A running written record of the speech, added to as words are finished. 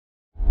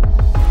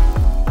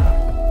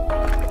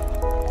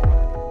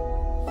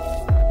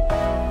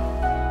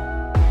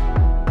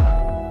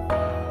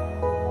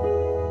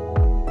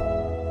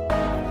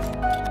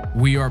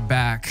are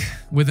back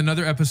with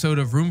another episode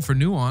of Room for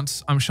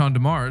Nuance. I'm Sean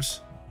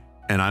DeMars.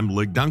 And I'm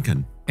Ligon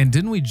Duncan. And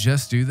didn't we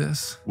just do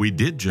this? We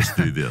did just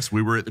do this.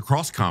 We were at the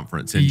Cross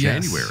Conference in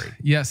January.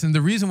 Yes, and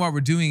the reason why we're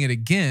doing it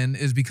again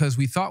is because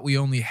we thought we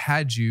only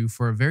had you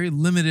for a very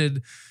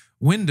limited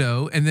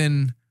window, and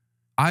then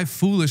I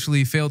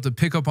foolishly failed to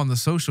pick up on the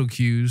social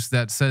cues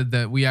that said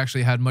that we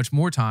actually had much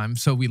more time,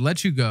 so we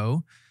let you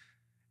go.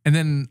 And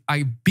then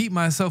I beat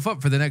myself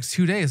up for the next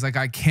 2 days. Like,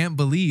 I can't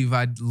believe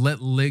I'd let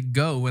Lig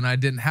go when I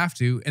didn't have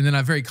to. And then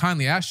I very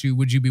kindly asked you,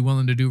 would you be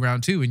willing to do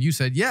round two? And you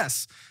said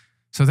yes.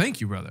 So thank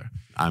you, brother.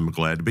 I'm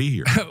glad to be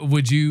here.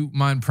 Would you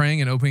mind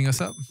praying and opening us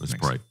up? Let's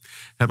pray.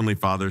 Heavenly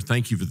Father,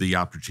 thank you for the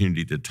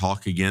opportunity to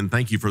talk again.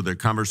 Thank you for the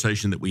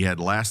conversation that we had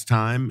last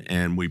time.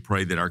 And we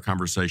pray that our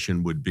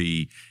conversation would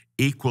be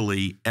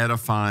equally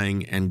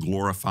edifying and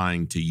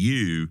glorifying to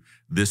you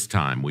this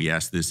time. We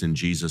ask this in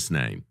Jesus'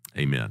 name.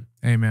 Amen.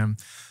 Amen.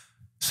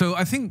 So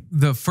I think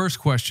the first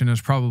question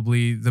is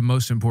probably the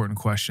most important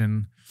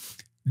question.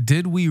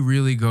 Did we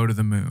really go to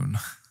the moon?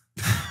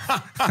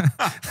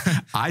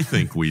 I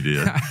think we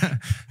did.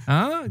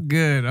 Oh,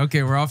 good.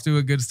 Okay, we're off to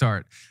a good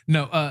start.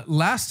 No,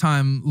 last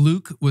time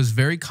Luke was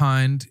very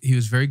kind. He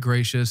was very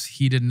gracious.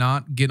 He did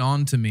not get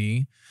on to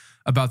me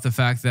about the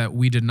fact that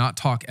we did not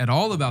talk at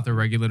all about the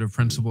regulative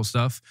principle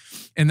stuff.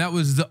 And that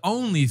was the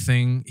only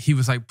thing he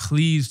was like,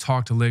 please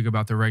talk to Lig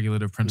about the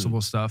regulative principle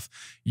stuff.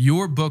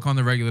 Your book on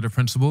the regulative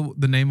principle,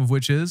 the name of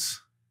which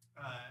is?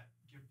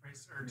 Give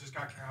Praise, or Just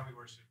God Care How We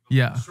Worship.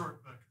 Yeah.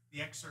 Short book,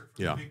 the excerpt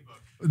from the big book.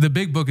 The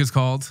big book is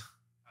called?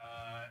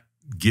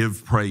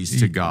 Give Praise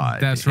to God.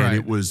 That's right.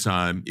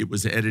 And it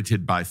was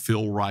edited by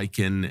Phil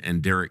Ryken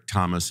and Derek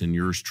Thomas and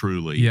yours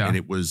truly. Yeah. And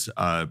it was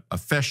a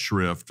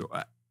festschrift,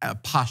 a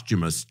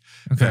posthumous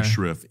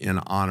festschrift in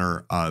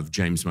honor of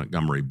James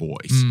Montgomery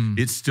Boyce.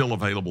 It's still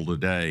available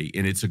today,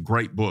 and it's a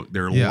great book.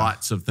 There are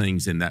lots of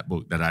things in that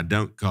book that I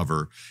don't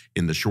cover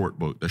in the short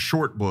book. The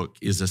short book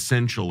is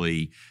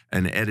essentially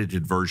an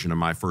edited version of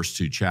my first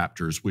two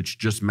chapters, which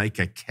just make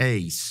a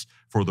case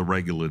for the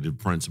regulative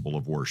principle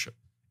of worship.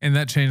 And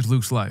that changed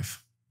Luke's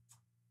life.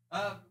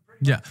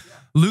 Yeah.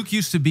 Luke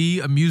used to be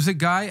a music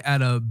guy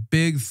at a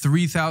big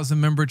 3,000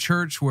 member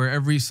church where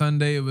every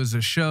Sunday it was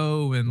a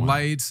show and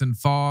lights and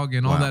fog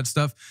and all that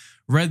stuff.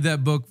 Read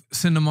that book,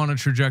 sent him on a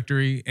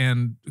trajectory,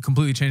 and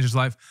completely changed his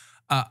life.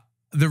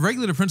 The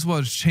regulative principle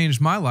has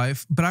changed my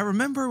life, but I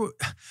remember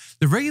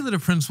the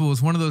regulative principle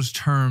was one of those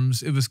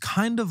terms. It was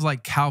kind of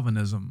like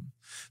Calvinism.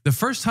 The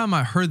first time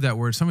I heard that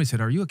word, somebody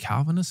said, "Are you a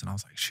Calvinist?" And I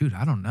was like, shoot,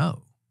 I don't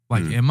know.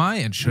 Like, am I?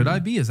 And should I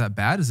be? Is that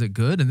bad? Is it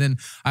good? And then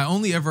I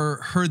only ever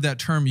heard that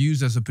term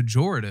used as a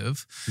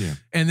pejorative. Yeah.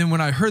 And then when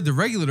I heard the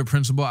regulative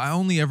principle, I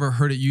only ever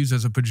heard it used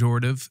as a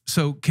pejorative.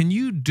 So can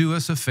you do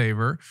us a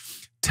favor?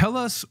 Tell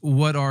us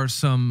what are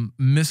some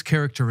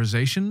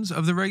mischaracterizations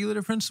of the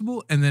regulative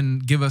principle, and then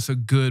give us a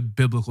good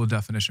biblical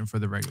definition for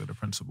the regulative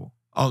principle.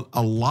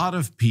 A lot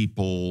of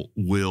people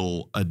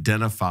will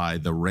identify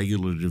the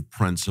regulative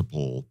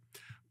principle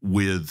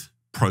with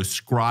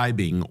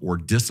proscribing or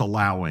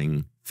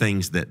disallowing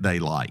things that they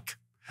like.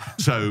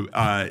 So,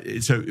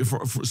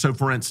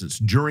 for instance,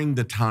 during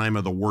the time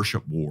of the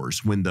worship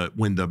wars, when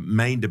the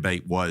main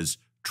debate was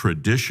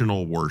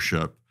traditional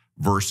worship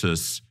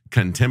versus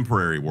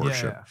contemporary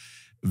worship,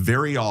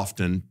 very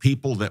often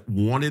people that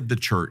wanted the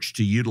church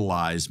to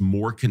utilize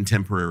more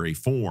contemporary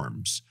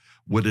forms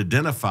would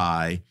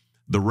identify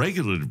the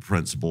regulative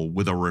principle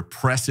with a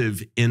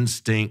repressive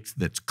instinct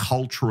that's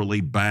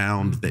culturally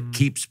bound, that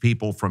keeps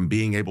people from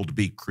being able to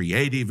be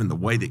creative in the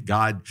way that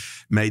God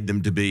made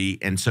them to be.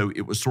 And so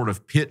it was sort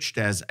of pitched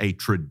as a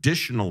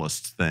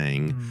traditionalist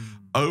thing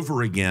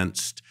over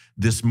against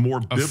this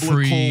more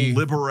biblical,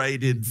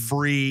 liberated,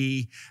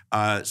 free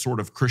sort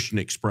of Christian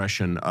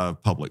expression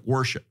of public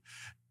worship.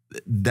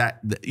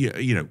 That,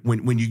 you know,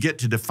 when you get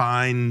to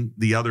define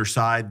the other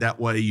side that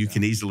way, you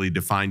can easily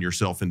define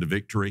yourself into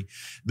victory.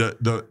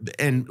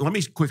 And let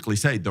me quickly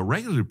say, the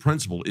regulative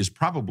principle is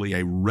probably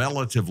a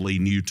relatively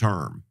new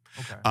term.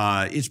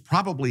 It's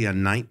probably a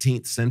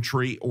 19th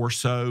century or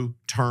so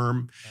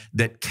term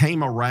that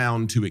came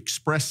around to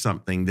express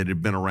something that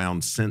had been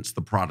around since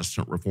the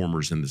Protestant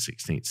reformers in the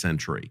 16th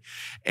century.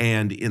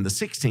 And in the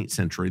 16th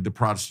century, the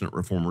Protestant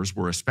reformers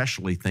were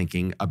especially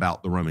thinking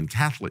about the Roman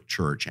Catholic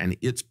Church and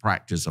its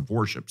practice of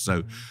worship.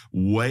 So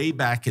way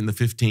back in the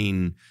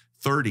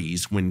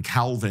 1530s, when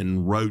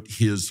Calvin wrote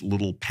his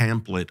little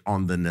pamphlet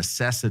on the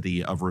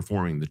necessity of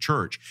reforming the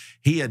church,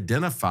 he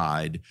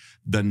identified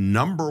the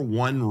number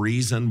one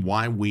reason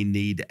why we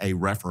need a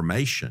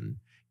reformation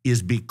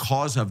is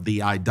because of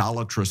the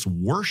idolatrous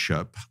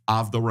worship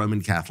of the Roman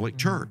Catholic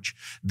Church.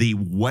 The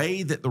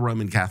way that the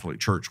Roman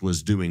Catholic Church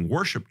was doing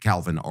worship,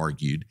 Calvin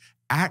argued,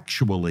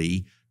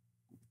 actually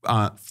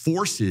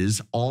forces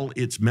all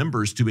its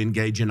members to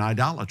engage in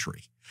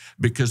idolatry,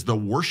 because the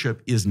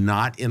worship is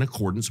not in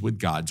accordance with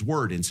God's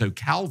word. And so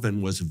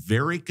Calvin was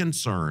very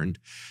concerned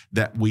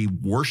that we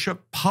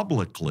worship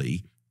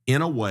publicly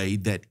in a way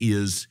that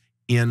is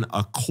in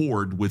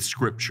accord with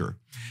Scripture.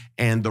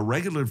 And the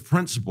regulative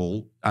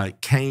principle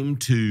came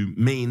to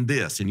mean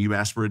this, and you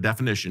asked for a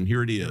definition.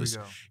 Here it is.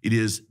 It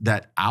is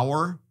that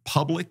our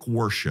public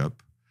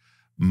worship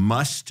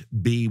must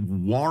be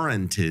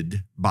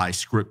warranted by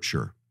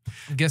Scripture.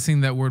 I'm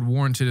guessing that word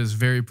warranted is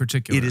very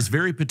particular. It is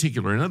very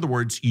particular. In other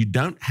words, you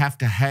don't have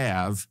to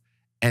have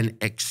an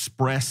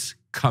express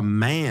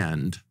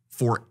command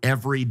for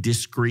every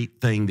discrete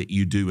thing that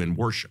you do in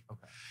worship. Okay.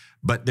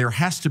 But there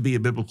has to be a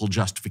biblical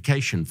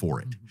justification for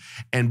it.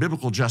 Mm-hmm. And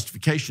biblical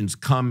justifications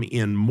come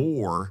in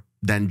more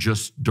than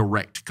just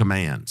direct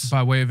commands.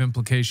 By way of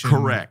implication.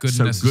 Correct. Good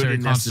so necessary good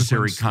and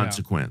necessary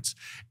consequence.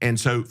 Yeah. And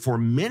so for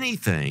many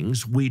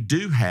things, we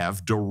do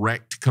have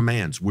direct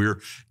commands.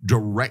 We're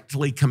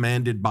directly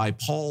commanded by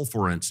Paul,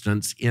 for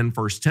instance, in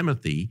 1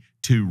 Timothy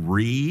to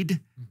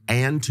read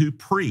and to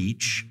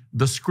preach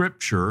the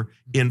Scripture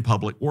in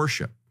public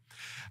worship.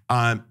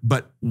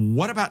 But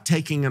what about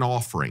taking an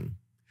offering?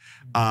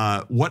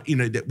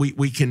 That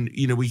we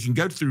can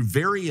go through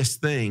various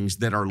things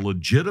that are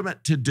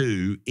legitimate to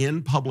do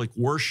in public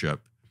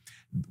worship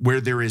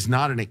where there is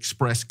not an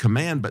express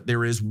command, but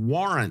there is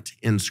warrant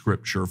in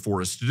Scripture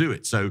for us to do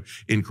it. So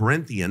in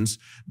Corinthians,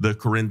 the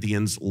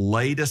Corinthians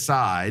laid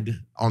aside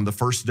on the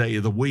first day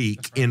of the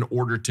week in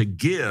order to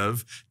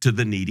give to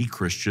the needy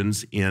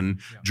Christians in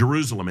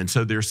Jerusalem. And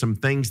so there's some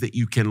things that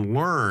you can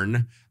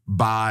learn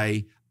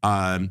by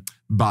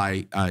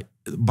way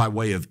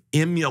of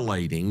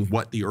emulating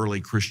what the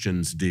early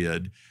Christians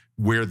did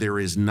where there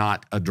is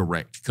not a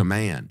direct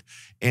command.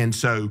 And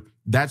so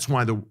that's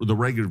why the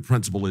regulative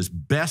principle is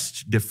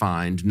best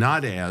defined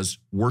not as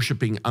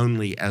worshiping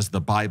only as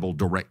the Bible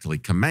directly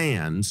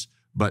commands,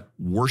 but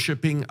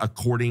worshiping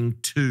according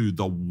to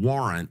the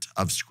warrant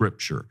of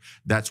Scripture.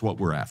 That's what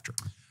we're after.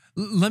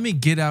 Let me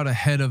get out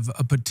ahead of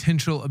a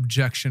potential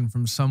objection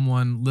from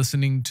someone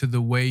listening to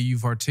the way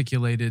you've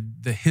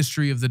articulated the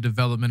history of the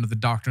development of the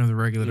doctrine of the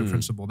regulative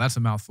principle. That's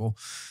a mouthful.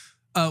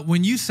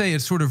 When you say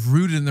it's sort of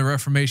rooted in the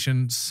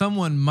Reformation,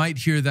 someone might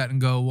hear that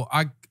and go,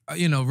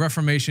 well,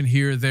 Reformation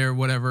here, there,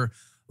 whatever.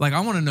 Like,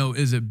 I want to know,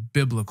 is it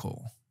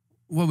biblical?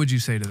 What would you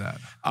say to that?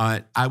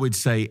 I would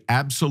say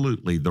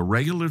absolutely. The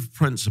regulative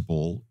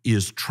principle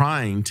is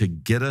trying to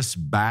get us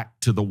back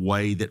to the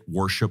way that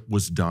worship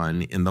was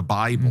done in the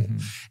Bible. Mm-hmm.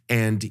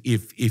 And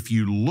if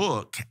you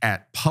look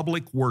at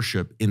public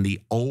worship in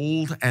the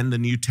Old and the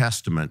New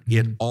Testament,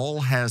 it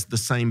all has the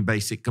same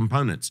basic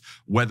components,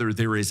 whether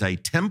there is a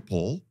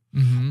temple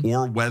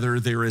or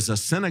whether there is a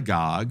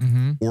synagogue,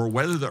 or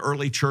whether the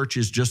early church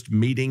is just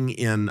meeting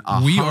in a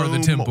home the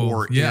temple.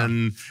 Or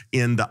in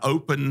the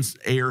open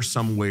air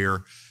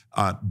somewhere.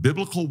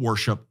 Biblical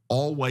worship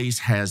always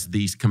has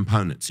these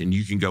components, and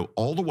you can go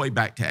all the way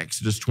back to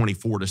Exodus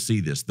 24 to see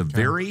this. The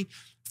very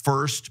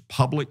first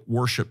public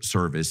worship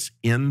service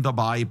in the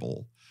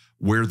Bible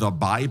where the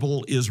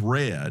Bible is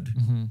read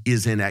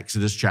is in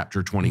Exodus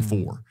chapter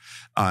 24.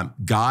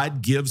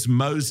 God gives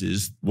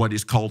Moses what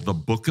is called the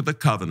Book of the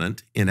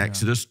Covenant in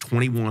Exodus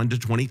 21 to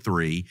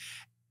 23.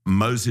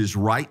 Moses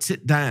writes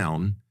it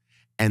down,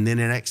 and then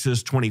in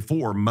Exodus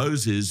 24,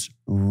 Moses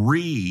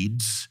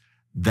reads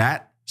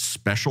that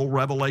special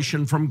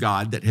revelation from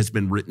God that has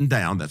been written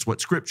down. That's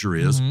what Scripture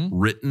is,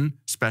 written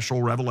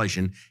special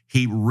revelation.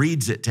 He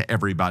reads it to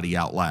everybody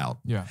out loud.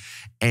 Yeah.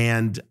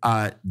 And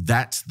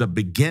that's the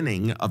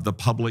beginning of the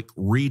public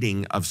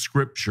reading of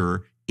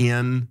Scripture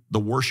in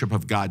the worship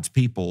of God's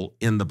people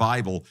in the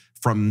Bible.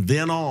 From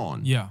then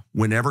on,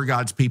 whenever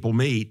God's people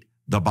meet,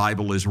 the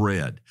Bible is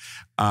read.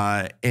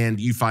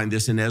 And you find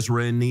this in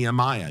Ezra and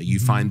Nehemiah. You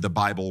find the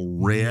Bible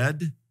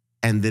read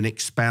and then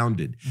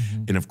expounded.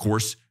 And of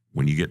course,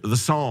 when you get to the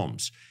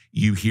Psalms,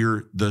 you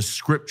hear the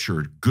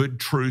Scripture, good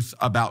truth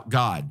about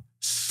God,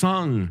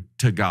 sung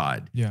to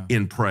God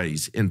in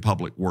praise in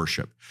public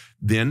worship.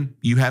 Then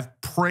you have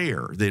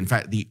prayer. In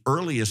fact, the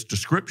earliest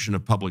description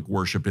of public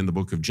worship in the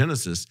book of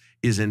Genesis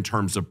is in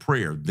terms of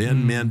prayer.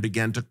 Then men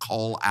began to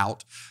call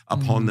out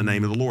upon the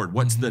name of the Lord.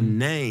 What's the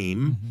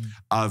name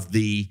of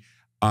the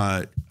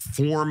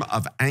form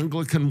of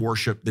Anglican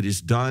worship that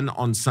is done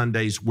on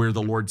Sundays where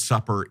the Lord's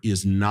Supper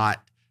is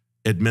not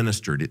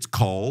administered? It's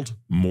called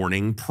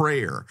morning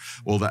prayer.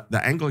 Well,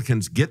 the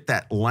Anglicans get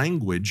that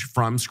language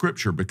from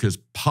Scripture because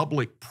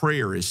public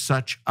prayer is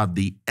such of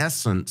the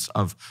essence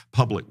of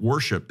public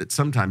worship that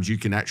sometimes you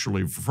can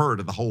actually refer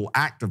to the whole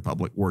act of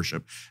public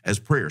worship as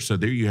prayer. So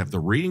there you have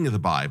the reading of the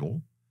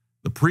Bible,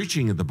 the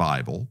preaching of the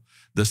Bible,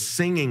 the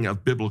singing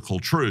of biblical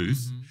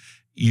truth.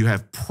 You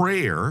have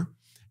prayer.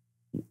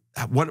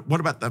 What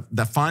about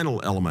the final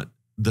element?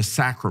 The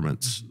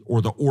sacraments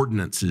or the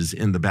ordinances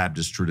in the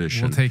Baptist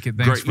tradition. We'll take it.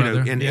 Thanks,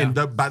 brother. And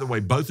by the way,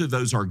 both of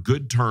those are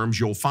good terms.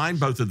 You'll find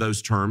both of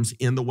those terms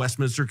in the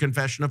Westminster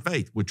Confession of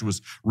Faith, which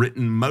was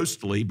written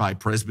mostly by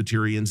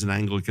Presbyterians and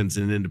Anglicans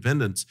and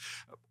Independents.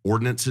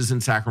 Ordinances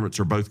and sacraments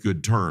are both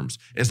good terms,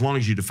 as long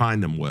as you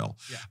define them well.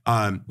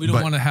 We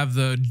don't want to have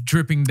the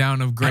dripping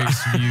down of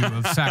grace view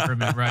of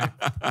sacrament, right?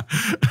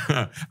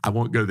 I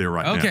won't go there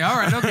right now. Okay, all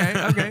right,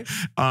 okay.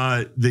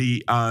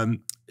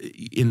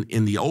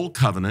 In the Old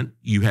Covenant,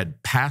 you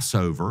had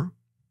Passover,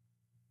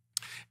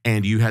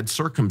 and you had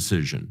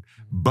circumcision,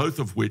 both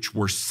of which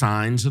were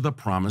signs of the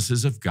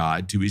promises of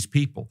God to his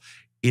people.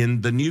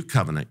 In the new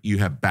covenant, you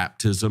have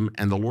baptism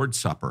and the Lord's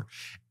Supper.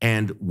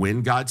 And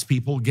when God's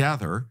people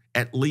gather,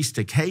 at least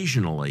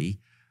occasionally,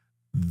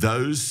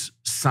 those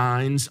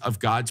signs of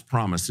God's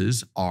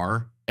promises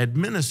are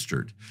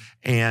administered.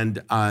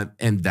 And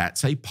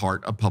that's a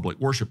part of public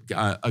worship.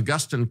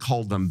 Augustine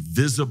called them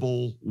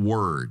visible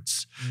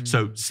words.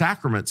 So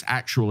sacraments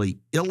actually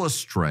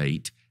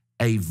illustrate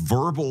a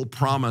verbal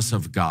promise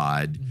of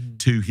God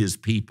to his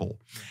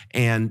people.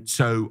 And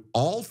so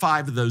all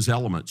 5 of those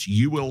elements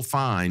you will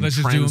find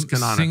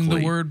transcanonically. Sing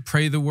the word,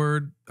 pray the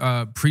word,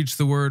 preach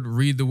the word,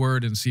 read the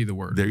word, and see the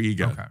word. There you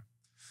go.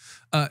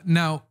 Okay.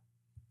 Now,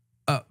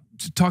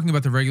 talking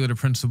about the regulative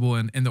principle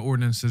and the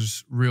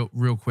ordinances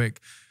real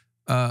quick,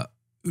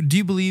 do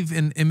you believe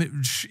in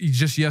image,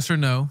 just yes or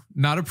no?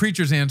 Not a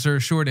preacher's answer,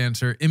 short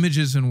answer,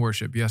 images in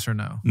worship, yes or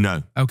no?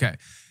 No. Okay.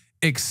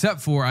 Except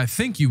for, I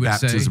think you would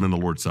say... Baptism and the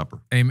Lord's Supper.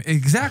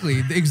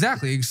 Exactly.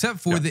 Except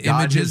for the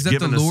images that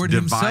the Lord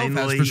himself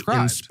has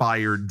prescribed.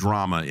 Inspired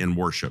drama in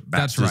worship.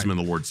 Baptism and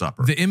the Lord's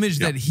Supper. The image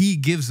that he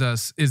gives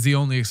us is the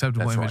only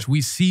acceptable image. Right.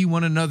 We see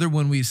one another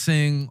when we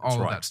sing,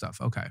 all of that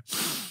stuff. Okay.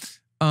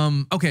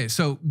 Okay,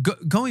 so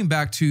going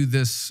back to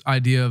this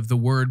idea of the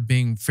word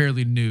being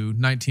fairly new,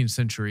 19th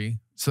century,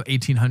 so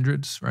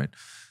 1800s, right?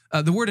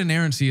 The word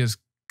inerrancy is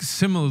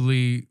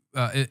similarly...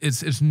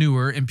 it's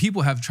newer, and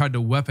people have tried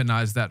to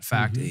weaponize that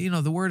fact. You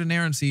know, the word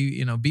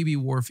inerrancy, B.B.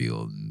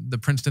 Warfield, the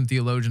Princeton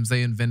theologians,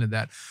 they invented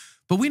that.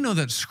 But we know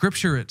that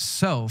Scripture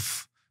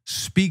itself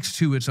speaks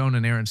to its own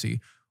inerrancy.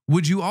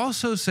 Would you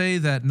also say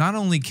that not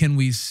only can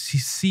we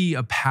see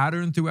a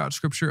pattern throughout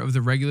Scripture of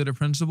the regulative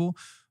principle,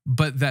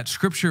 but that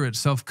Scripture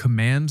itself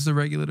commands the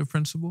regulative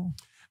principle?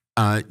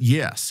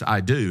 Yes,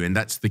 I do. And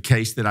that's the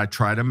case that I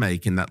try to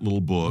make in that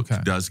little book,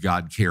 Does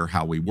God Care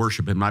How We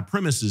Worship? And my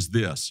premise is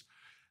this.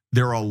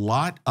 There are a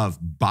lot of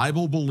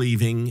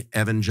Bible-believing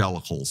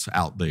evangelicals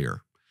out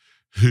there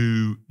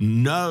who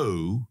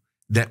know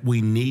that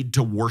we need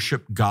to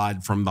worship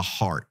God from the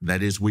heart.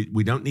 That is,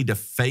 we don't need to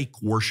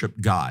fake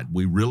worship God.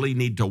 We really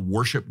need to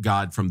worship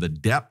God from the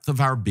depth of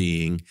our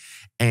being,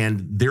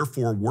 and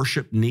therefore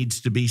worship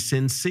needs to be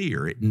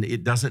sincere.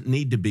 It doesn't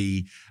need to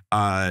be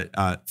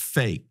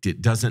faked.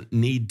 It doesn't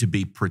need to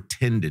be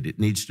pretended. It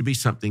needs to be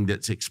something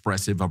that's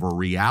expressive of a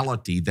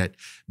reality that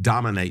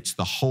dominates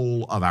the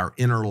whole of our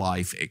inner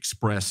life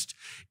expressed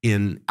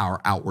in our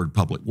outward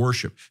public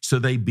worship. So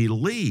they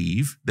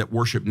believe that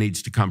worship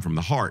needs to come from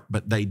the heart,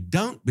 but they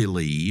don't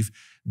believe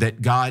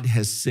that God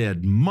has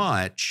said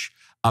much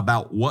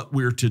about what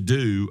we're to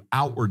do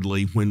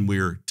outwardly when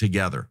we're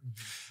together.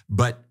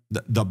 But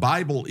the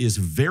Bible is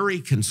very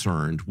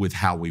concerned with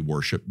how we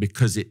worship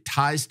because it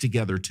ties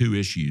together 2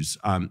 issues.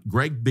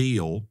 Greg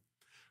Beale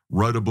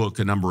wrote a book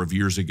a number of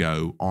years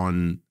ago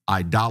on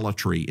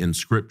idolatry in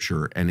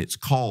Scripture, and it's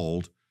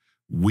called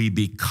We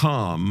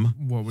Become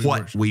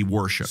What We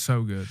Worship.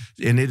 So good.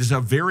 And it is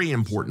a very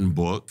important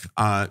book.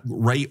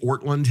 Ray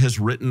Ortland has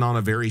written on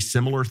a very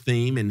similar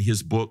theme in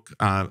his book.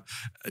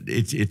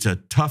 It's a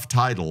tough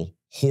title,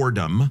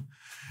 Whoredom.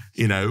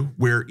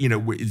 Where,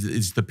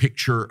 it's the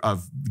picture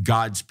of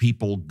God's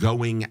people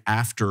going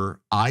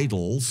after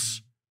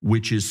idols,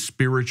 which is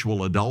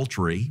spiritual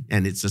adultery,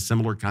 and it's a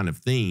similar kind of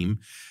theme.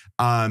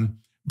 But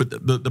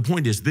the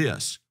point is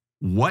this: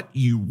 what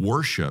you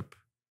worship,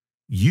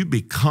 you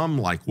become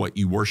like what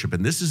you worship.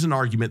 And this is an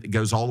argument that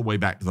goes all the way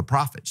back to the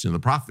prophets. And the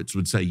prophets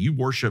would say, you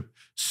worship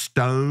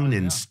stone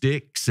and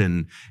sticks,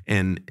 and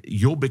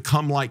you'll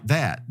become like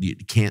that. You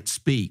can't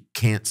speak,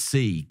 can't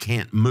see,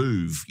 can't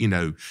move.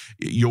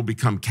 You'll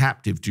become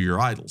captive to your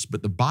idols.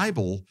 But the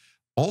Bible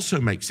also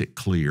makes it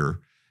clear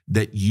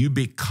that you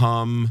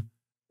become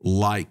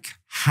like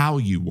how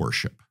you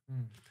worship,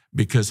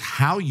 because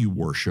how you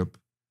worship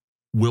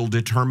will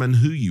determine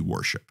who you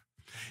worship.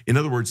 In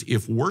other words,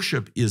 if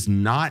worship is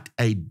not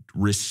a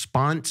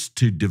response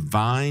to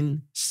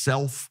divine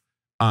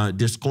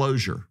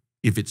self-disclosure,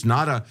 if it's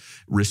not a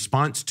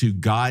response to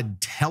God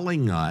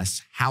telling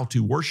us how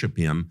to worship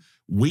him,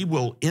 we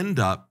will end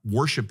up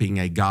worshiping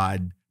a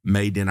God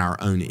made in our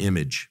own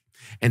image.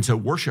 And so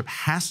worship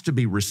has to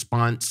be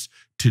response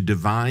to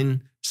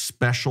divine,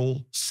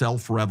 special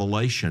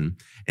self-revelation.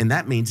 And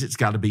that means it's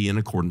got to be in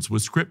accordance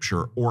with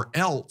Scripture, or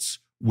else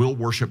we'll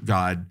worship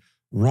God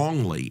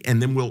wrongly,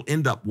 and then we'll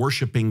end up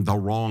worshiping the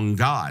wrong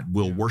God.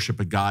 We'll worship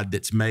a God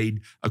that's made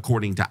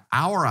according to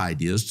our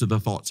ideas, to the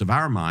thoughts of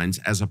our minds,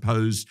 as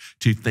opposed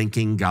to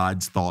thinking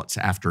God's thoughts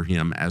after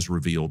him as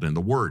revealed in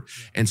the Word.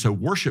 And so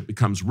worship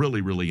becomes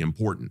really, really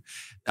important.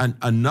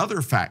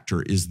 Another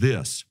factor is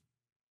this: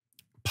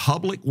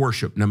 public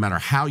worship, no matter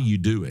how you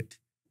do it,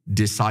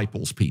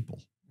 disciples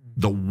people.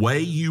 The way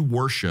you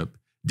worship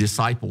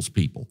disciples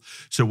people.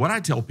 So what I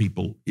tell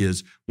people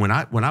is when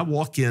I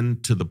walk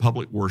into the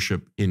public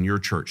worship in your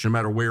church, no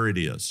matter where it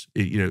is,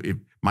 it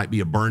might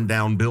be a burned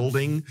down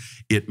building,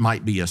 it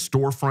might be a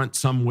storefront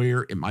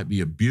somewhere, it might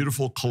be a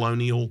beautiful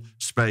colonial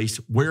space,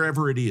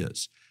 wherever it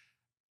is,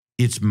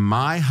 it's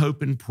my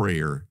hope and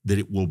prayer that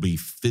it will be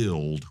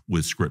filled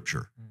with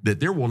Scripture. that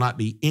there will not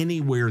be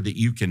anywhere that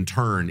you can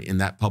turn in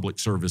that public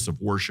service of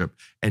worship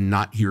and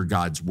not hear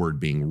God's word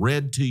being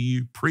read to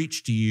you,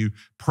 preached to you,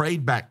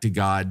 prayed back to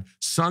God,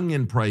 sung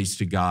in praise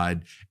to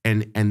God,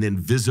 and then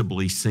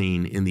visibly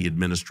seen in the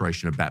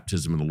administration of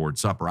baptism and the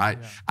Lord's Supper.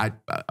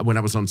 When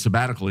I was on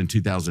sabbatical in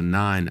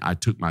 2009, I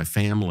took my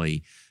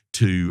family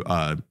to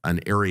an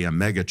area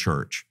mega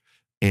church.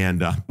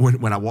 And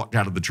when I walked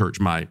out of the church,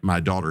 my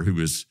daughter, who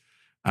was,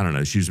 I don't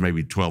know, she was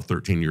maybe 12,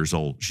 13 years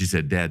old. She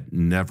said, "Dad,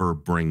 never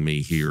bring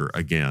me here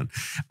again."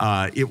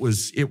 It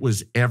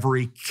was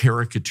every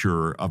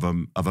caricature of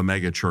a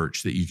mega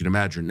church that you can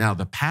imagine. Now,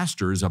 the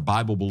pastor is a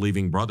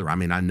Bible-believing brother. I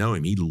mean, I know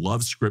him. He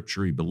loves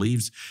Scripture. He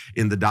believes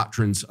in the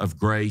doctrines of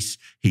grace.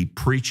 He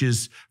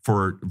preaches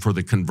for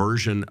the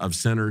conversion of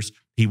sinners.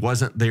 He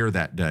wasn't there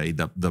that day.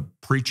 The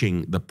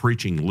preaching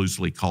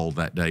loosely called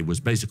that day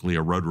was basically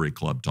a Rotary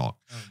Club talk.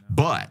 Oh, no.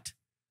 But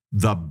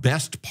the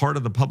best part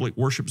of the public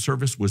worship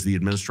service was the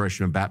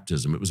administration of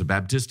baptism. It was a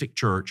Baptistic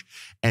church,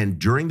 and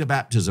during the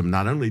baptism,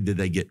 not only did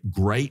they get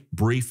great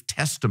brief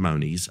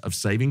testimonies of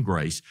saving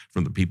grace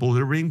from the people who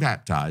were being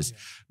baptized,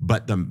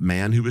 but the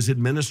man who was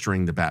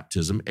administering the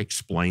baptism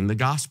explained the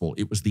gospel.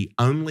 It was the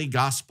only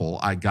gospel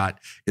I got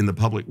in the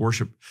public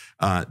worship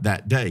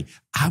that day.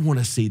 I want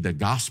to see the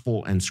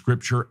gospel and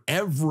Scripture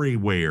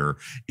everywhere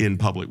in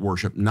public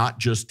worship, not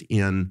just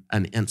in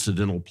an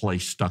incidental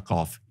place stuck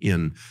off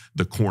in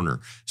the corner.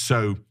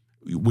 So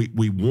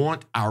we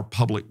want our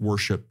public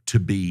worship to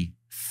be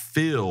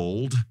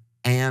filled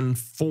and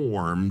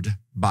formed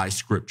by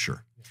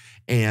Scripture.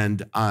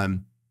 And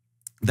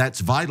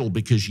that's vital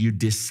because you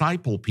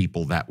disciple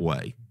people that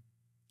way.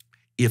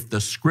 If the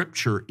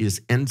Scripture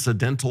is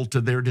incidental to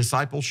their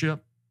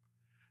discipleship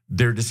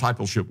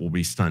will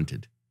be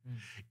stunted.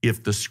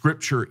 If the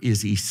Scripture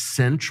is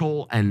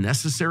essential and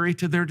necessary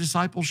to their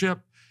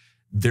discipleship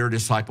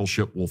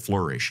will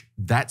flourish.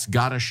 That's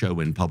got to show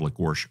in public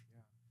worship.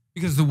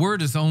 Because the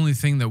word is the only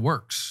thing that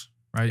works,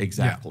 right?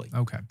 Exactly.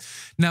 Yeah. Okay.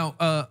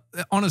 Now,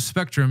 on a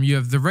spectrum, you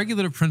have the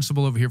regulative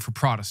principle over here for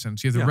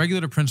Protestants. You have the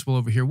regulative principle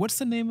over here. What's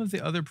the name of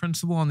the other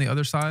principle on the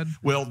other side?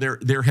 Well,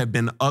 there have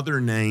been other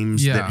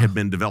names that have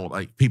been developed.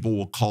 Like people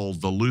will call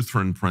the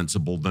Lutheran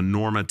principle the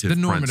normative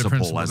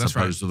principle as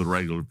opposed to the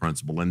regulative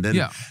principle. And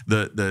then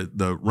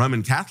the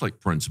Roman Catholic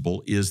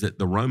principle is that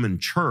the Roman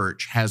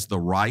Church has the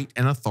right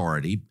and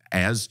authority,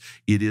 as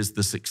it is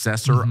the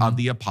successor of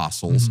the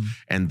apostles,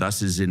 and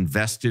thus is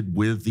invested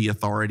with the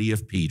authority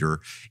of Peter.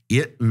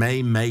 It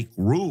may make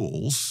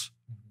rules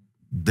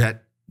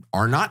that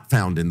are not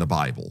found in the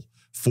Bible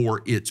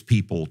for its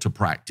people to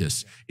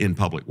practice in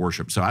public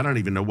worship. So I don't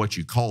even know what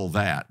you call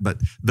that, but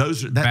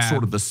that's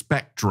sort of the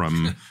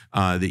spectrum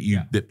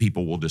that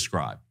people will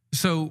describe.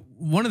 So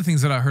one of the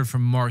things that I heard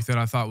from Mark that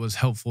I thought was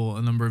helpful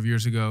a number of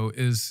years ago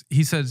is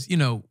he says,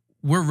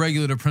 we're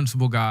regulative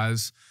principle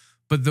guys,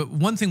 but the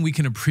one thing we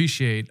can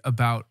appreciate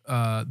about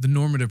the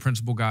normative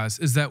principle guys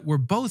is that we're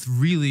both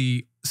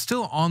really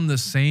still on the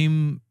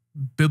same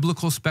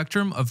biblical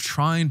spectrum of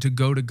trying to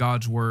go to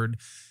God's word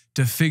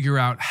to figure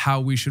out how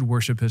we should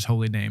worship his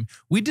holy name.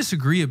 We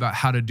disagree about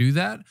how to do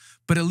that,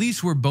 but at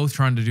least we're both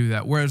trying to do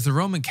that. Whereas the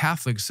Roman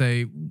Catholics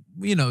say,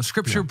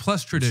 Scripture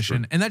plus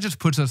tradition, and that just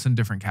puts us in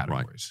different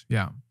categories.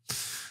 Right.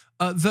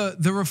 Yeah.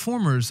 The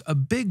Reformers, a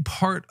big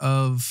part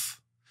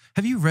of,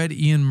 have you read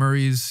Ian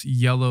Murray's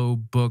yellow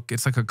book?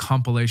 It's like a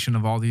compilation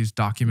of all these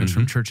documents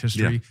from church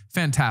history. Yeah.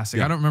 Fantastic.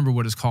 Yeah. I don't remember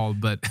what it's called,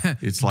 but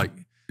it's like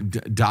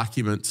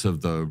documents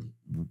of the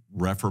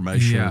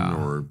Reformation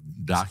or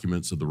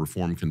documents of the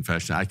Reformed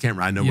Confession.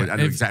 I know exactly what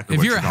you're talking about.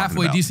 If you're a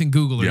halfway decent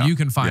Googler, you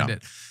can find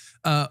it.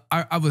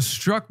 I was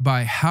struck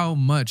by how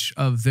much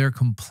of their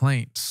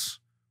complaints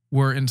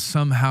were in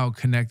some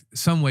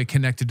way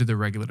connected to the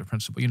regulative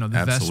principle. The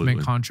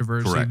vestment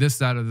controversy, this,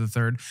 that, or the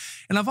third.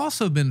 And I've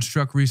also been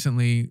struck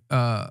recently,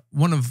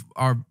 one of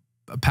our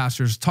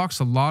pastors talks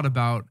a lot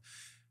about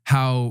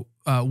how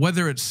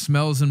whether it's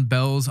smells and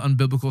bells,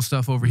 unbiblical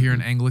stuff over here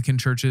in Anglican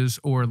churches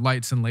or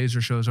lights and laser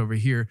shows over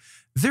here,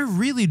 they're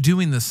really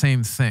doing the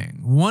same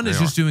thing. One is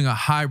just doing a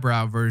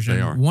highbrow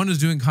version. One is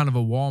doing kind of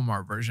a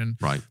Walmart version.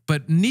 Right.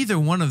 But neither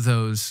one of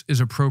those is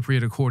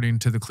appropriate according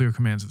to the clear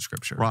commands of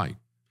Scripture. Right.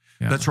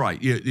 Yeah. That's right.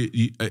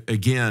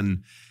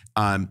 Again,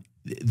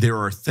 there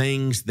are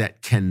things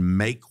that can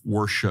make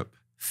worship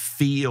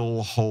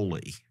feel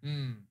holy.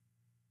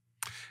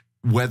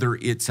 Whether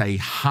it's a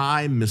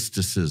high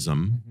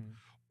mysticism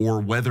or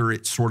whether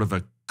it's sort of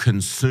a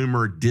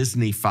consumer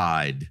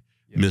Disney-fied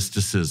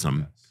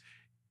mysticism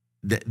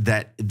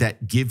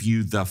that give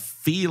you the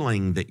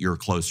feeling that you're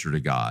closer to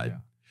God,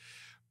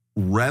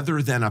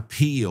 rather than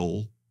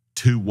appeal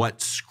to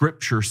what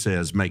Scripture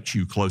says makes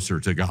you closer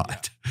to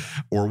God,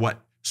 or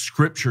what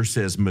Scripture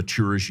says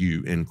matures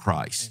you in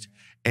Christ.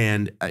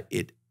 And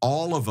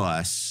all of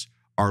us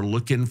are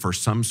looking for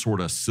some sort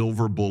of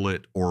silver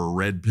bullet or a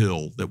red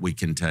pill that we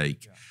can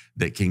take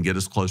that can get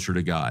us closer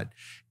to God.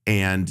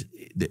 And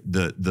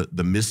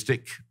the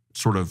mystic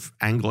sort of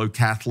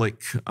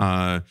Anglo-Catholic,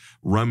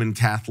 Roman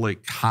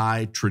Catholic,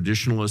 high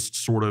traditionalist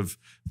sort of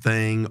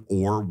thing,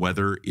 or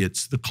whether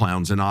it's the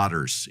clowns and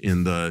otters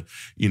in the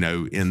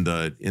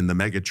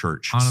mega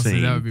church Honestly,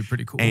 scene. that would be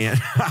pretty cool.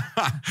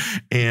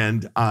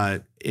 And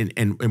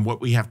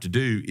what we have to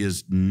do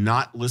is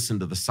not listen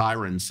to the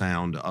siren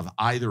sound of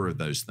either of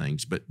those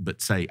things,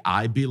 but say,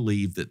 I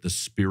believe that the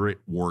Spirit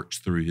works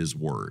through His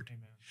Word. Amen.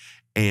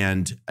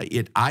 And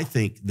I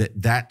think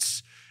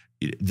that's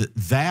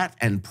that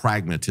and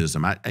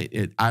pragmatism.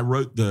 I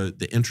wrote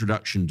the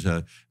introduction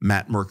to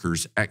Matt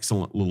Merker's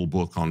excellent little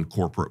book on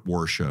corporate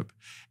worship.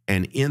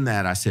 And in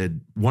that, I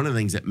said, one of the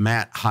things that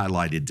Matt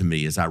highlighted to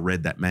me as I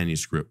read that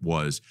manuscript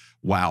was,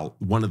 wow,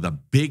 one of the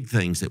big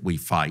things that we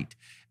fight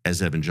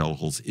as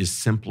evangelicals is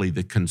simply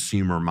the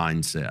consumer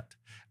mindset.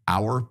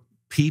 Our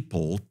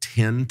people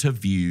tend to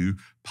view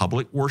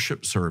public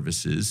worship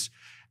services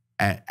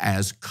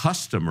as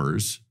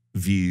customers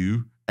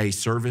view a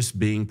service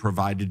being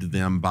provided to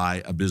them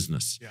by a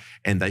business. Yeah.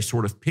 And they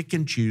sort of pick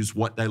and choose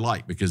what they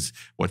like, because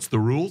what's the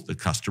rule? The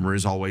customer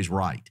is always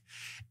right.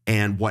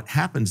 And what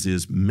happens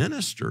is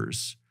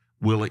ministers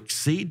will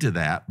accede to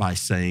that by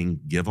saying,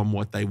 give them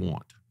what they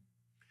want.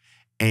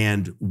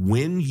 And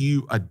when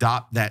you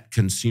adopt that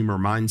consumer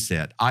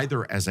mindset,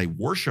 either as a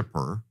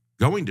worshiper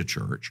going to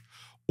church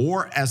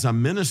or as a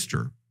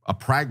minister, a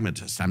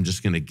pragmatist, I'm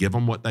just going to give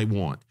them what they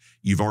want,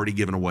 you've already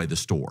given away the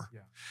store.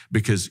 Yeah.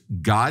 Because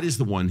God is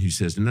the one who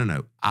says,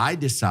 no, I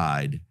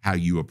decide how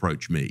you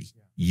approach me.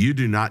 Yeah. You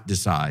do not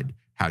decide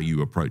how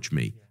you approach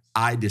me. Yes.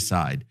 I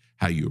decide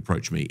how you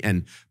approach me.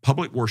 And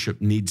public worship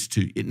needs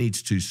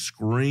to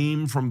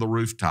scream from the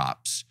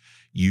rooftops,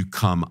 you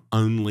come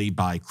only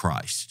by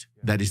Christ.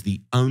 Yeah. That is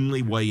the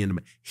only way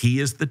into. He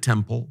is the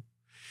temple.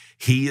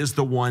 He is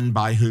the one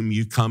by whom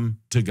you come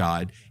to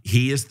God.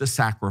 He is the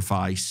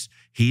sacrifice.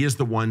 He is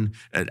the one.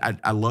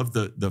 I love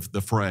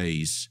the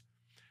phrase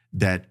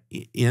that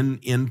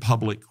in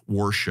public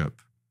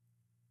worship,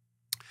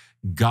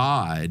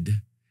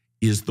 God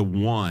is the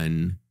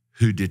one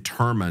who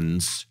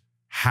determines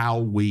how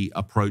we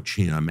approach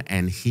Him,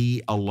 and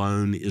He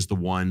alone is the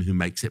one who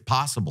makes it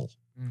possible.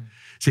 Mm.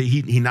 See,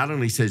 he not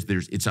only says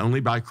it's only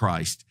by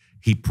Christ,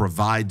 He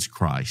provides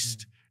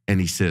Christ,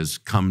 and He says,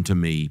 come to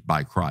me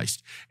by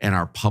Christ. And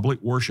our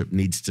public worship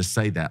needs to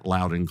say that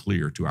loud and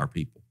clear to our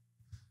people.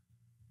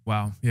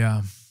 Wow,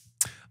 yeah.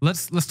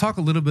 Let's talk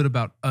a little bit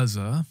about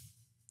Uzzah.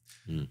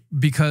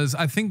 Because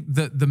I think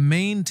that the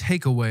main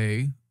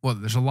takeaway, well,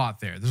 there's a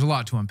lot there. There's a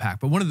lot to unpack.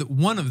 But one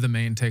of the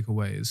main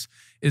takeaways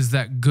is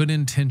that good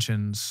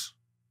intentions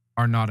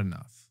are not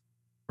enough,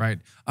 right?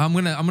 I'm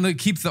gonna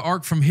keep the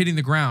ark from hitting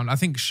the ground. I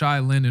think Shai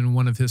Linne in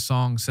one of his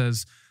songs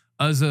says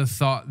Uzzah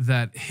thought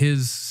that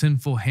his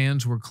sinful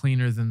hands were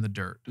cleaner than the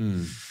dirt.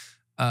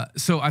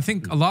 So I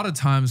think a lot of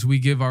times we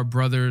give our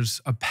brothers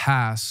a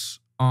pass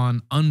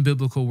on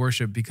unbiblical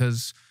worship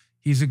because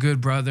he's a good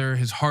brother,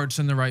 his heart's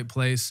in the right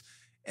place.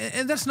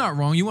 And that's not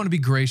wrong. You want to be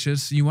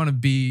gracious. You want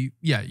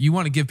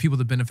to give people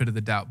the benefit of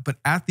the doubt. But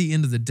at the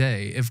end of the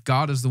day, if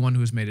God is the one who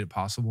has made it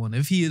possible, and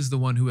if He is the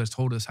one who has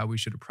told us how we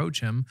should approach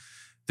Him,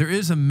 there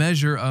is a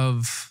measure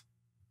of,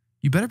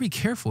 you better be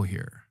careful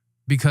here,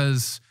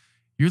 because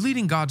you're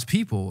leading God's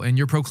people and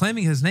you're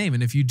proclaiming His name.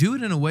 And if you do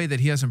it in a way that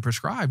He hasn't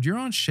prescribed, you're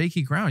on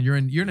shaky ground. You're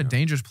in a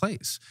dangerous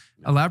place.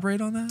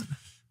 Elaborate on that.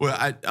 Well,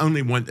 I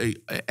only want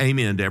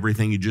amen to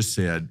everything you just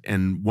said.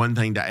 And one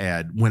thing to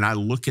add, when I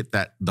look at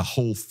the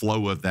whole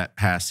flow of that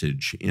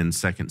passage in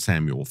 2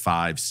 Samuel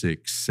 5,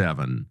 6,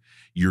 7,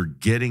 you're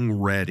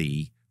getting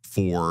ready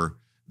for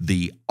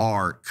the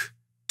ark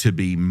to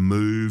be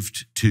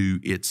moved to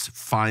its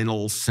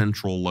final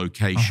central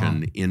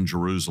location in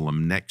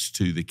Jerusalem next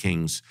to the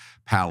king's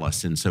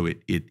palace. And so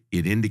it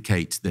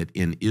indicates that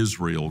in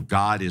Israel,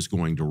 God is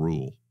going to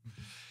rule.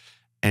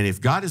 And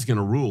if God is going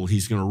to rule,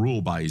 He's going to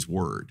rule by His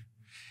word.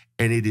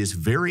 And it is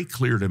very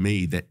clear to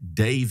me that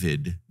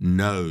David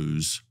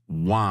knows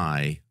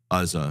why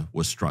Uzzah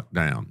was struck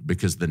down,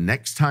 because the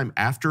next time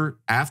after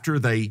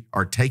they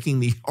are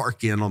taking the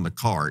ark in on the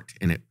cart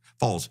and it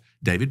falls,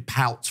 David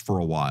pouts for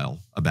a while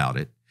about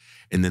it.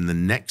 And then the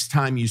next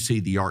time you see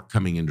the ark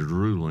coming into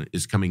Jerusalem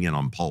is coming in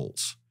on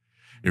poles.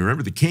 And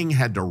remember, the king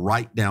had to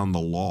write down the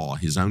law,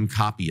 his own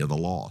copy of the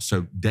law.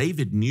 So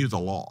David knew the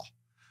law.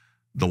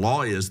 The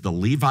law is the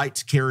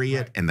Levites carry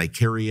it and they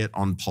carry it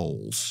on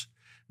poles.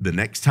 The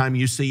next time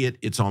you see it,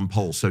 it's on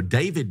poles. So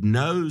David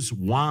knows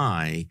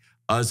why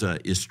Uzzah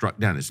is struck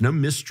down. It's no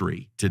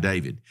mystery to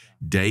David.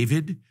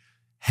 David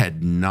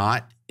had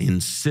not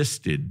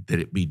insisted that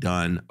it be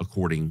done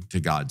according to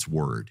God's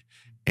word,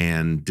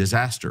 and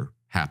disaster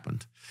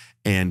happened.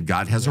 And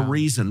God has a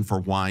reason for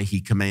why He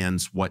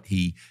commands what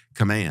He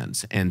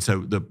commands. And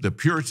so the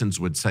Puritans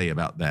would say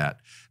about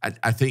that,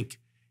 I think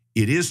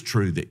it is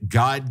true that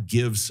God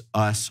gives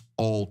us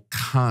all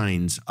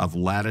kinds of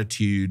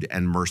latitude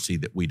and mercy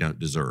that we don't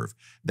deserve.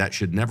 That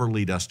should never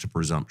lead us to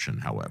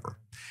presumption, however.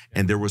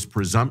 And there was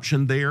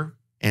presumption there,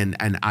 and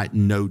I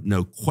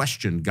no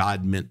question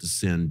God meant to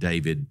send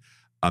David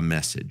a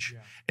message.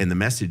 Yeah. And the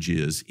message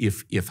is,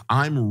 if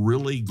I'm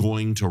really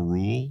going to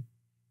rule,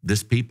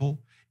 this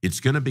people, it's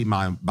going to be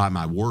by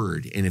my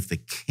word. And if the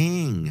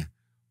king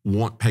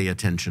won't pay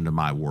attention to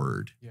my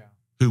word,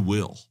 who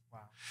will? Wow.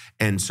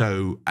 And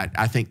so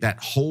I think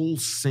that whole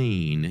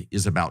scene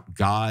is about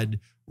God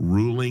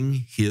ruling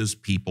his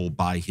people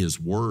by his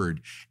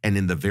word. And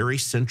in the very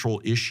central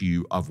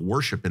issue of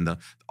worship, and the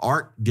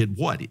ark did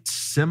what? It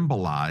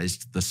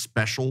symbolized the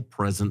special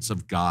presence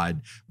of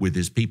God with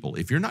his people.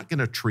 If you're not going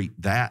to treat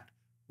that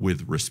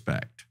with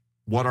respect,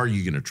 what are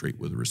you going to treat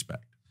with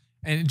respect?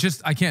 And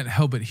I can't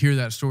help but hear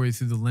that story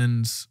through the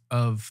lens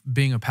of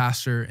being a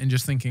pastor and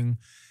just thinking,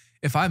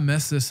 if I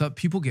mess this up,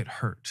 people get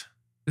hurt.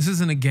 This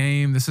isn't a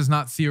game. This is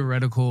not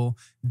theoretical.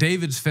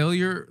 David's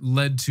failure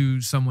led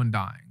to someone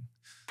dying.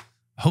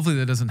 Hopefully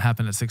that doesn't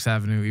happen at 6th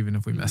Avenue, even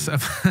if we mess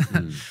up.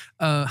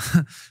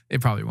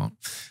 It probably won't.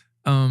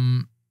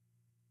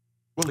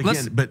 Well,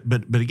 again,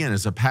 but again,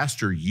 as a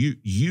pastor,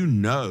 you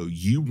know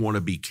you want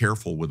to be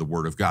careful with the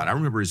word of God. I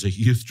remember as a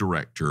youth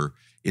director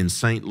in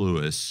St.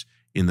 Louis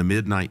in the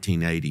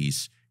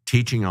mid-1980s,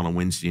 teaching on a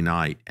Wednesday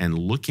night and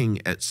looking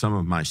at some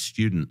of my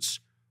students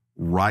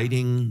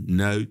writing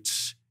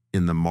notes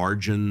in the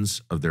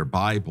margins of their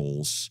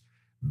Bibles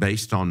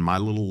based on my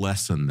little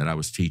lesson that I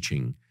was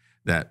teaching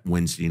that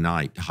Wednesday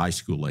night to high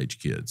school age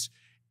kids.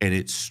 And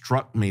it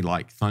struck me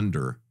like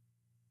thunder.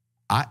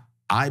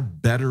 I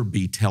better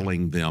be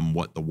telling them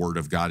what the word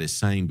of God is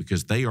saying,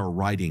 because they are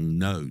writing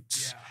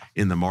notes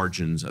in the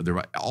margins of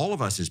their. All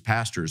of us as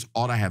pastors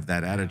ought to have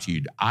that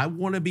attitude. I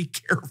want to be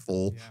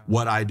careful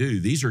what I do.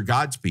 These are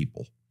God's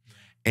people,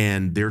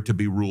 and they're to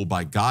be ruled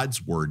by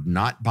God's word,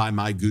 not by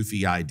my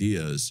goofy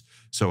ideas.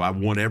 So I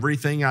want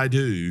everything I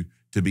do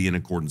to be in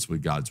accordance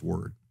with God's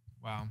word.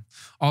 Wow.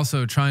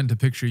 Also, trying to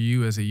picture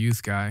you as a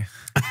youth guy.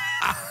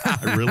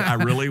 I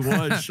really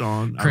was,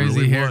 Sean.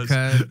 Crazy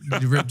haircut,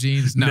 ripped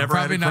jeans. No, never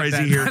had a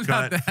crazy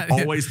haircut.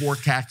 Always wore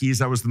khakis.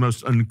 I was the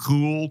most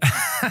uncool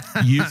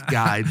youth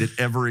guy that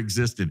ever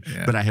existed.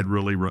 But I had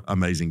really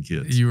amazing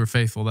kids. You were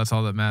faithful. That's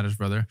all that matters,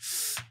 brother.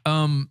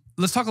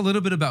 Let's talk a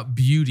little bit about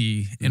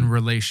beauty in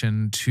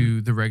relation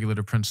to the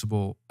regulative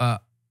principle.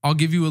 I'll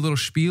give you a little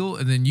spiel,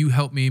 and then you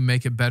help me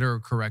make it better or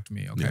correct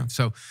me. Okay. Yeah.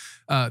 So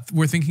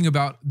we're thinking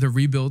about the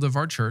rebuild of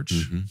our church.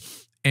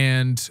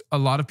 And a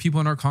lot of people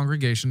in our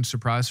congregation,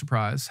 surprise,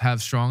 surprise,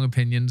 have strong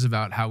opinions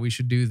about how we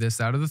should do this,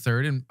 that, or the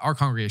third. And our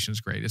congregation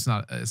is great. It's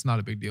not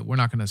a big deal. We're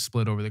not going to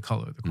split over the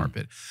color of the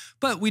carpet.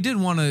 But we did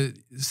want to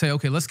say,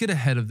 okay, let's get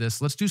ahead of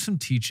this. Let's do some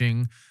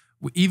teaching.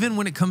 Even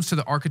when it comes to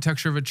the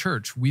architecture of a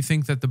church, we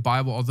think that the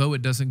Bible, although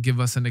it doesn't give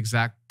us an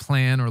exact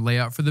plan or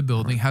layout for the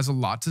building, has a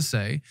lot to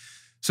say.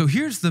 So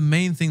here's the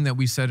main thing that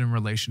we said in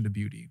relation to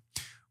beauty.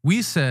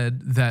 We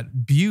said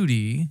that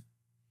beauty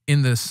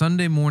in the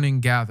Sunday morning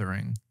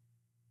gathering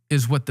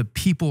is what the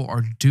people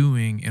are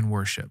doing in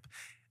worship.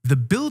 The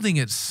building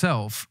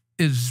itself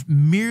is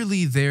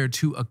merely there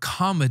to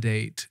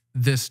accommodate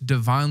this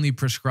divinely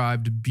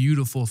prescribed,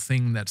 beautiful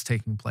thing that's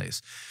taking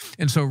place.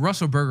 And so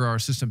Russell Berger, our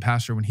assistant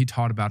pastor, when he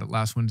taught about it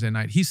last Wednesday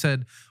night, he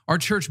said, our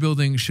church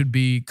building should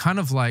be kind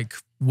of like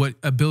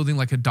a building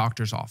like a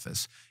doctor's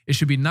office. It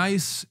should be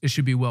nice. It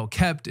should be well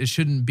kept. It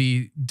shouldn't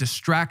be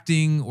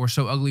distracting or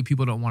so ugly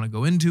people don't want to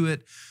go into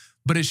it.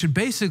 But it should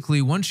basically,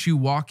 once you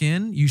walk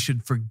in, you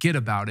should forget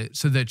about it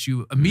so that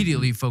you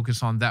immediately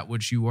focus on that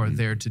which you are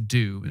there to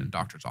do. In a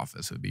doctor's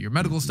office, it would be your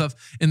medical stuff.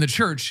 In the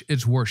church,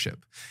 it's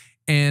worship.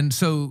 And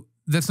so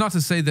that's not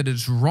to say that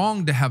it's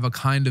wrong to have a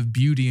kind of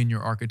beauty in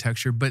your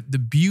architecture, but the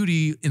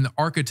beauty in the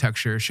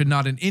architecture should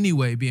not in any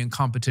way be in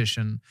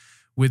competition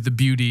with the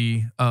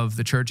beauty of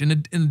the church.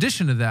 And in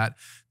addition to that,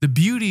 the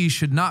beauty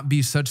should not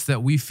be such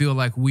that we feel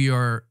like we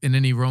are, in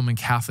any Roman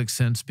Catholic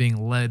sense,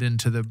 being led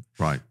into the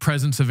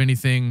presence of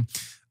anything.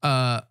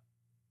 So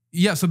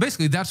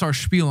basically that's our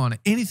spiel on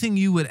it. Anything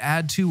you would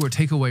add to or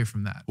take away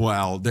from that?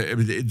 Well,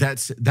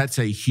 that's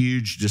a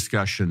huge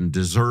discussion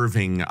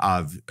deserving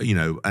of,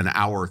 an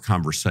hour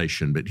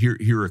conversation. But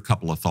here are a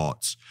couple of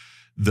thoughts.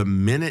 The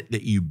minute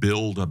that you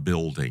build a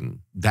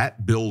building,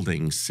 that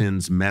building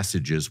sends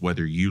messages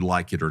whether you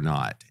like it or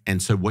not.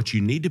 And so what you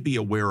need to be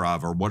aware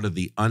of are what are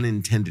the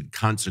unintended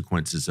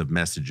consequences of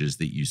messages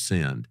that you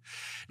send.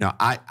 Now,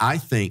 I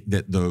think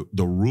that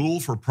the rule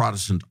for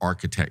Protestant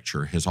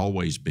architecture has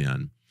always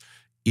been,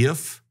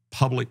 if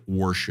public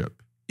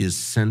worship is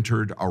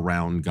centered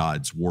around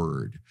God's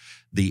word,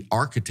 the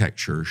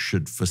architecture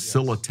should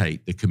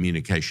facilitate the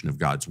communication of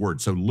God's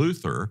word. So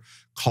Luther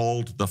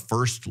called the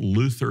first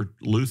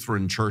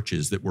Lutheran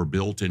churches that were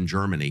built in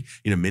Germany.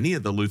 Many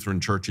of the Lutheran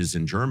churches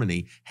in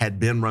Germany had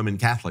been Roman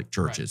Catholic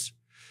churches.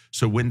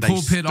 So when they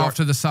pulpit off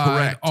to the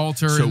side,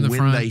 altar in the front.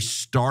 So when they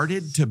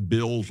started to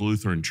build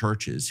Lutheran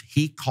churches,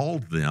 he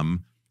called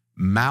them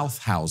mouth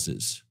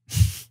houses.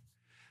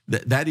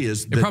 That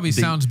is, it probably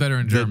sounds better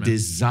in German. The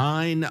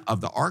design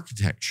of the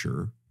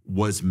architecture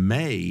was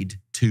made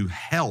to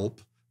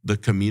help the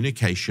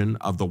communication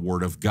of the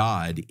word of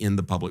God in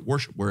the public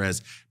worship,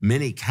 whereas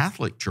many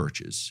Catholic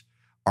churches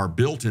are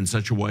built in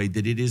such a way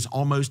that it is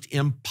almost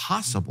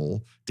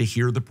impossible to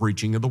hear the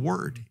preaching of the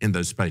word in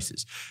those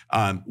spaces.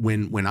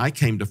 When I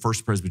came to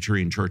First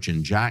Presbyterian Church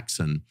in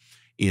Jackson,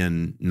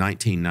 in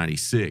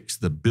 1996.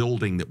 The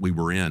building that we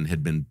were in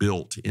had been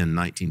built in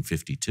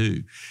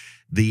 1952.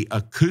 The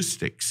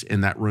acoustics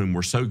in that room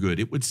were so good,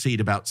 it would seat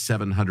about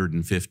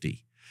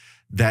 750,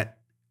 that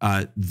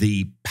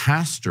the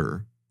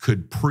pastor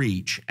could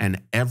preach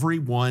and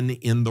everyone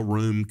in the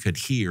room could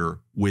hear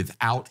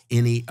without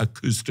any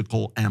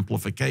acoustical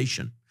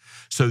amplification.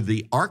 So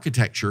the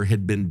architecture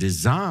had been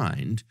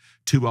designed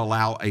to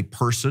allow a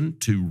person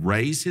to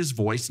raise his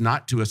voice,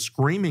 not to a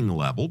screaming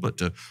level, but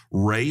to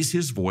raise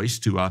his voice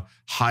to a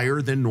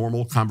higher than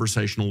normal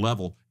conversational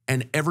level,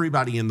 and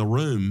everybody in the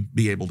room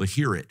be able to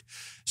hear it.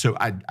 So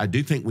I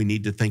do think we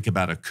need to think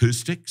about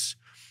acoustics.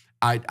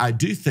 I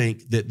do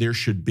think that there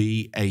should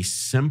be a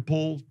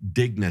simple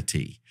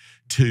dignity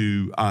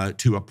to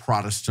a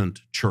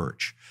Protestant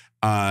church.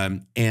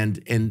 And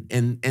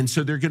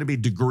so there are going to be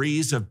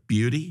degrees of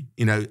beauty.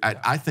 You know,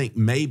 I think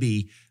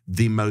maybe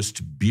the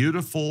most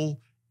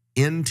beautiful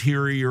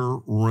interior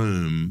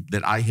room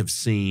that I have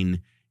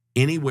seen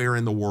anywhere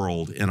in the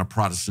world in a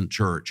Protestant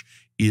church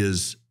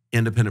is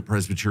Independent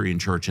Presbyterian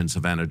Church in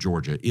Savannah,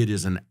 Georgia. It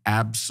is an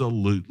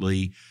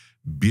absolutely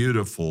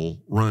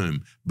beautiful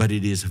room, but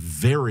it is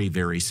very,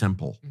 very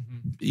simple.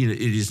 You know,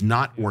 it is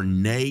not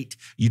ornate.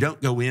 You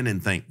don't go in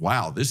and think,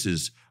 wow, this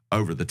is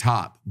over the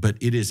top, but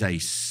it is a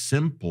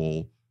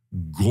simple,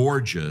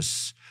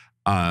 gorgeous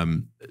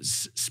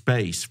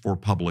space for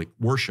public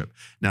worship.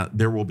 Now,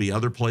 there will be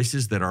other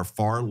places that are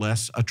far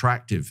less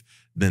attractive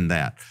than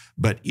that,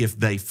 but if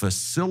they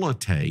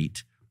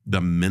facilitate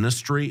the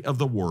ministry of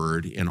the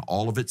word in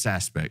all of its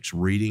aspects,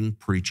 reading,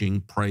 preaching,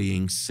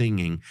 praying,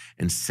 singing,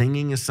 and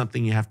singing is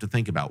something you have to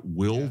think about.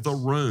 Will the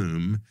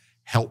room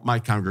help my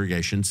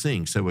congregation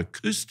sing? So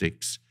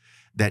acoustics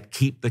that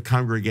keep the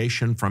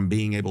congregation from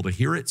being able to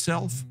hear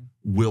itself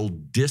will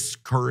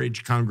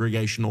discourage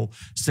congregational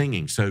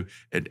singing. So,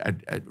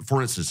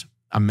 for instance,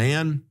 a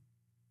man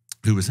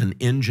who was an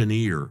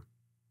engineer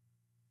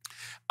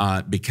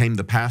became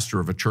the pastor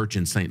of a church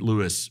in St.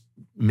 Louis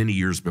many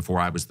years before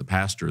I was the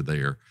pastor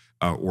there,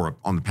 or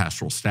on the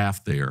pastoral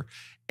staff there.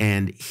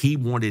 And he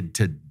wanted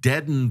to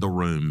deaden the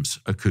room's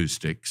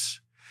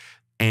acoustics.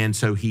 And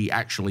so he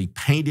actually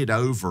painted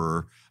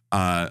over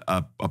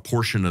a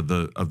portion of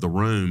the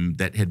room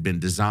that had been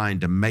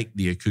designed to make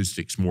the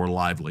acoustics more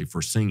lively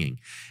for singing.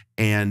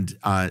 And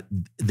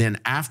then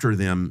after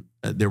them,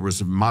 there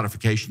was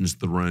modifications to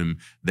the room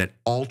that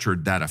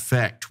altered that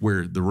effect,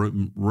 where the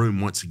room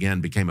once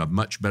again became a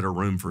much better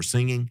room for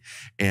singing.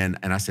 And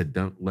I said,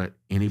 don't let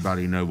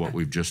anybody know what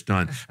we've just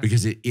done,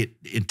 because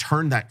it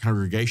turned that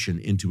congregation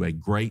into a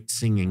great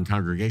singing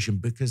congregation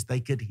because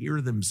they could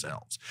hear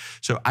themselves.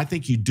 So I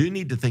think you do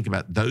need to think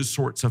about those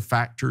sorts of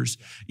factors.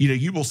 You know,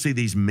 you will see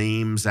these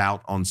memes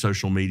out on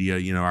social media.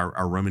 You know,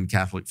 our Roman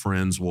Catholic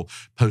friends will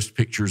post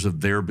pictures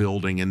of their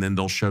building, and then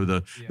they'll show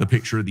the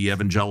picture of the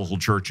evangelical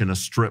church in a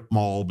strip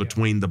mall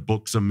between the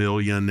Books A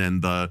Million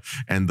and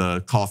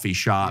the coffee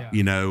shop,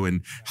 you know,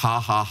 and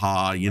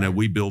you know,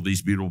 we build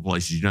these beautiful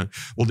places, you know.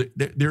 Well,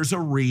 there's a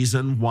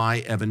reason why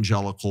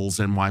evangelicals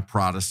and why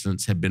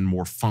Protestants have been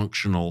more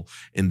functional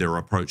in their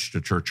approach to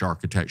church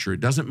architecture.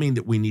 It doesn't mean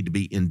that we need to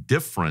be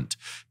indifferent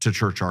to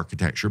church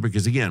architecture,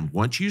 because again,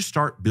 once you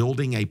start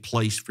building a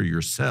place for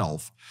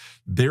yourself,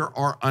 there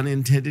are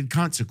unintended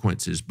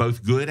consequences,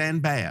 both good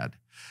and bad,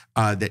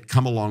 that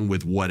come along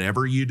with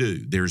whatever you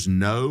do. There's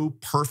no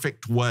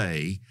perfect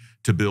way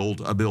to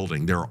build a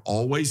building. There are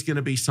always going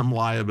to be some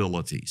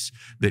liabilities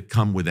that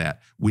come with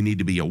that. We need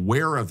to be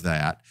aware of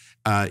that.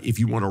 If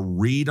you want to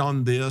read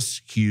on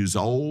this, Hughes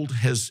Old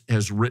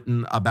has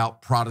written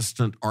about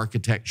Protestant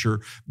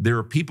architecture. There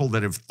are people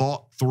that have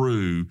thought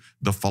through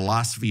the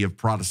philosophy of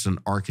Protestant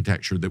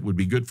architecture that would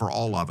be good for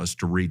all of us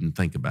to read and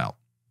think about.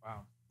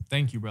 Wow.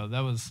 Thank you, brother.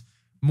 That was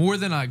more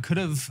than I could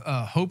have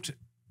hoped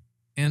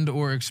and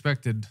or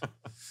expected.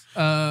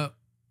 Let's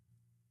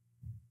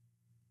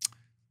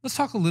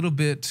talk a little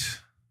bit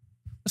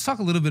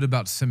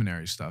about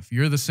seminary stuff.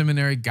 You're the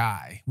seminary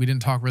guy. We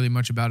didn't talk really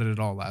much about it at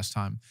all last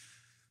time.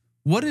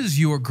 What is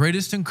your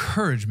greatest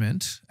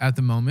encouragement at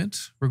the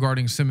moment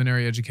regarding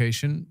seminary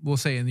education, we'll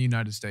say in the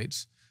United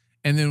States?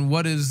 And then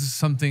what is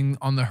something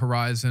on the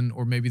horizon,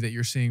 or maybe that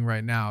you're seeing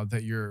right now,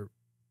 that you're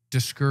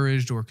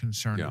discouraged or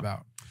concerned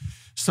about?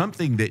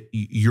 Something that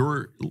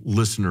your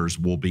listeners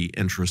will be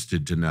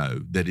interested to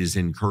know that is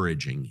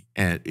encouraging,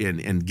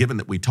 and given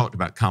that we talked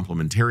about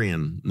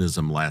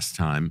complementarianism last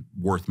time,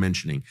 worth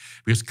mentioning,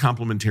 because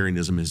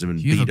complementarianism has been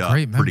beat up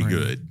pretty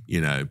good.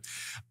 You know,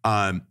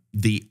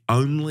 the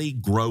only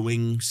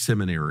growing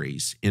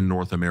seminaries in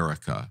North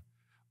America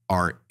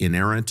are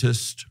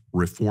inerrantist,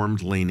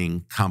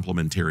 reformed-leaning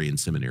complementarian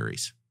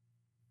seminaries.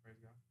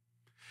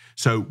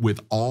 So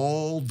with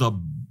all the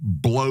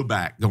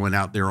blowback going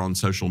out there on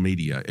social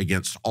media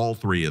against all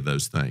three of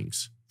those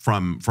things,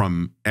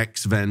 from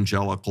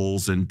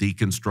ex-evangelicals and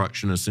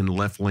deconstructionists and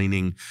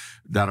left-leaning,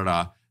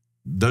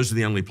 those are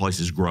the only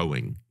places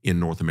growing in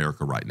North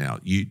America right now.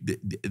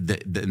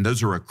 And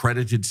those are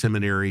accredited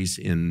seminaries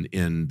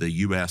in the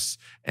U.S.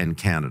 and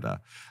Canada.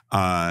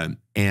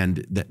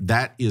 And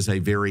that is a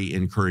very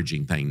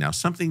encouraging thing. Now,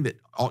 something that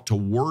ought to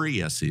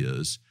worry us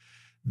is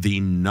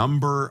the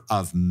number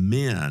of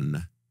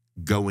men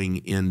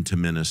going into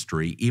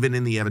ministry, even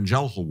in the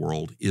evangelical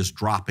world, is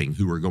dropping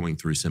who are going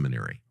through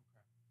seminary.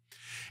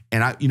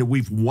 And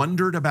we've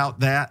wondered about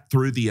that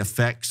through the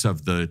effects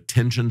of the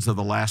tensions of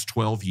the last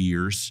 12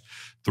 years,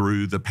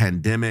 through the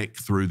pandemic,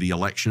 through the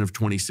election of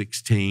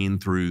 2016,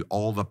 through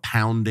all the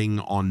pounding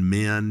on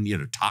men,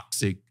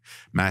 toxic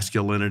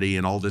masculinity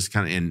and all this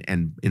kind of,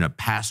 and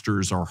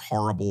pastors are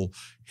horrible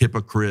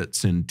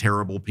hypocrites and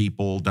terrible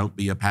people. Don't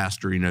be a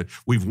pastor.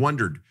 We've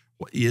wondered,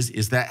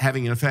 is that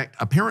having an effect?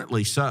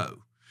 Apparently so.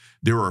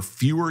 There are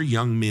fewer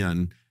young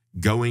men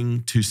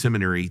going to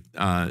seminary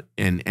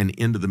and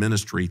into the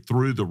ministry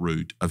through the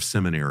route of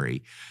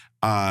seminary.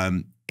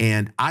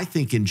 And I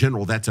think in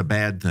general, that's a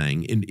bad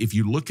thing. And if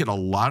you look at a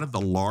lot of the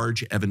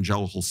large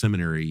evangelical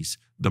seminaries,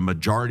 the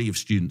majority of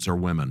students are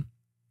women.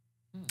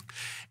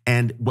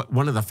 And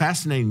one of the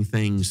fascinating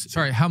things—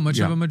 Sorry, how much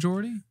of a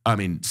majority? I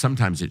mean,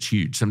 sometimes it's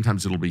huge.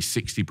 Sometimes it'll be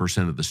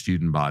 60% of the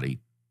student body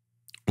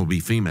will be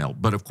female.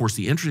 But of course,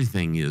 the interesting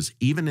thing is,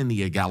 even in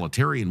the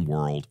egalitarian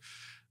world,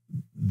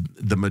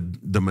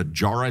 the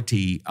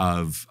majority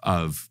of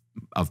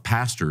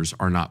pastors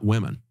are not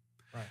women.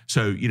 Right.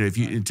 So, if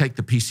you take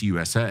the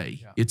PCUSA,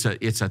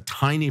 it's a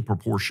tiny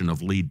proportion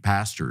of lead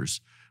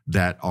pastors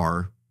that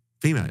are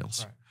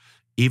females, right,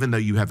 even though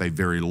you have a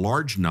very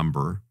large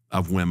number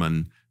of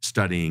women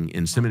studying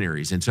in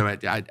seminaries. And so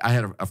I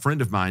had a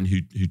friend of mine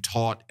who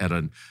taught at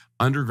an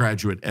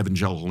undergraduate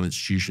evangelical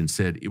institution,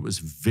 said it was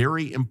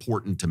very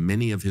important to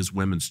many of his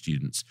women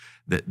students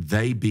that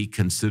they be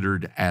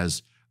considered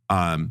as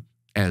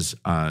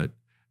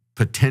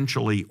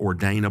potentially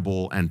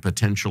ordainable and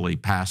potentially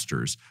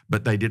pastors,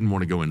 but they didn't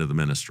want to go into the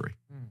ministry.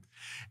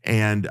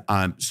 And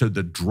so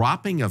the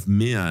dropping of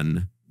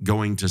men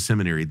going to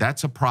seminary,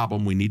 that's a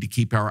problem we need to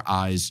keep our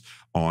eyes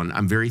on.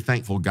 I'm very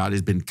thankful God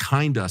has been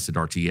kind to us at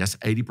RTS.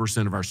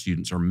 80% of our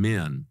students are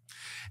men.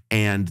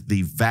 And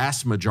the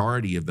vast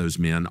majority of those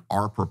men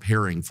are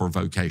preparing for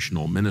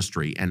vocational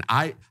ministry. And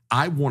I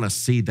want to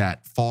see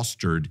that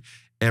fostered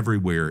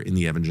everywhere in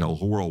the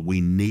evangelical world.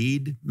 We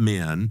need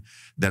men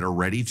that are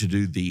ready to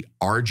do the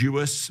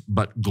arduous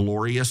but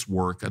glorious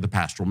work of the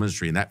pastoral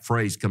ministry. And that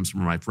phrase comes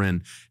from my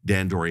friend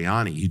Dan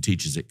Doriani, who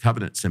teaches at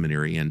Covenant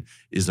Seminary and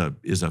is a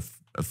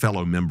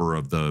fellow member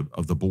of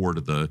the board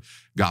of the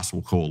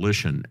Gospel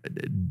Coalition.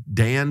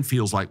 Dan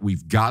feels like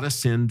we've got to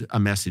send a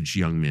message to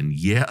young men.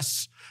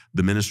 Yes,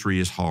 the ministry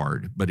is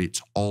hard, but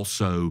it's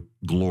also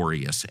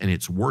glorious and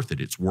it's worth it.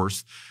 It's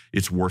worth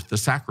the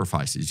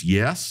sacrifices.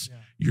 Yes,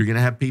 you're going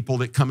to have people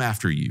that come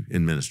after you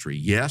in ministry.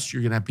 Yes,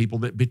 you're going to have people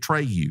that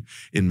betray you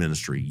in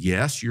ministry.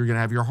 Yes, you're going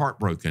to have your heart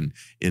broken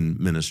in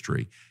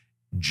ministry.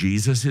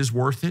 Jesus is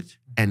worth it,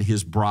 and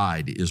his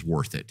bride is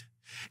worth it.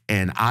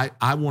 And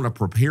I want to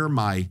prepare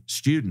my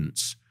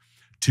students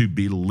to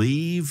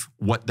believe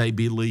what they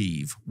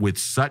believe with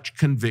such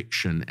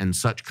conviction and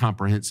such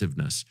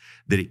comprehensiveness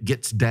that it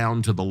gets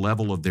down to the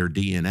level of their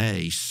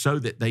DNA so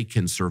that they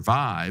can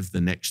survive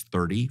the next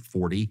 30,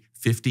 40,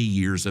 50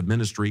 years of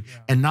ministry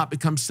and not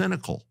become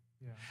cynical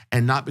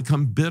and not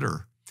become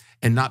bitter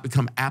and not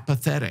become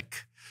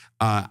apathetic.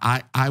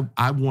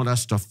 I want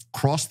us to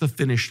cross the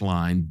finish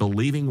line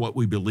believing what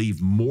we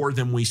believe more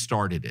than we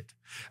started it.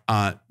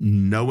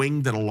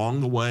 Knowing that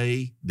along the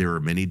way, there are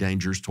many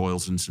dangers,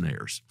 toils, and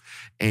snares.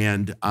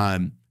 And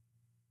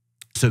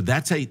so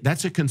that's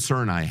a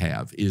concern I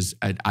have, is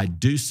I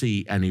do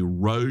see an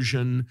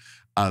erosion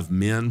of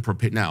men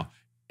prepared. Now,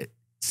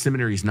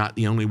 seminary is not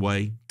the only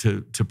way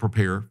to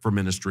prepare for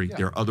ministry.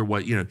 There are other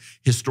ways.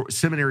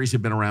 Seminaries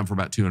have been around for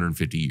about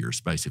 250 years,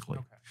 basically.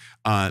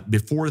 Okay.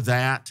 Before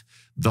that,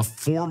 the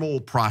formal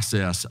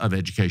process of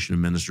education of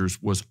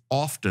ministers was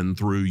often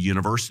through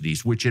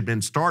universities, which had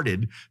been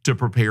started to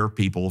prepare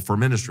people for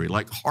ministry.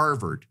 Like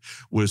Harvard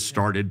was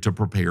started to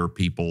prepare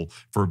people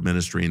for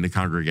ministry in the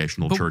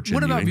Congregational Church in New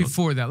England. What about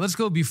before that? Let's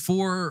go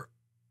before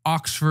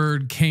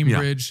Oxford,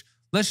 Cambridge.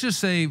 Let's just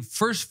say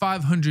first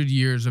 500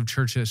 years of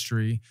church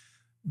history,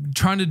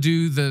 trying to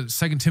do the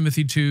 2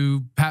 Timothy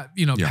 2,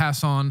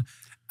 pass on.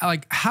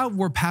 Like, how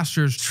were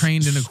pastors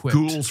trained and equipped?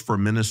 Schools for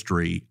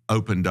ministry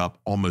opened up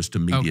almost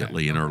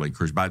immediately in early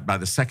Christianity. By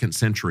the 2nd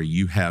century,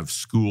 you have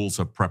schools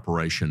of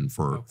preparation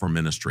for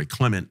ministry.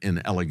 Clement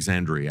in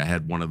Alexandria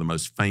had one of the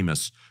most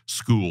famous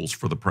schools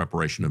for the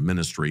preparation of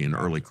ministry in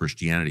early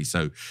Christianity.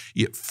 So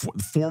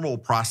formal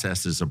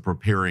processes of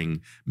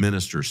preparing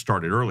ministers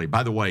started early.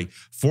 By the way,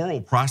 formal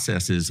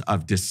processes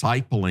of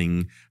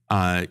discipling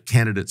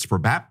candidates for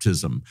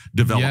baptism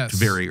developed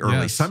very early.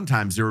 Yes.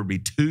 Sometimes there would be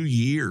 2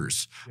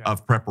 years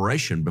of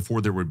preparation before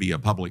there would be a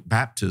public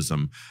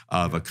baptism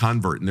of a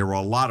convert. And there were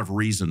a lot of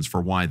reasons for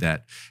why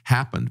that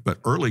happened. But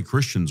early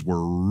Christians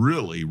were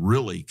really,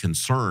 really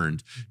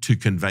concerned to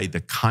convey the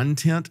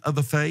content of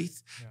the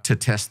faith, to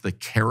test the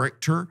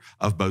character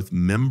of both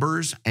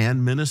members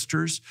and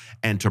ministers,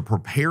 and to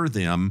prepare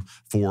them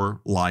for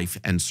life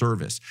and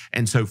service.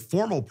 And so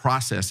formal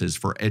processes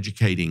for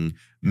educating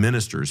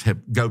ministers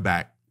go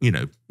back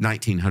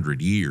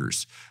 1900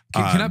 years.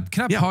 Can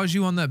I pause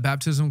you on that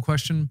baptism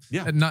question?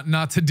 Yeah.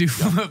 Not to do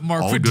what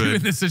Mark All would do good.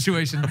 in this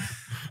situation.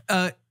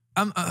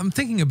 I'm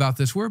thinking about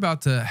this. We're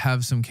about to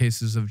have some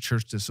cases of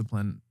church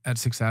discipline at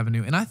 6th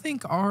Avenue, and I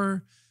think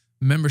our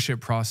membership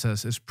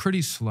process is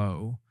pretty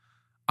slow.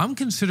 I'm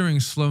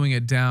considering slowing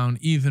it down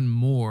even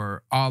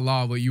more, a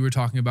la what you were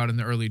talking about in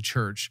the early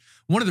church.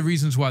 One of the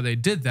reasons why they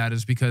did that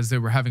is because they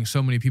were having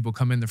so many people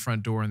come in the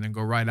front door and then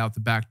go right out the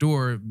back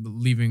door,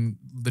 leaving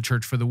the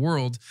church for the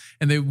world.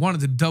 And they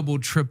wanted to double,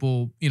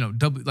 triple,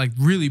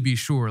 really be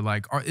sure,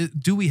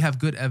 do we have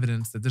good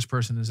evidence that this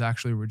person is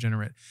actually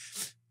regenerate?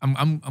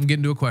 I'm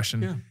getting to a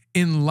question. Yeah.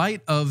 In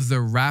light of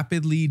the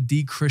rapidly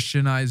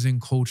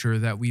de-Christianizing culture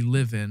that we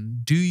live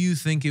in, do you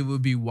think it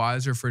would be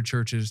wiser for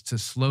churches to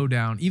slow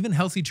down, even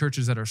healthy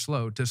churches that are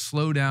slow, to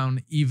slow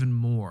down even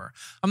more?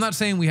 I'm not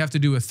saying we have to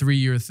do a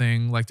 3-year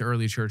thing like the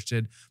early church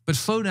did, but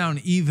slow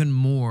down even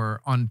more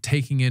on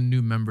taking in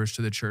new members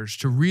to the church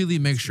to really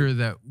make sure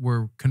that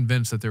we're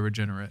convinced that they're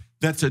regenerate.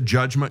 That's a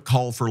judgment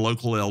call for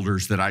local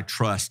elders that I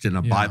trust in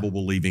a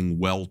Bible-believing,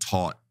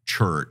 well-taught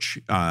church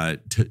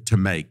to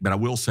make. But I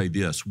will say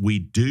this, we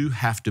do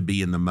have to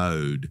be in the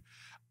mode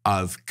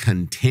of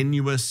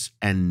continuous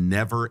and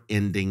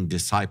never-ending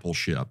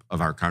discipleship of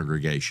our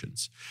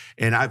congregations.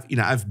 And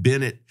I've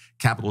been at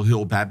Capitol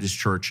Hill Baptist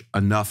Church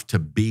enough to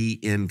be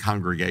in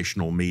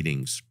congregational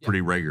meetings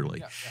pretty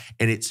regularly.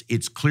 And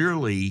it's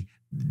clearly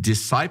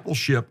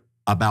discipleship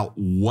about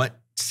what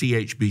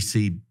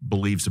CHBC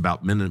believes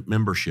about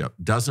membership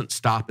doesn't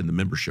stop in the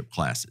membership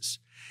classes.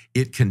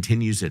 It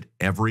continues at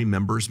every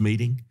members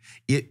meeting.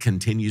 It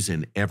continues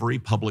in every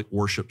public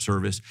worship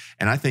service.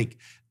 And I think,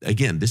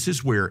 again, this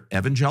is where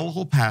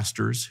evangelical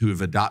pastors who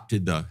have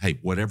adopted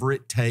whatever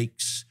it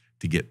takes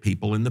to get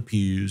people in the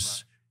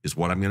pews is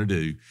what I'm going to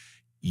do.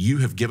 You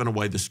have given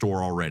away the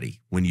store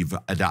already when you've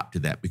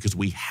adopted that, because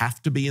we have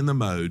to be in the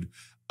mode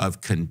of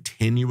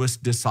continuous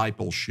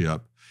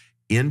discipleship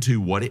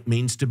into what it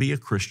means to be a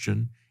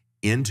Christian,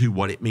 into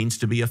what it means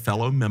to be a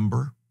fellow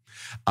member,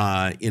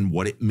 in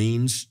what it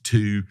means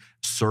to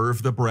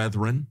serve the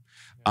brethren.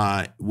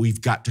 We've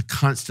got to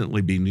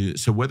constantly be new.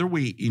 So whether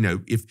we,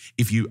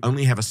 if you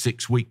only have a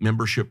 6-week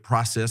membership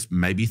process,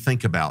 maybe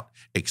think about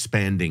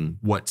expanding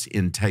what's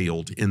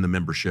entailed in the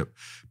membership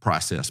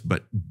process.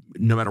 But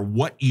no matter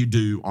what you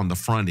do on the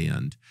front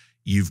end,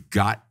 you've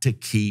got to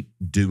keep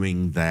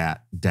doing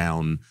that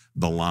down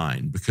the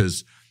line,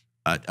 because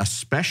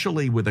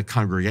especially with a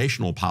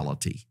congregational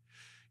polity,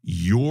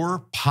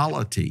 your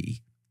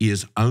polity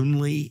is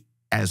only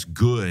as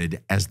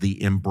good as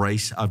the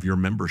embrace of your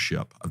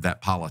membership of that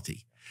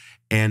polity.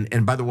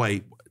 And by the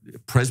way,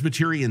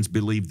 Presbyterians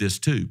believe this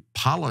too.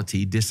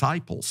 Polity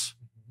disciples.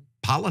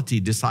 Polity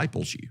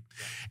disciples you.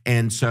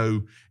 And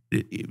so,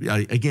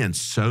 again,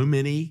 so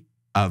many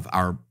of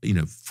our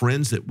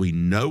friends that we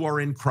know are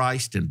in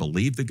Christ and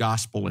believe the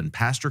gospel, and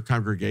pastor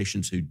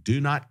congregations who do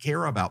not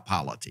care about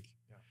polity.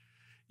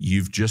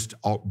 You've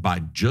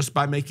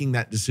by making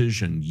that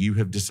decision, you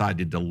have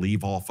decided to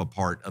leave off a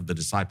part of the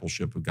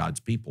discipleship of God's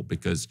people,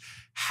 because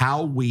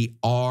how we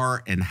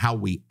are and how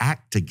we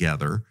act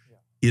together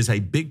is a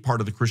big part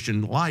of the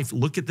Christian life.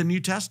 Look at the New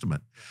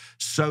Testament.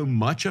 So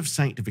much of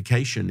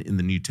sanctification in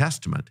the New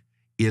Testament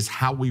is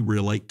how we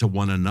relate to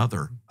one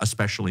another,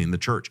 especially in the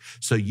church.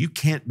 So you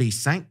can't be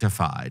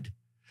sanctified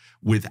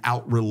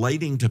without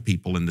relating to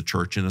people in the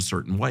church in a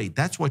certain way.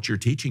 That's what you're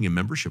teaching in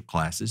membership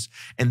classes,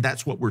 and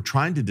that's what we're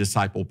trying to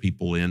disciple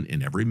people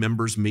in every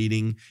members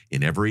meeting,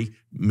 in every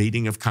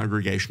meeting of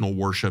congregational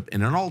worship,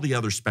 and in all the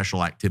other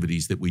special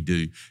activities that we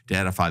do to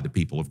edify the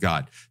people of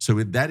God. So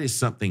that is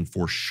something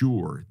for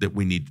sure that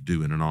we need to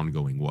do in an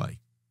ongoing way.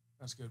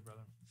 That's good,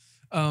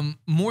 brother.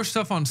 More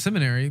stuff on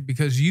seminary,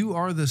 because you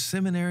are the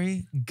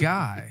seminary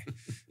guy.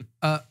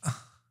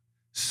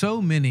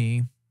 So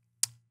many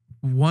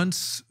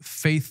once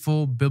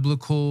faithful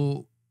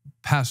biblical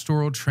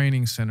pastoral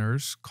training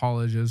centers,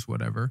 colleges,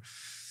 whatever,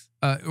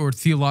 or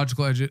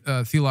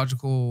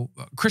theological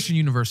Christian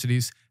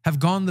universities have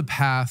gone the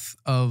path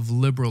of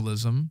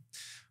liberalism.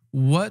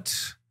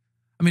 If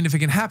it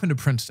can happen to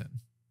Princeton,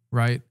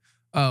 right?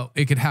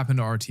 It could happen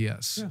to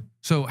RTS. Yeah.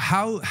 So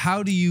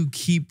how do you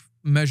keep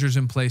measures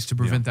in place to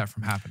prevent that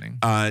from happening?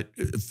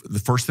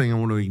 The first thing I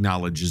want to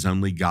acknowledge is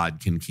only God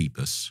can keep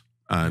us.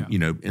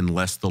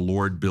 Unless the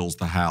Lord builds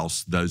the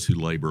house, those who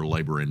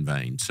labor in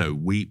vain. So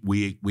we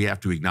have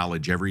to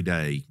acknowledge every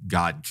day,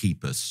 God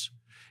keep us.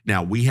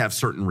 Now, we have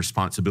certain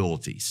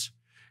responsibilities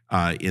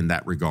in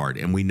that regard,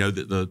 and we know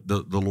that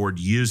the Lord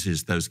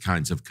uses those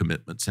kinds of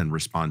commitments and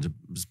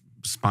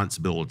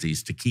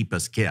responsibilities to keep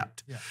us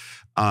kept. Yeah.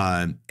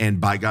 And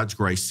by God's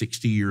grace,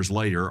 60 years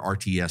later,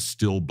 RTS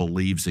still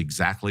believes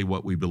exactly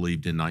what we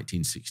believed in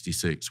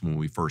 1966 when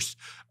we first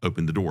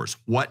opened the doors.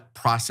 What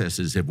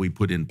processes have we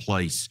put in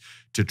place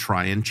to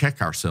try and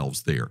check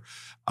ourselves there?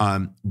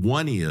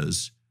 One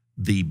is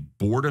the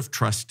board of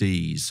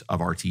trustees of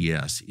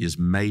RTS is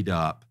made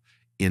up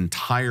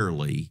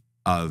entirely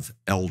of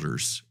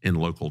elders in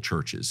local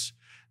churches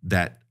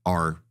that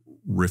are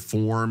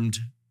Reformed,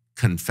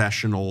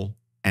 confessional,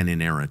 and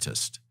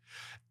inerrantist.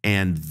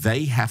 And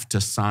they have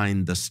to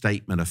sign the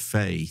statement of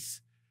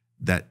faith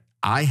that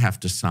I have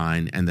to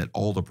sign and that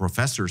all the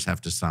professors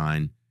have to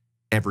sign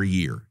every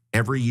year.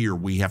 Every year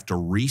we have to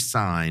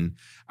re-sign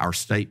our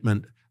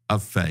statement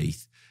of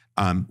faith,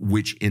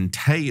 which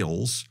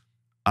entails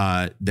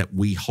that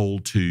we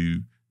hold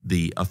to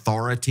the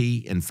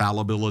authority,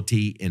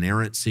 infallibility,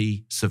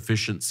 inerrancy,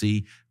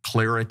 sufficiency,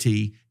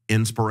 clarity,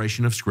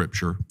 inspiration of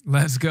Scripture.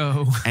 Let's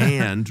go.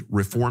 And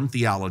Reformed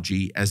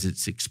theology as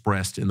it's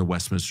expressed in the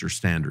Westminster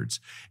Standards.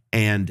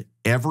 And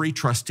every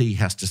trustee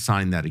has to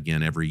sign that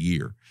again every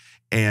year.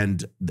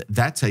 And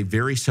that's a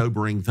very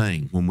sobering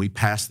thing when we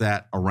pass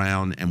that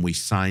around and we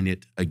sign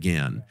it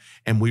again.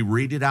 And we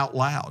read it out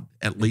loud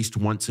at least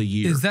once a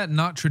year. Is that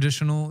not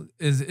traditional?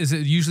 Is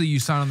it usually you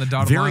sign on the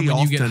dotted line when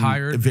you get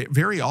hired?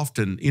 Very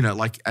often, you know,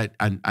 like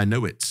I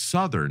know at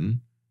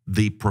Southern,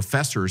 the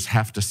professors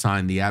have to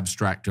sign the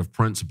abstract of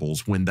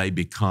principles when they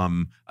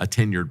become a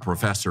tenured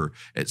professor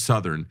at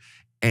Southern.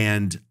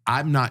 And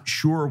I'm not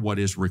sure what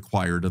is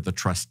required of the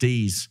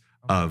trustees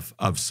of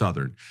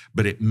Southern.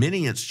 But at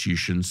many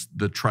institutions,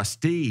 the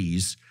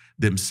trustees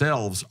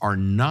themselves are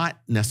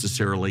not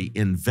necessarily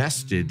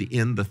invested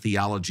in the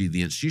theology of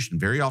the institution.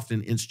 Very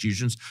often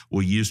institutions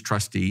will use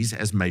trustees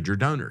as major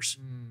donors.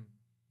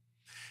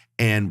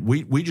 And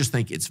we just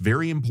think it's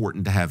very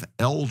important to have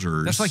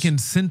elders. That's like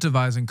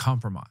incentivizing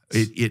compromise.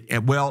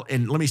 Well,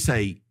 and let me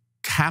say,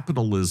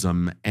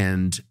 capitalism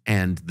and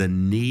the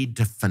need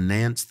to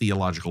finance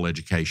theological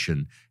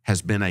education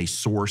has been a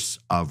source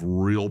of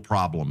real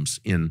problems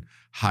in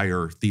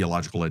higher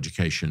theological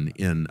education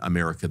in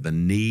America. The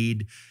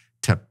need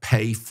to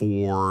pay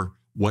for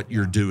what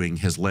you're doing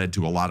has led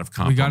to a lot of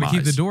compromise. We got to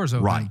keep the doors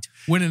open. Right.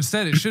 When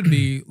instead it should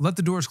be let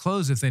the doors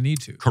close if they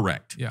need to.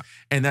 Correct. Yeah.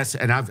 And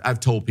I've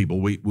told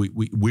people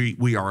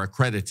we are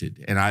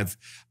accredited. And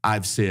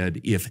I've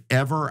said if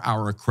ever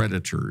our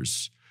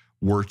accreditors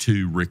were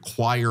to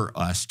require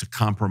us to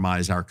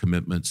compromise our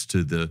commitments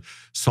to the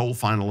sole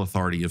final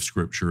authority of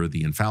Scripture,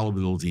 the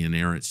infallibility and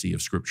inerrancy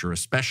of Scripture,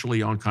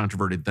 especially on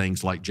controverted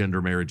things like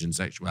gender, marriage, and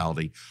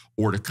sexuality,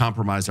 or to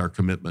compromise our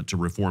commitment to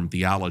Reformed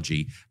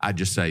theology, I'd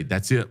just say,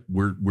 that's it.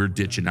 We're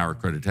ditching our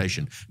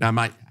accreditation. Now,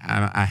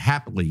 I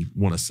happily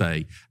want to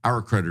say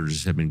our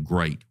accreditors have been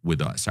great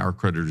with us. Our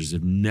accreditors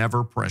have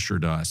never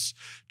pressured us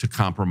to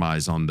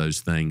compromise on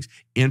those things.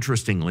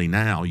 Interestingly,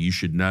 now you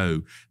should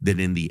know that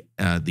in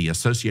the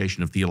Association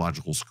of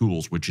Theological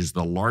Schools, which is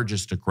the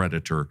largest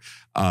accreditor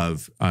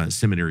of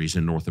seminaries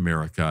in North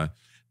America,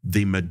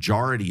 the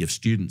majority of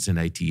students in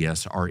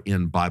ATS are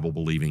in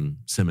Bible-believing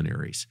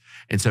seminaries.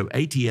 And so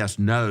ATS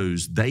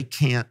knows they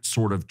can't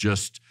sort of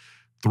just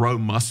throw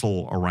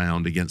muscle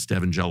around against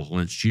evangelical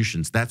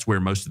institutions. That's where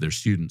most of their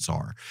students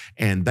are.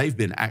 And they've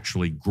been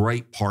actually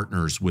great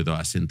partners with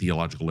us in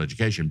theological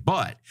education.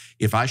 But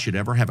if I should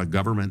ever have a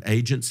government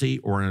agency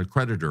or an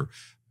accreditor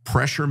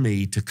pressure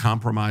me to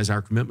compromise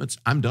our commitments,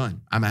 I'm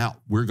done. I'm out.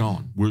 We're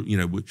gone.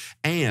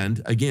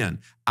 And again,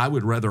 I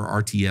would rather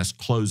RTS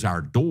close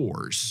our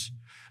doors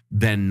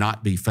than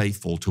not be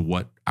faithful to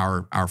what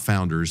our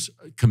founders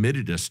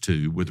committed us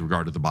to with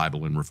regard to the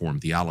Bible and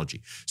Reformed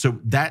theology. So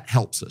that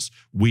helps us.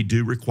 We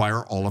do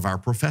require all of our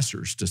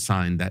professors to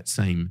sign that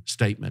same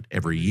statement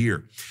every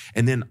year.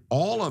 And then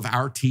all of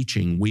our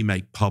teaching we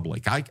make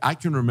public. I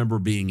can remember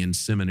being in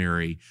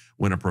seminary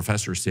when a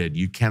professor said,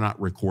 "You cannot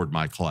record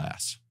my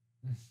class."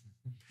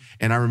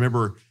 And I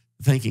remember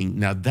thinking,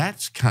 now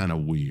that's kind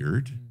of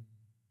weird.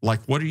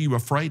 Like, what are you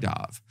afraid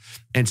of?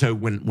 And so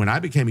when I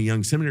became a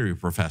young seminary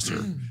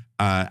professor,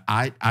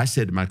 I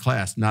said to my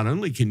class, not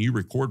only can you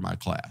record my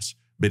class,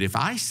 but if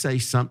I say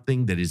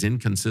something that is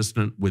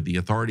inconsistent with the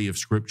authority of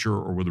Scripture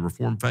or with the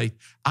Reformed faith,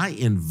 I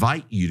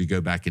invite you to go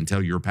back and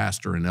tell your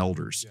pastor and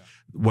elders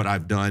what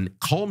I've done.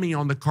 Call me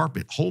on the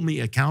carpet. Hold me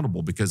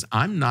accountable, because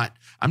I'm not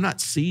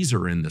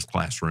Caesar in this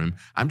classroom.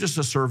 I'm just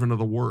a servant of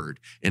the Word.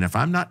 And if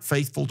I'm not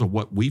faithful to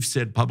what we've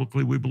said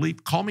publicly we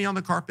believe, call me on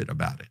the carpet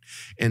about it.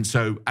 And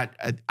so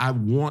I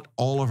want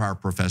all of our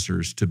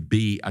professors to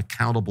be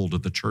accountable to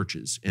the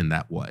churches in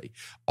that way.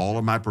 All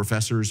of my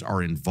professors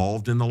are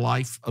involved in the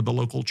life of the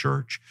local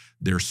church.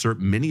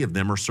 Many of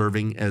them are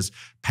serving as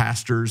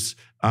pastors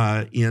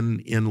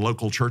in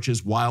local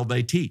churches while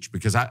they teach,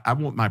 because I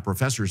want my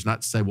professors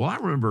not to say, well,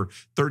 I remember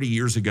 30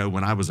 years ago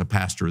when I was a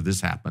pastor, this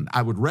happened.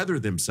 I would rather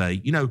them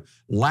say,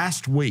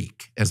 last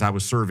week as I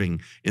was serving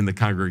in the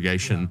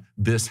congregation,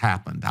 this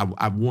happened.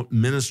 I want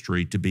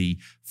ministry to be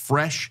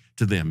fresh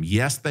to them.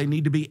 Yes, they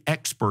need to be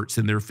experts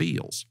in their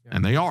fields,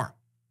 and they are.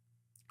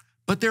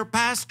 but they're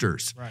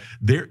pastors. Right.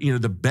 They're,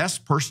 the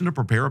best person to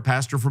prepare a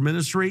pastor for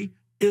ministry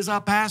is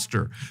a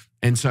pastor.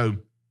 And so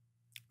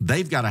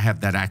they've got to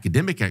have that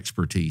academic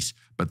expertise,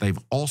 but they've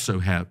also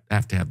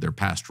have to have their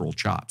pastoral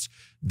chops.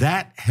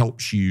 That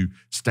helps you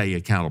stay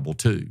accountable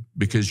too,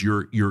 because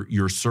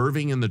you're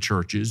serving in the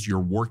churches, you're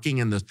working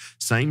in the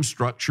same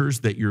structures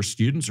that your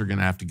students are going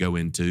to have to go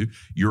into.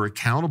 You're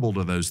accountable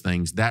to those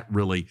things. That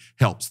really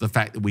helps. The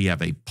fact that we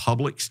have a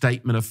public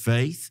statement of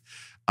faith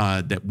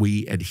that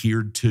we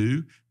adhered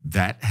to,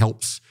 that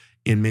helps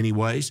in many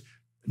ways.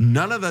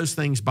 None of those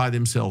things by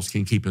themselves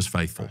can keep us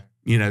faithful. Right.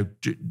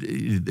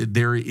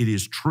 It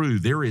is true.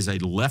 There is a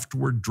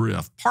leftward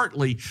drift,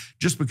 partly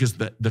just because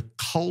the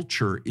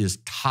culture is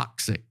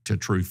toxic to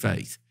true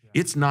faith.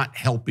 Yeah. It's not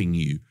helping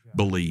you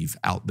believe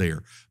out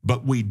there.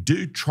 But we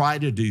do try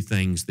to do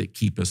things that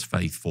keep us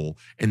faithful,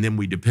 and then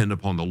we depend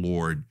upon the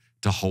Lord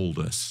to hold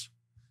us.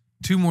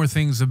 Two more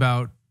things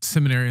about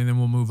seminary, and then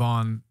we'll move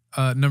on.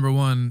 Number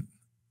one,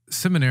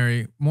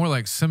 seminary, more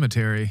like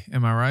cemetery.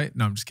 Am I right?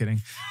 No, I'm just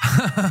kidding.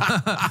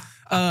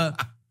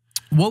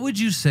 What would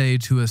you say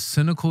to a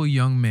cynical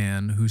young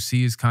man who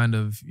sees kind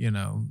of,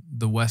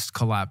 the West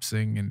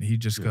collapsing, and he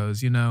just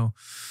goes,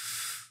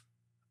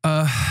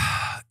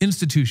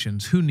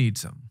 institutions, who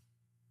needs them?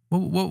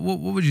 What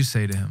would you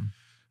say to him?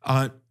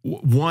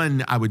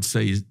 One, I would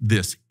say is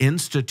this: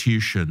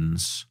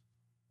 institutions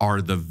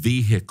are the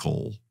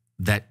vehicle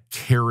that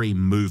carry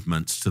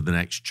movements to the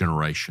next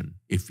generation.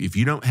 If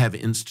you don't have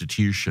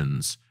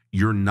institutions,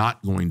 you're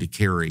not going to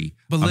carry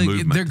a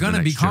movement. They're going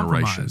to be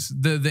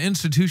compromised. The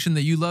institution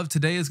that you love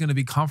today is going to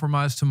be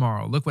compromised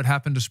tomorrow. Look what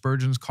happened to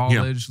Spurgeon's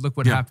College. Yeah. Look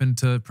what happened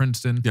to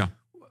Princeton. Yeah.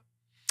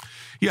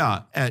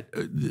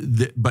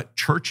 But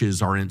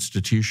churches are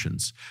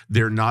institutions.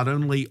 They're not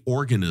only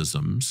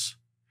organisms,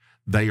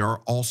 they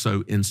are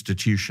also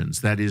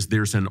institutions. That is,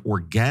 there's an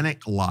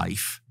organic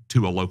life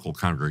to a local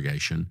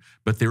congregation,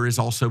 but there is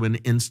also an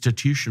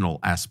institutional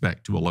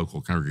aspect to a local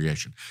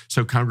congregation.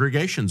 So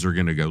congregations are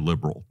going to go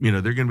liberal.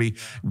 They're going to be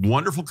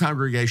wonderful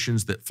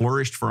congregations that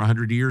flourished for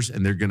 100 years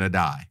and they're going to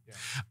die.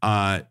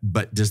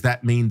 But does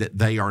that mean that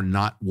they are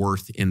not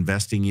worth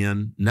investing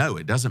in? No,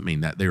 it doesn't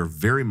mean that. They are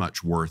very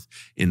much worth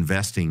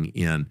investing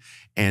in.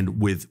 And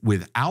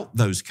without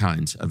those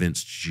kinds of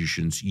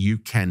institutions, you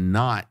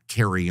cannot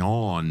carry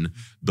on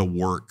the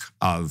work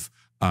of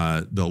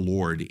the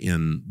Lord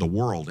in the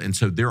world. And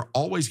so there are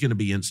always going to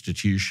be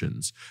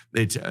institutions.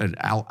 It's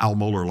Al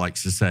Mohler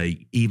likes to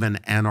say, even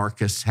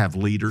anarchists have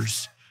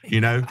leaders,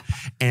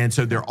 And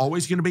so there are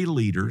always going to be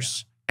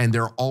leaders, and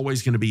there are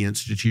always going to be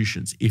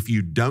institutions. If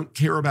you don't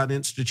care about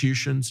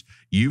institutions,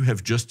 you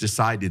have just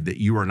decided that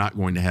you are not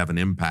going to have an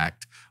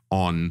impact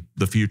on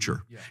the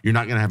future. Yeah. You're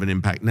not going to have an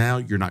impact now.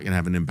 You're not going to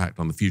have an impact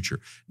on the future.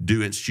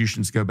 Do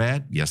institutions go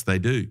bad? Yes, they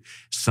do.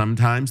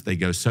 Sometimes they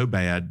go so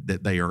bad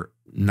that they are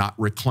not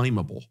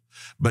reclaimable.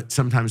 But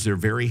sometimes they're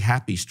very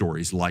happy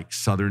stories like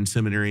Southern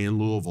Seminary in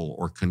Louisville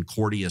or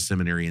Concordia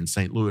Seminary in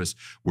St. Louis,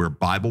 where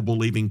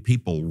Bible-believing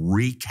people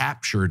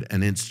recaptured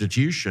an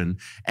institution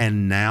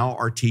and now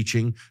are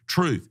teaching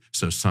truth.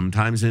 So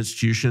sometimes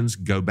institutions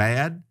go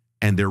bad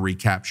and they're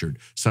recaptured.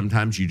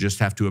 Sometimes you just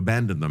have to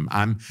abandon them.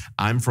 I'm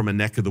from a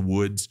neck of the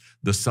woods.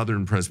 The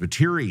Southern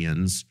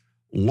Presbyterians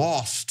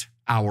lost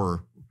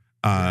our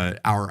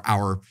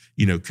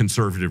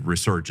conservative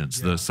resurgence.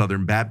 Yeah. The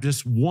Southern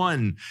Baptists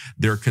won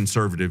their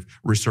conservative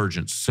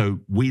resurgence. So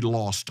we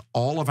lost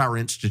all of our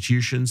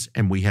institutions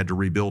and we had to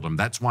rebuild them.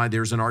 That's why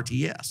there's an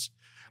RTS.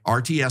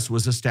 RTS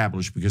was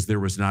established because there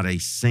was not a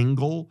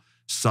single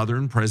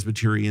Southern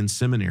Presbyterian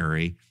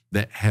seminary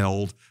that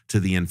held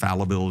to the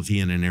infallibility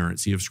and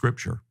inerrancy of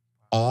Scripture.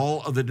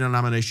 All of the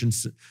denominational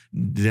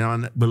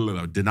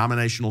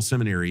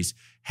seminaries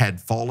had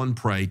fallen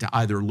prey to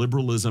either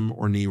liberalism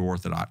or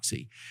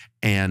neo-orthodoxy.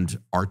 And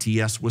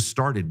RTS was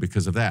started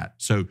because of that.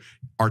 So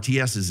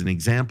RTS is an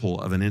example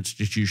of an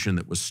institution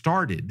that was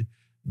started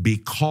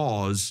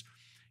because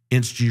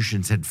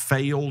institutions had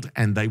failed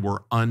and they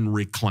were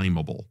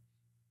unreclaimable.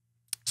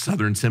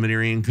 Southern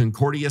Seminary and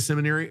Concordia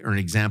Seminary are an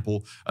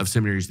example of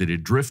seminaries that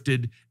had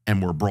drifted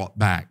and were brought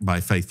back by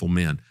faithful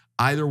men.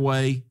 Either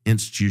way,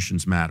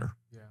 institutions matter.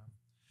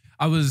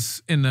 I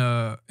was in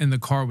the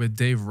car with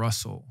Dave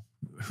Russell,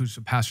 who's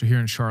a pastor here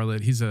in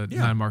Charlotte. He's a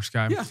Nine Marks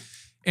guy. Yeah.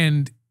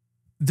 And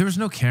there was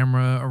no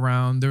camera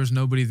around. There was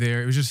nobody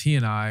there. It was just he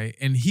and I.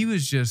 And he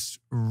was just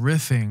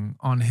riffing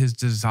on his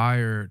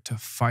desire to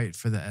fight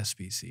for the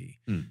SBC.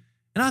 And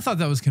I thought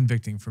that was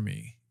convicting for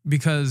me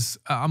because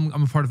I'm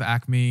a part of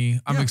ACME.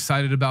 I'm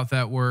excited about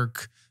that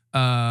work.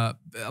 A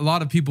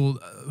lot of people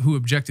who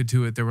objected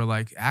to it, they were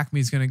like,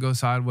 ACME's going to go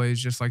sideways,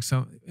 just like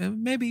some,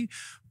 maybe.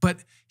 But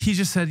he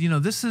just said,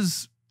 this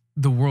is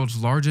the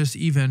world's largest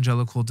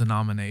evangelical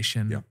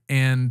denomination.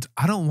 And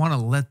I don't want to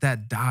let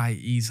that die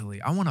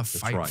easily. I want to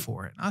fight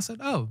for it. And I said,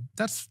 oh,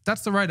 that's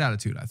the right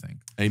attitude, I think.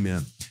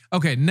 Amen.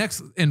 Okay,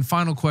 next and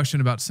final question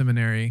about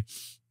seminary.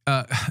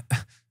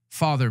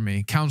 Father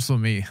me, counsel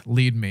me,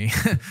 lead me.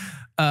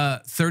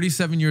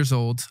 37 years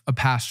old, a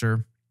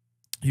pastor.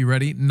 You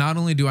ready? Not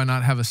only do I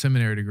not have a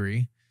seminary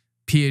degree,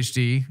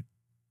 PhD,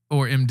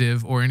 or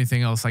MDiv or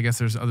anything else. I guess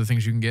there's other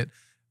things you can get,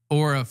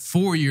 or a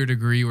 4-year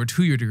degree or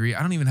 2-year degree.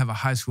 I don't even have a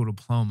high school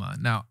diploma.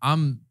 Now,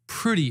 I'm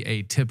pretty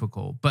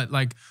atypical, but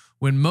like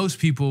when most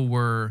people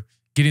were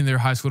getting their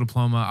high school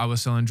diploma, I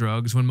was selling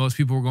drugs. When most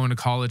people were going to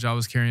college, I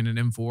was carrying an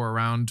M4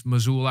 around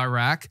Mosul,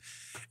 Iraq.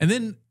 And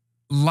then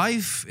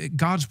life,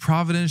 God's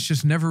providence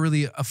just never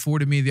really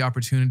afforded me the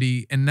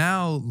opportunity. And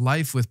now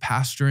life with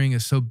pastoring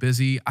is so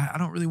busy. I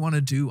don't really want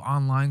to do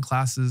online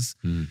classes.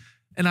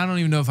 And I don't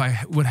even know if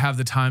I would have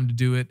the time to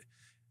do it.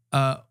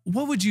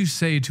 What would you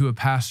say to a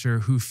pastor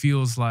who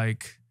feels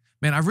like,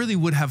 man, I really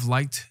would have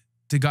liked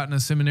to gotten a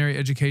seminary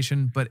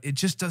education, but it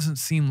just doesn't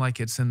seem like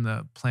it's in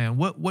the plan.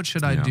 What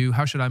should I do?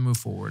 How should I move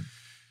forward?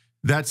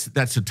 That's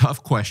a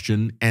tough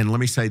question. And let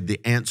me say the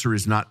answer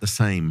is not the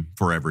same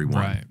for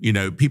everyone. Right. You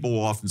know, people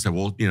will often say,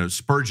 well, you know,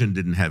 Spurgeon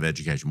didn't have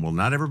education. Well,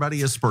 not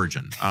everybody is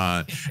Spurgeon.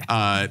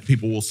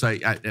 People will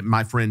say,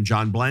 my friend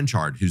John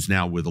Blanchard, who's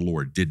now with the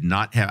Lord, did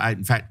not have,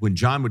 in fact, when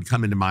John would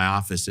come into my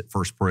office at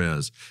First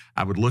Pres,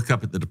 I would look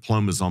up at the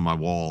diplomas on my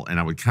wall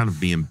and I would kind of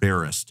be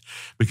embarrassed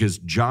because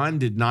John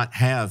did not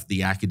have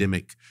the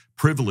academic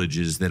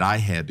privileges that I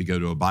had to go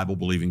to a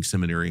Bible-believing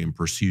seminary and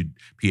pursue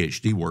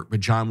PhD work. But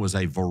John was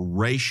a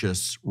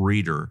voracious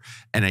reader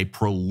and a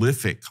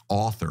prolific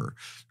author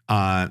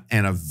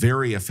and a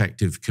very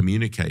effective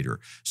communicator.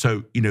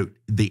 So, you know,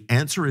 the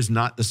answer is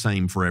not the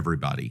same for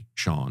everybody,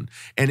 Sean.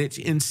 And it's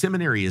in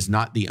seminary is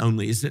not the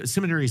only,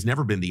 seminary has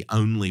never been the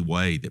only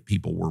way that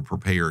people were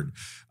prepared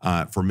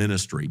for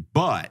ministry.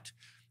 But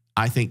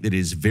I think that it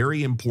is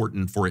very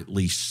important for at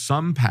least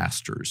some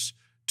pastors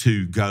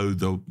to go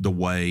the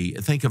way,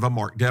 think of a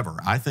Mark Dever.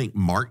 I think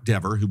Mark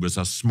Dever, who was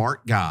a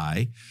smart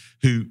guy,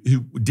 who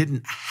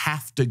didn't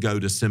have to go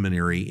to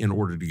seminary in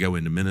order to go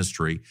into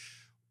ministry,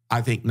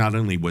 I think not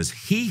only was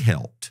he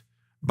helped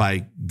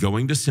by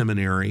going to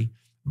seminary,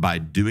 by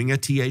doing a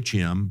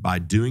THM, by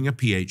doing a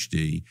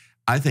PhD,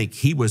 I think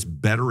he was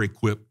better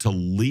equipped to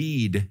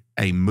lead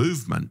a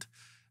movement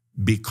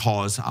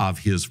because of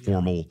his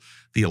formal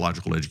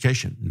theological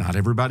education. Not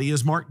everybody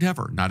is Mark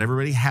Dever. Not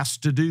everybody has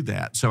to do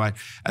that. So I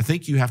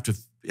think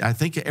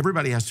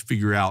everybody has to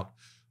figure out,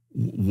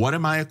 what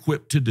am I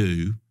equipped to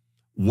do?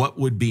 What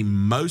would be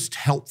most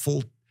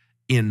helpful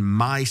in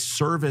my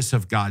service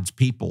of God's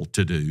people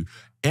to do?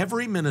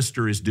 Every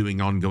minister is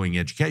doing ongoing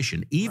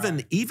education.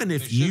 Even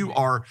if you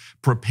are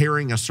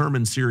preparing a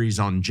sermon series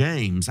on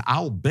James,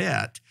 I'll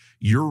bet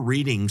you're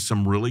reading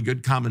some really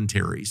good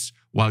commentaries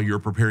while you're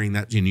preparing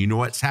that. And you know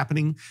what's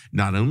happening?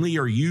 Not only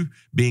are you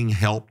being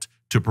helped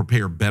to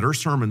prepare better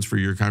sermons for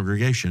your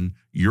congregation,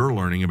 you're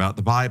learning about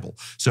the Bible.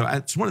 So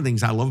that's one of the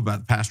things I love about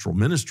the pastoral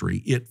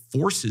ministry. It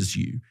forces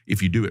you,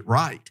 if you do it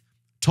right,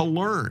 to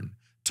learn,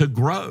 to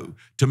grow,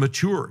 to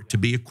mature, to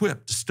be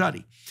equipped, to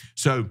study.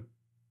 So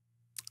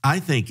I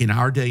think in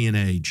our day and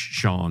age,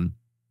 Sean,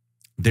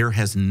 there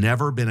has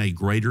never been a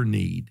greater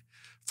need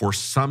for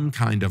some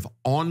kind of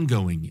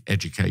ongoing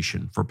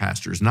education for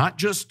pastors, not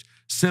just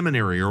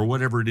seminary or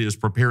whatever it is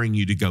preparing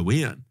you to go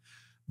in,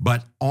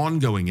 but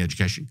ongoing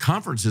education.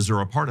 Conferences are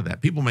a part of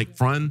that. People make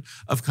fun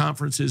of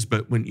conferences,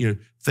 but when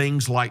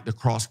things like the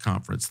Cross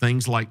Conference,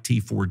 things like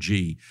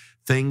T4G,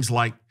 things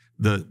like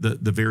the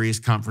various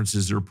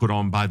conferences that are put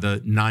on by the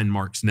Nine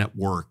Marks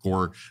Network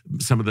or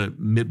some of the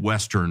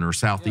Midwestern or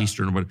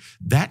Southeastern, or whatever,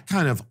 that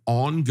kind of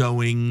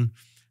ongoing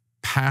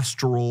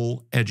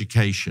pastoral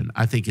education,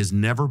 I think, has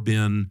never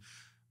been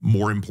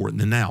more important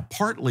than now,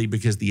 partly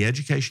because the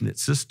education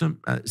system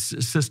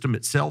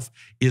itself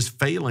is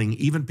failing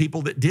even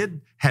people that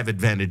did have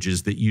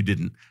advantages that you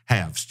didn't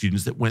have.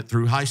 Students that went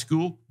through high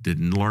school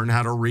didn't learn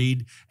how to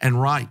read and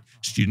write.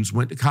 Students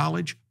went to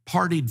college,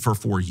 partied for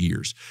 4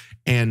 years.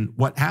 And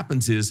what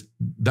happens is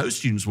those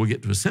students will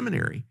get to a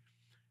seminary.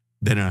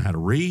 They don't know how to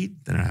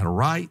read, they don't know how to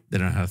write, they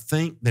don't know how to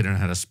think, they don't know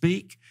how to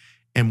speak.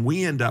 And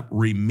we end up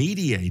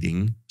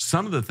remediating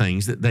some of the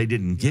things that they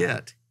didn't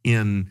get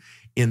in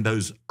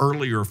those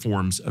earlier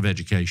forms of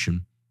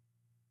education.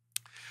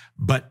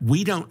 But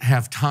we don't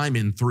have time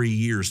in 3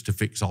 years to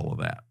fix all of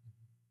that.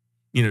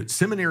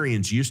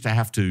 Seminarians used to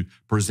have to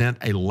present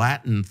a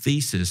Latin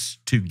thesis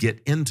to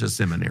get into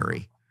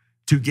seminary.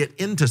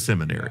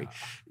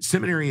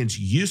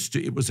 Seminarians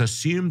it was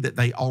assumed that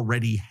they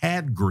already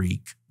had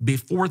Greek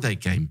before they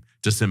came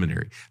to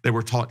seminary. They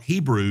were taught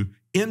Hebrew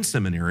in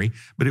seminary,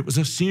 but it was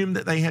assumed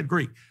that they had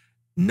Greek.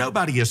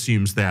 Nobody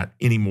assumes that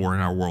anymore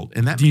in our world.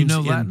 And that do means you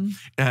know Latin?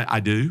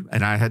 I do,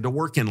 and I had to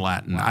work in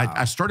Latin. Wow.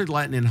 I started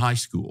Latin in high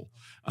school.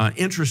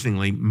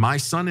 Interestingly, my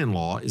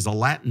son-in-law is a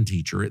Latin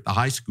teacher at the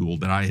high school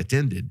that I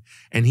attended,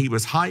 and he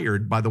was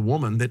hired by the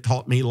woman that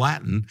taught me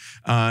Latin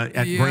at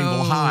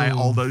Greenville High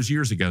all those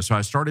years ago. So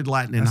I started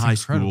Latin in high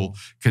school,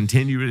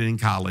 continued it in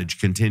college,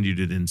 continued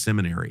it in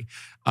seminary.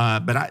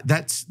 But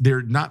there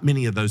are not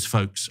many of those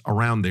folks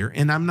around there,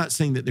 and I'm not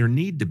saying that there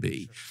need to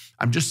be.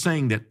 I'm just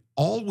saying that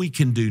all we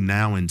can do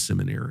now in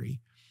seminary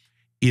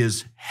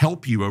is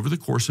help you over the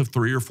course of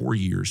 3 or 4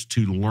 years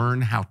to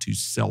learn how to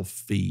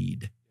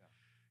self-feed.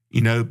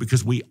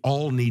 Because we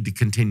all need to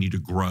continue to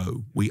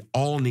grow. We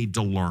all need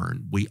to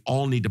learn. We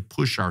all need to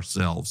push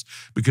ourselves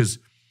because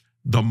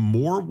the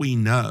more we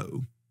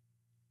know,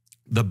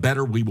 the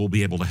better we will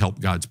be able to help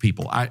God's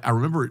people. I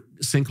remember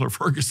Sinclair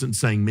Ferguson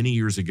saying many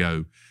years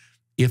ago,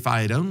 if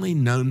I had only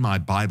known my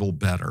Bible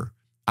better,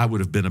 I would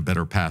have been a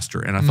better pastor.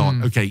 And I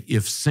thought, okay,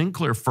 if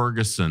Sinclair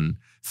Ferguson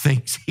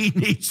thinks he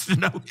needs to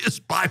know his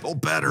Bible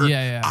better,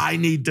 I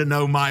need to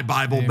know my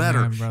Bible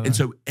better. Brother. And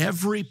so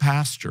every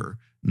pastor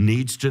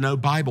needs to know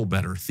Bible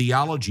better,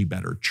 theology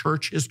better,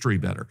 church history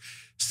better.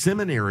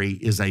 Seminary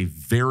is a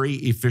very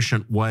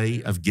efficient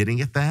way of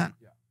getting at that.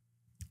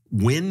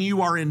 When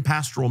you are in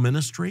pastoral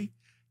ministry,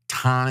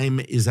 time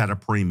is at a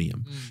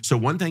premium. So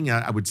one thing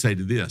I would say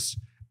to this,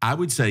 I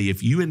would say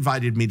if you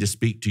invited me to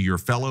speak to your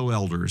fellow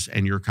elders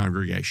and your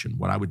congregation,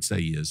 what I would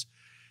say is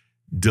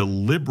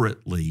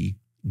deliberately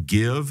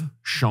give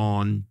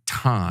Sean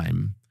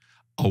time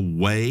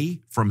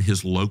away from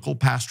his local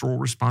pastoral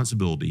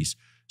responsibilities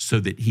so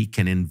that he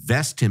can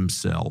invest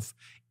himself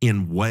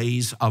in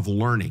ways of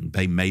learning.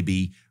 They may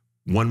be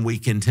 1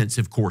 week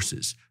intensive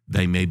courses.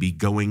 They may be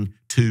going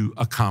to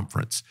a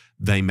conference.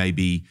 They may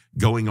be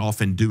going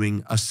off and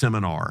doing a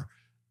seminar,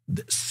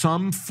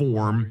 some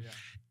form.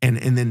 And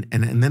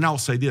then I'll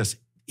say this,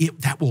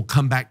 that will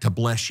come back to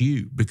bless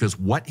you, because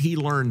what he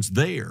learns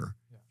there,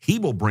 he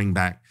will bring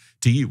back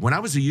to you. When I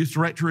was a youth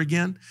director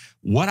again,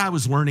 what I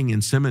was learning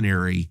in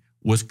seminary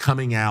was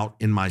coming out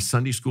in my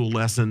Sunday school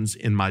lessons,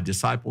 in my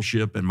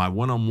discipleship, in my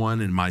one-on-one,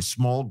 in my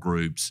small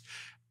groups.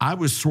 I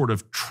was sort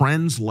of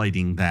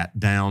translating that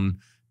down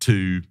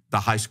to the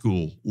high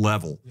school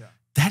level.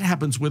 That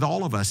happens with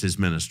all of us as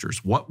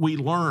ministers. What we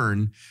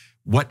learn,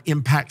 what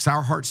impacts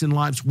our hearts and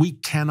lives, we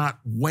cannot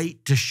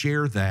wait to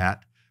share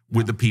that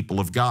with the people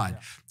of God.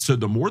 So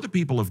the more the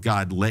people of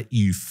God let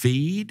you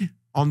feed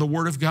on the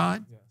word of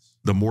God,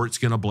 the more it's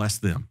going to bless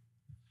them.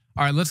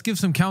 All right, let's give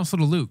some counsel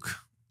to Luke.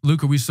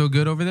 Luke, are we still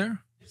good over there?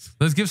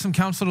 Let's give some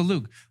counsel to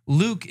Luke.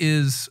 Luke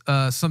is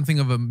something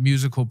of a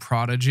musical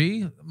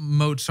prodigy,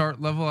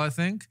 Mozart level, I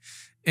think.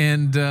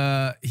 And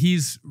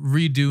he's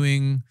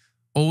redoing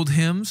old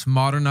hymns,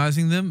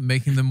 modernizing them,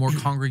 making them more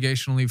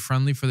congregationally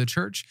friendly for the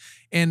church.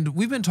 And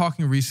we've been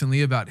talking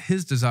recently about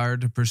his desire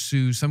to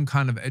pursue some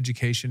kind of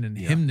education in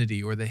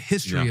hymnody or the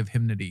history of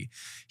hymnody.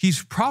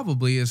 He's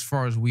probably, as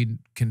far as we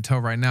can tell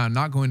right now,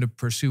 not going to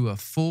pursue a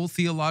full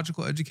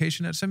theological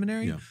education at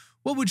seminary.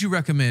 What would you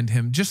recommend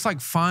him? Just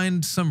like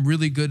find some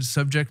really good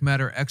subject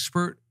matter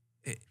expert,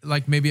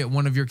 like maybe at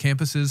one of your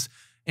campuses,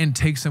 and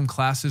take some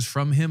classes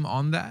from him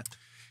on that?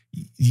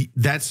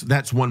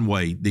 That's one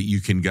way that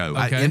you can go.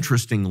 Okay.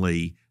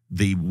 Interestingly,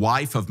 the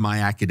wife of my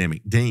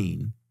academic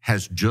dean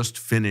has just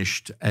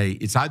finished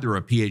it's either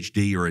a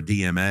PhD or a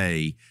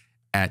DMA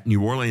at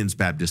New Orleans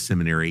Baptist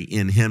Seminary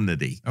in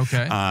hymnody.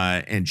 Okay.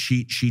 And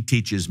she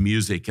teaches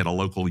music at a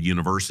local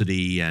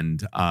university,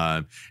 and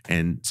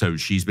so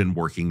she's been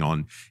working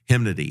on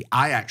hymnody.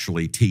 I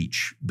actually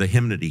teach the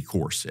hymnody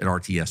course at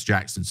RTS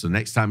Jackson. So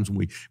next time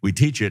we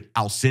teach it,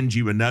 I'll send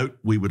you a note.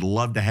 We would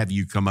love to have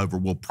you come over.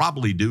 We'll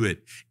probably do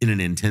it in an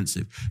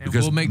intensive. And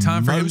we'll make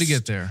time for him to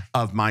get there.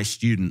 Of my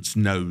students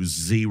know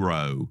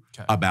zero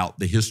about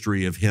the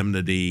history of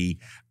hymnody.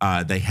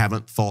 They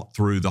haven't thought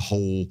through the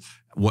whole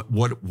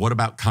what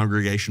about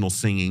congregational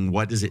singing?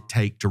 What does it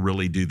take to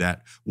really do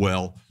that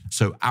well?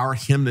 So our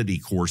hymnody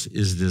course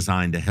is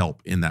designed to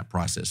help in that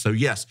process. So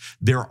yes,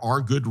 there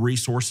are good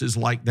resources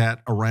like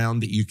that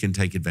around that you can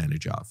take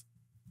advantage of.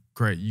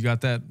 Great. You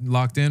got that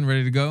locked in,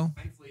 ready to go?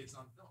 Thankfully, it's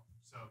on film.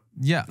 So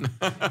yeah.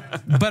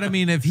 But I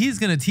mean, if he's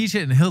going to teach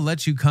it and he'll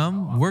let you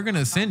come, we're going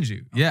to send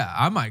you. Yeah,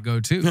 I might go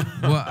too.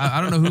 Well, I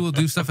don't know who will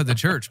do stuff at the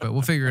church, but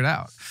we'll figure it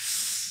out.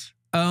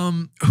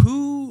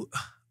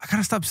 I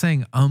gotta stop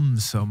saying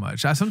so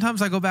much.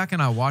 Sometimes I go back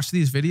and I watch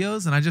these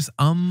videos and I just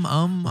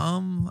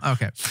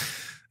Okay.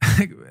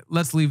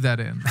 Let's leave that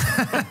in.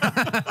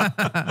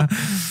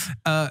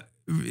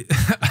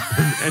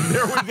 And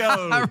there we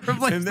go. I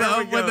replaced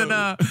the with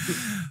an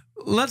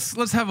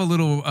let's have a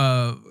little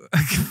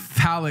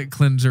palate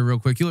cleanser real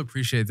quick. You'll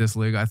appreciate this,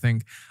 Lig. I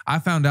think I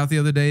found out the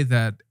other day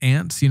that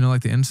ants,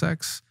 like the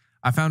insects,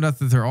 I found out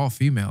that they're all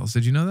females.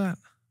 Did you know that?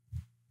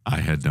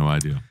 I had no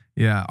idea.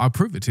 Yeah, I'll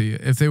prove it to you.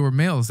 If they were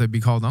males, they'd be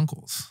called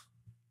uncles.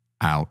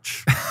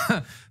 Ouch.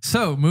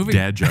 So moving.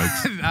 Dad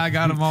jokes. I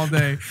got them all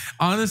day.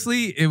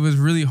 Honestly, it was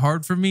really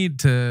hard for me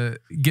to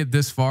get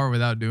this far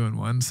without doing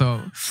one.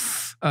 So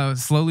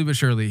slowly but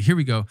surely, here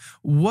we go.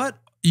 What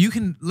you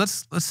can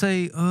let's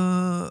say.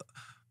 I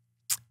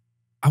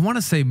want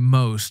to say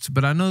most,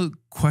 but I know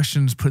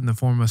questions put in the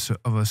form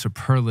of a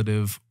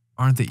superlative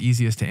aren't the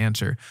easiest to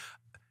answer.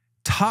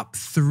 Top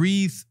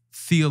 3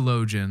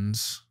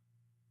 theologians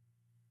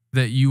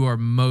that you are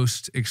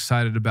most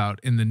excited about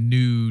in the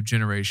new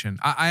generation?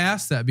 I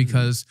asked that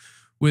because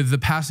with the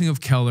passing of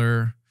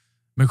Keller,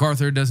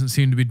 MacArthur doesn't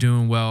seem to be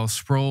doing well.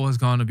 Sproul has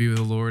gone to be with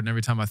the Lord, and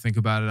every time I think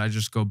about it, I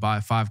just go buy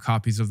 5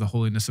 copies of The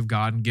Holiness of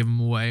God and give them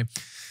away.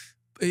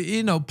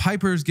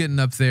 Piper's getting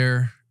up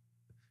there.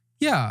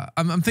 Yeah,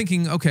 I'm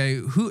thinking,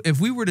 okay, if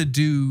we were to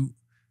do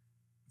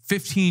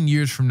 15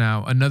 years from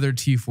now, another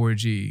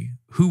T4G,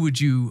 who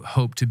would you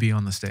hope to be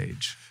on the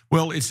stage?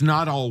 Well, it's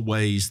not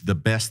always the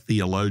best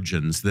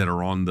theologians that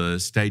are on the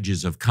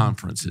stages of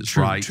conferences,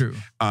 True, right? True.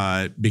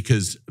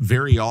 Because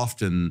very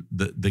often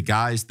the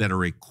guys that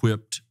are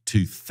equipped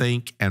to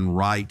think and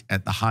write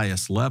at the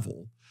highest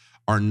level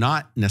are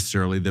not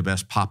necessarily the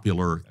best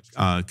popular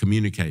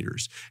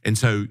communicators. And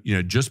so,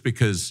 just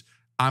because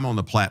I'm on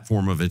the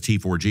platform of a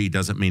T4G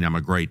doesn't mean I'm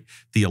a great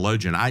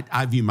theologian.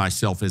 I view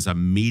myself as a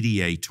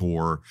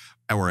mediator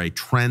or a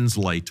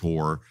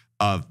translator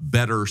of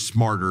better,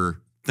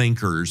 smarter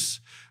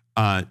thinkers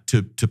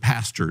to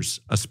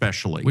pastors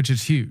especially. Which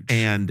is huge.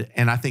 And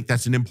I think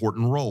that's an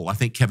important role. I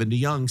think Kevin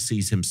DeYoung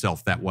sees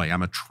himself that way.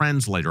 I'm a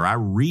translator. I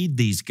read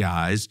these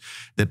guys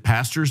that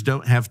pastors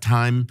don't have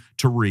time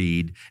to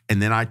read,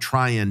 and then I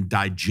try and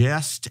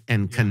digest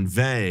and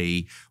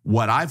convey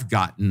what I've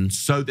gotten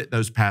so that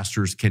those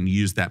pastors can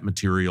use that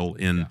material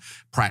in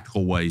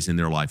practical ways in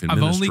their life and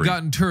ministry. I've only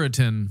gotten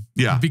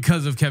Turretin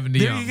because of Kevin DeYoung.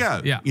 There you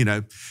go.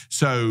 Yeah.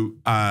 So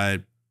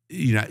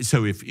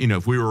so if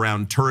we were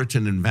around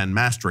Turretin and Van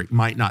Maastricht,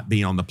 might not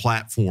be on the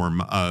platform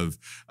of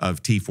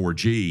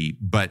T4G,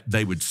 but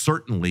they would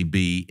certainly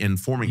be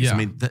informing us. Yeah. I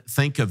mean,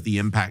 think of the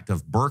impact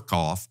of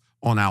Berkhoff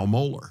on Al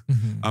Mohler.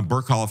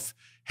 Berkhoff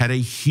had a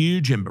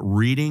huge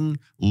reading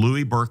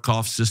Louis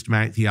Berkhoff's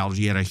systematic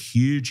theology had a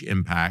huge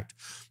impact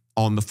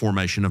on the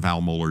formation of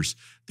Al Mohler's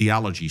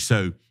theology.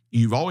 So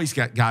you've always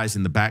got guys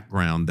in the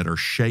background that are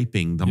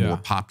shaping the more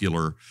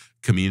popular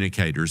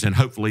communicators, and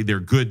hopefully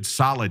they're good,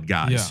 solid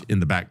guys in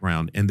the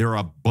background. And there are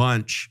a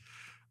bunch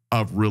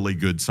of really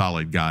good,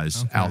 solid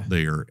guys out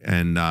there.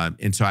 And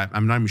so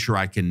I'm not even sure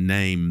I can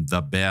name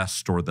the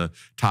best or the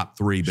top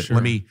three, but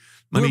let me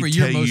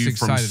tell you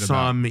from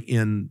some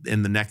in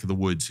the neck of the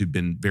woods who've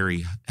been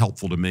very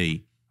helpful to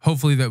me.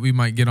 Hopefully that we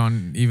might get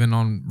on even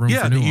on Room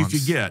for Nuance. Yeah, you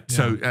could get.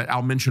 So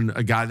I'll mention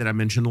a guy that I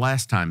mentioned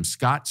last time,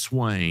 Scott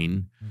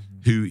Swain,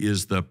 who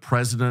is the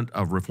president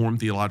of Reformed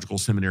Theological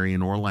Seminary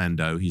in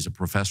Orlando. He's a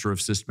professor of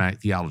systematic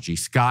theology.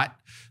 Scott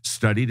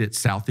studied at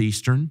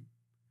Southeastern,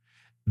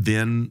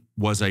 then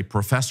was a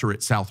professor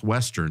at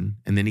Southwestern,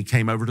 and then he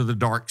came over to the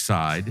dark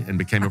side and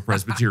became a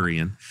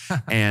Presbyterian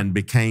and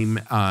became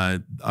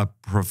a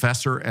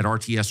professor at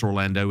RTS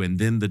Orlando, and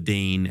then the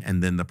dean,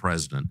 and then the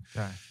president.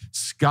 Okay.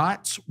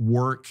 Scott's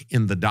work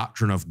in the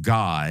doctrine of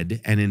God,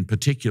 and in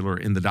particular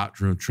in the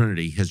doctrine of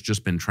Trinity, has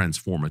just been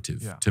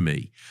transformative to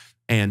me.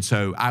 And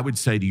so I would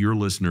say to your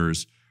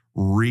listeners,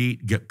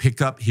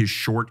 pick up his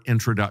short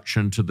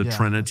introduction to the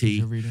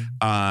Trinity,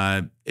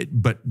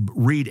 but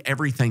read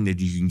everything that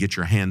you can get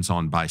your hands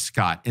on by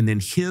Scott. And then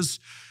his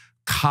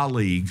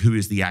colleague, who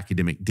is the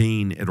academic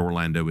dean at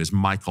Orlando, is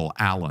Michael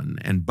Allen.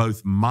 And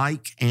both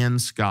Mike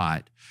and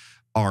Scott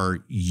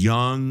are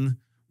young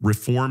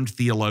Reformed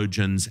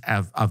theologians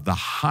of the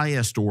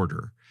highest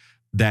order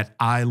that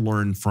I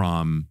learn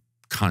from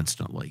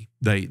constantly.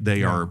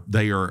 They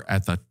are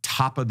at the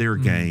top of their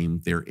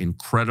game. They're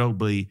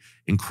incredibly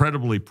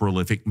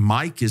prolific.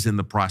 Mike is in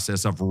the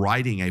process of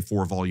writing a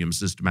 4-volume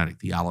systematic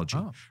theology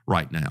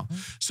right now.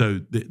 So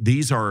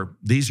these are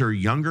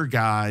younger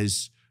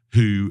guys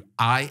who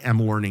I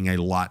am learning a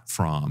lot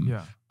from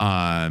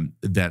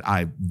that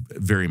I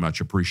very much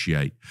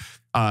appreciate.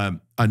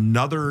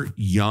 Another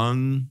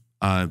young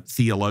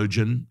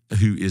theologian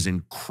who is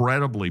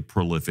incredibly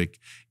prolific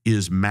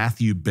is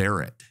Matthew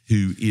Barrett,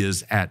 who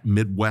is at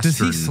Midwestern Does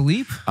he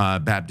sleep?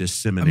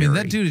 Baptist Seminary. I mean,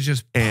 that dude is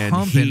just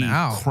pumping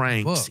out. And he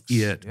cranks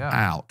it Yeah.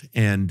 out.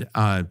 And,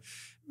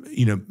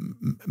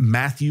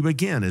 Matthew,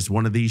 again, is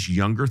one of these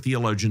younger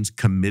theologians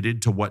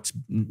committed to what's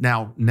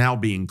now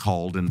being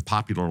called in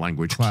popular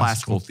language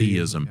classical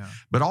theism. Yeah.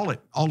 But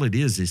all it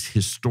is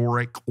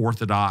historic,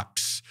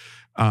 orthodox,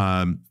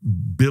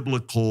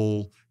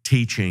 biblical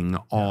teaching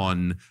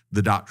on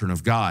the doctrine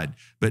of God.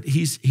 But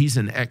he's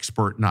an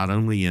expert not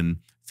only in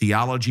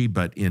theology,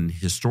 but in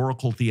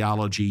historical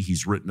theology.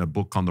 He's written a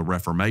book on the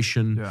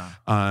Reformation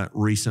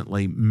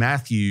recently.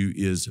 Matthew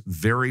is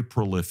very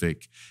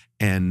prolific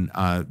and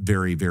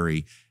very,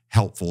 very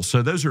helpful.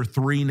 So those are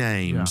three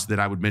names that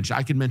I would mention.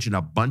 I could mention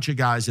a bunch of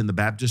guys in the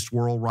Baptist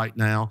world right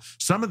now,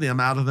 some of them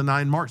out of the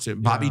 9 marks.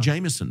 Bobby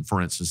Jameson,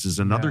 for instance, is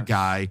another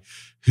guy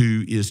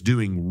who is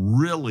doing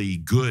really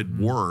good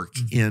work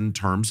in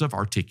terms of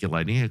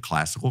articulating a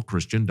classical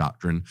Christian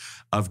doctrine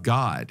of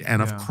God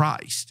and of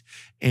Christ.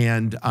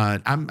 And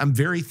I'm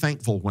very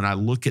thankful when I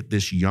look at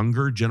this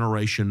younger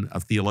generation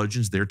of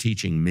theologians. They're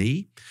teaching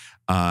me.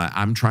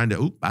 I'm trying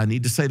to. I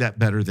need to say that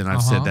better than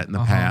I've said that in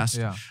the past.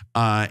 Yeah.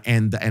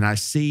 And I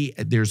see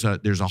there's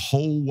a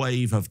whole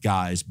wave of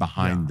guys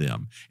behind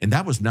them, and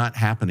that was not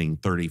happening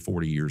 30,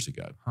 40 years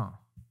ago.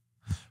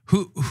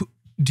 Who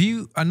do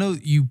you? I know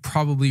you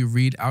probably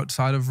read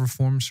outside of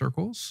Reformed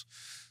circles.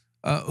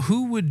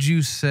 Who would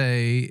you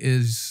say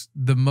is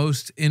the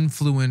most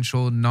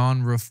influential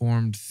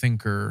non-Reformed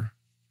thinker?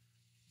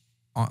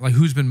 Like,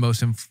 who's been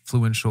most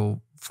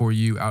influential for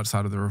you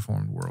outside of the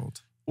Reformed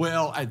world?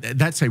 Well,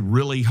 that's a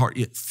really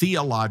hard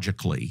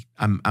theologically.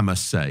 I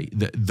must say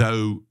that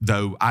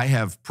though I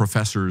have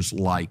professors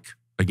like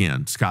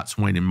again, Scott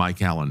Swain and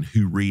Mike Allen,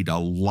 who read a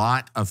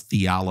lot of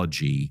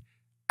theology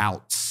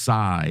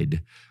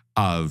outside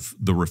of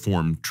the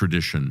Reformed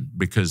tradition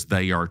because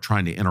they are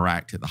trying to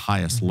interact at the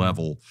highest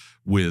level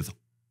with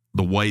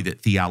the way that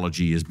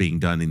theology is being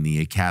done in the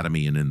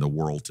academy and in the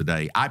world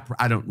today.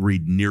 I don't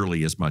read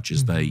nearly as much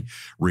as they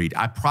read.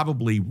 I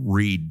probably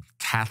read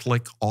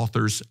Catholic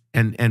authors,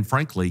 and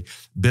frankly,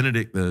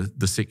 Benedict the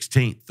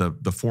 16th,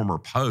 the former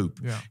Pope,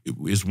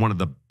 is one of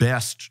the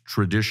best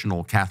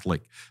traditional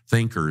Catholic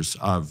thinkers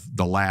of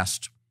the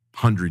last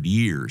 100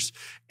 years.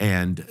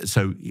 And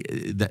so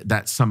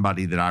that's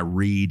somebody that I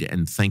read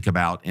and think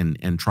about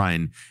and try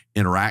and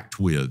interact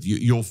with.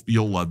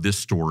 You'll love this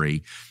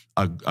story.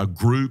 A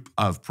group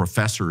of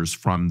professors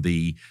from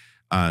the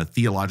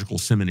Theological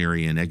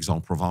Seminary in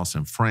Aix-en-Provence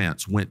in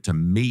France went to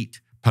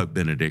meet Pope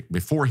Benedict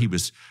before he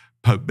was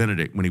Pope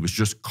Benedict, when he was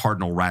just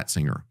Cardinal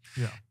Ratzinger.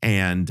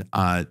 And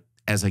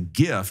as a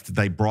gift,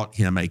 they brought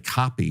him a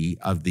copy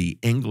of the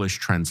English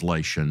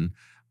translation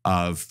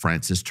of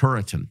Francis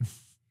Turretin,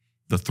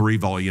 the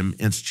 3-volume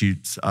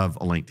Institutes of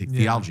Elenctic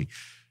Theology.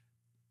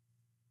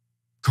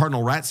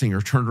 Cardinal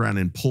Ratzinger turned around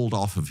and pulled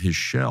off of his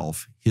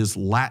shelf his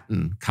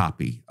Latin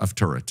copy of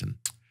Turretin,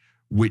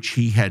 which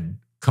he had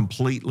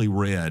completely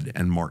read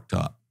and marked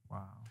up.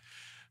 Wow.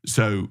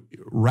 So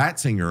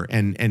Ratzinger,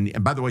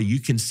 and by the way, you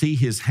can see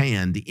his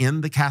hand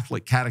in the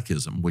Catholic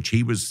Catechism, which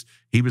he was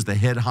the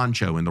head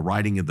honcho in the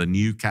writing of the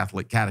New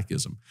Catholic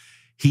Catechism.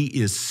 He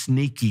is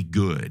sneaky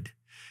good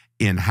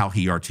in how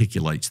he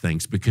articulates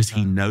things because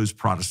he knows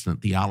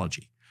Protestant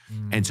theology.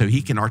 And so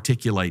he can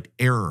articulate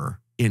error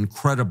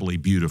incredibly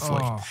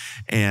beautifully.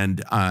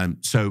 And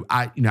so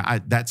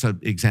that's an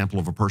example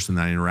of a person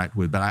that I interact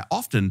with, but I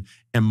often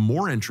am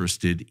more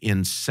interested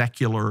in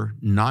secular,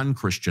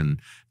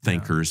 non-Christian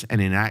thinkers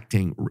and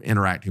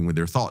interacting with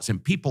their thoughts.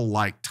 And people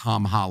like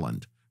Tom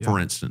Holland, for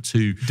instance,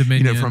 who,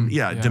 Dominion.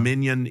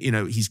 Dominion,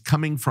 he's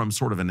coming from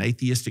sort of an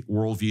atheistic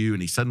worldview,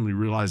 and he suddenly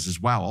realizes,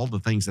 wow, all the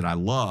things that I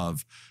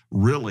love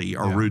really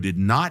are rooted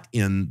not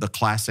in the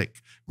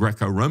classic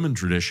Greco-Roman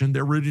tradition,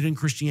 they're rooted in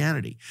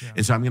Christianity.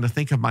 And so I'm going to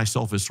think of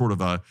myself as sort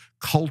of a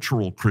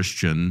cultural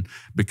Christian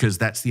because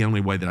that's the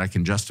only way that I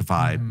can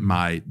justify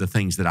the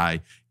things that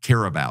I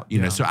care about.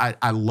 So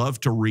I love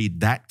to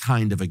read that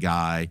kind of a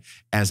guy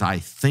as I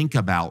think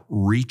about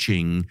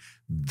reaching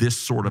this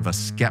sort of a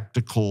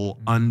skeptical,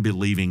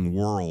 unbelieving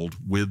world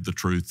with the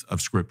truth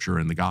of Scripture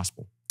and the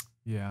gospel.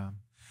 Yeah.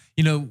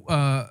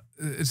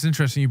 It's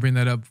interesting you bring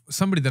that up.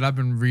 Somebody that I've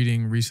been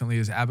reading recently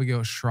is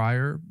Abigail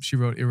Schreier. She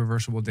wrote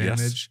Irreversible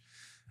Damage.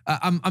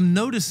 I'm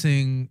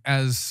noticing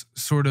as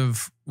sort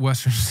of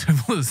Western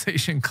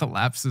civilization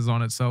collapses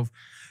on itself,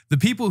 the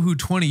people who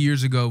 20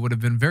 years ago would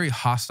have been very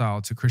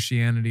hostile to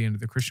Christianity and to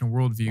the Christian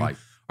worldview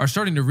are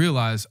starting to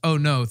realize, oh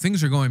no,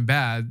 things are going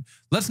bad.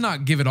 Let's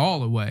not give it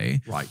all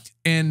away.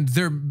 And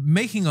they're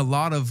making a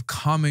lot of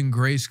common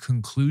grace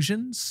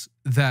conclusions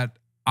that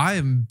I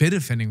am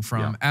benefiting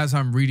from as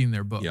I'm reading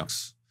their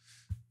books.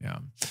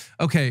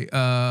 Okay.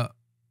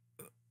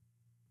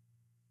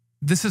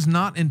 This is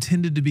not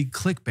intended to be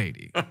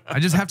clickbaity. I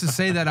just have to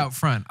say that out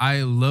front.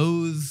 I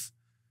loathe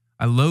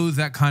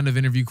that kind of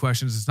interview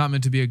questions. It's not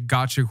meant to be a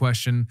gotcha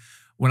question.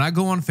 When I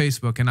go on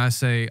Facebook and I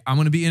say, I'm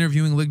going to be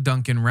interviewing Ligon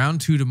Duncan round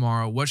 2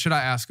 tomorrow, what should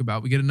I ask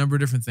about? We get a number of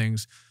different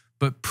things,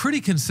 but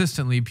pretty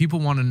consistently, people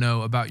want to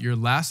know about your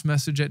last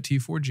message at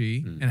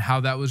T4G and how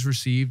that was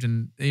received.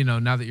 And,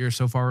 now that you're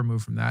so far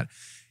removed from that.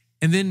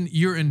 And then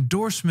your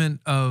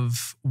endorsement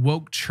of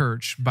Woke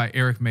Church by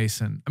Eric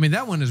Mason. I mean,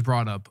 that one is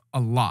brought up a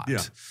lot.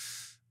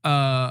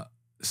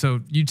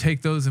 So you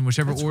take those in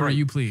whichever order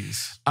you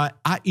please. I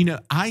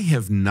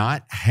have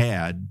not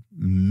had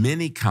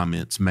many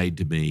comments made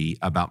to me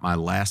about my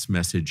last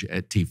message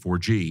at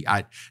T4G.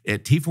 At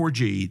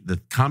T4G, the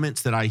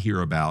comments that I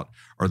hear about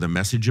are the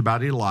message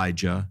about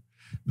Elijah,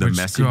 the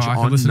message on Numbers. I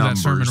can listen to that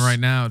sermon right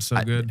now. It's so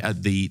good.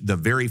 The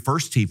very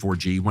first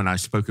T4G, when I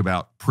spoke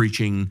about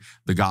preaching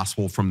the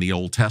gospel from the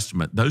Old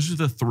Testament, those are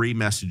the 3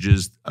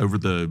 messages over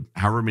the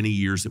however many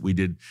years that we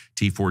did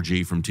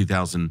T4G from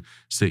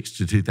 2006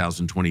 to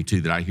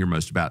 2022 that I hear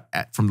most about.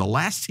 From the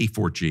last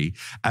T4G,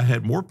 I've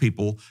had more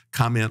people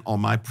comment on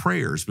my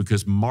prayers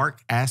because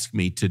Mark asked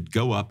me to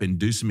go up and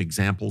do some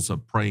examples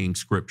of praying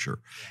scripture.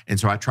 And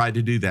so I tried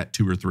to do that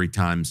 2 or 3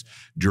 times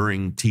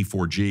during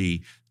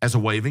T4G as a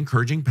way of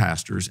encouraging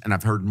pastors. And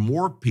I've heard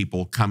more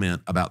people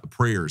comment about the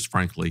prayers,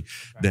 frankly,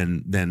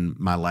 than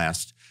my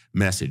last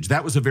message.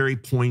 That was a very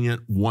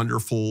poignant,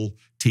 wonderful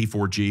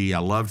T4G. I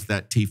loved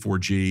that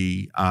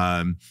T4G.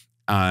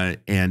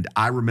 And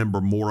I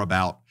remember more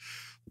about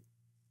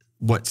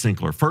what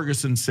Sinclair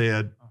Ferguson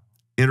said,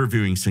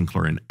 interviewing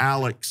Sinclair and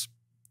Alex,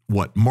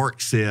 what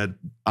Mark said,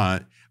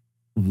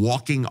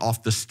 walking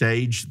off the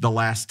stage the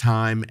last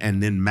time,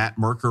 and then Matt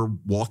Merker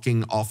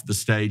walking off the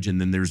stage, and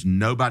then there's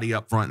nobody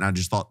up front. And I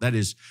just thought that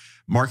is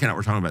Mark and I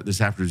were talking about this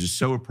after. It's just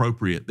so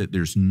appropriate that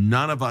there's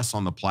none of us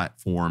on the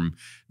platform.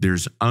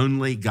 There's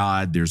only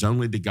God. There's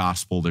only the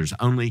gospel. There's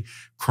only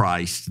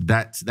Christ.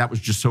 That was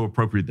just so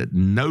appropriate that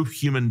no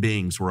human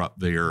beings were up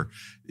there.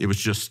 It was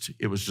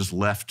just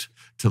left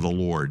to the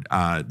Lord.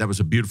 That was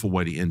a beautiful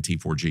way to end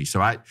T4G.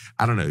 So I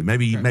don't know.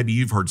 Maybe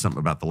you've heard something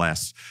about the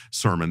last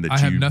sermon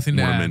that you want to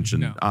mention.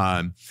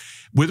 No.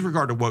 With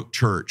regard to woke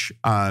church,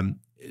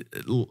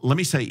 let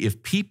me say,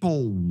 if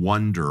people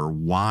wonder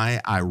why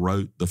I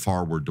wrote the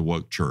foreword to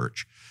woke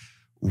church,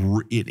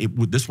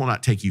 this will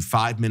not take you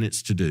 5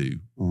 minutes to do.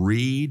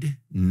 Read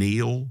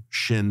Neil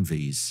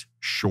Shenvy's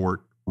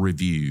short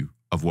review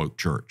of woke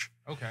church.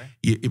 Okay.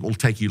 It will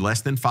take you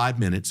less than 5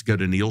 minutes. Go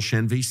to Neil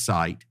Shenvy's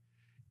site.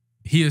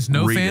 He is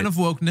no fan of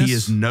wokeness. He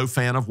is no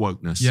fan of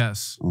wokeness.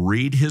 Yes.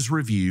 Read his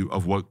review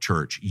of woke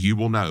church. You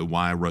will know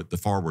why I wrote the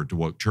foreword to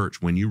woke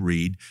church when you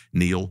read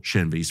Neil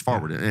Shenvy's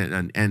foreword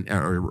and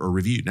a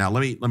review. Now,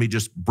 let me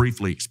just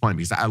briefly explain,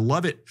 because I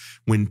love it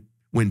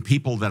when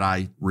people that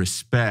I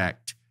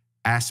respect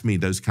ask me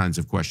those kinds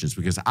of questions,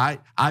 because I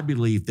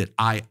believe that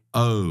I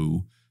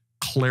owe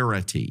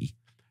clarity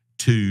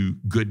to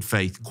good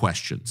faith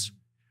questions,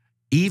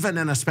 even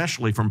and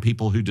especially from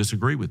people who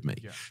disagree with me.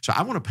 Yeah. So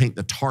I want to paint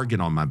the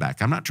target on my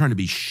back. I'm not trying to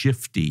be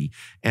shifty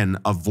and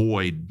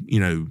avoid,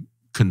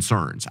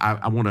 concerns.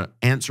 I want to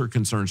answer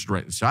concerns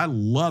directly. So I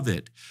love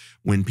it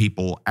when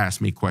people ask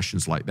me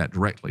questions like that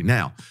directly.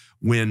 Now,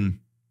 when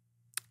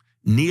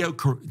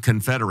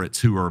neo-Confederates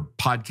who are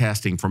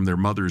podcasting from their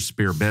mother's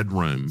spare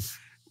bedroom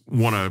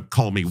want to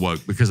call me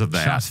woke because of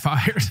that. Shots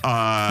fired.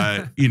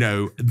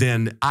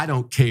 Then I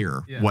don't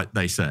care what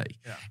they say.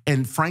 Yeah.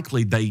 And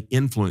frankly, they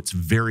influence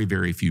very,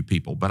 very few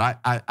people. But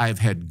I've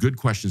had good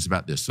questions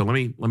about this. So let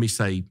me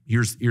say,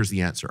 here's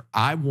the answer.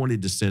 I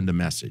wanted to send a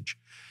message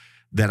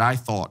that I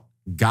thought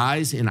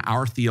guys in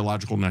our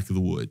theological neck of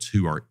the woods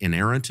who are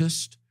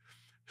inerrantist,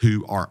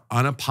 who are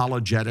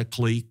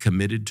unapologetically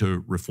committed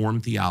to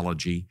Reformed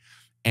theology,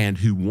 and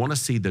who want to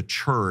see the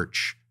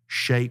church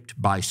shaped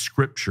by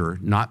Scripture,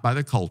 not by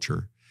the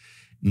culture,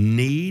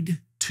 need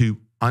to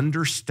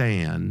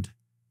understand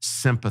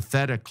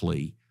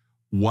sympathetically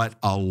what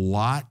a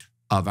lot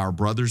of our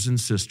brothers and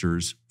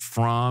sisters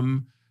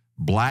from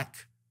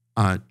Black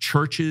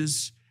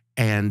churches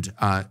and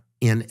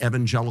in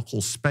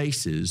evangelical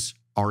spaces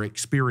are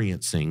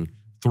experiencing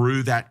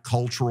through that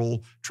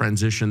cultural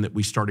transition that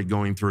we started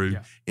going through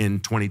in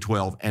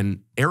 2012.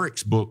 And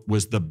Eric's book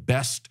was the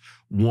best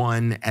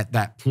one at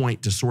that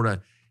point to sort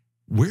of,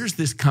 where's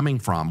this coming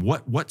from?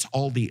 What's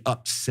all the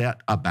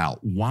upset about?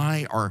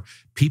 Why are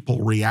people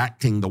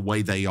reacting the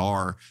way they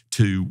are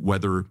to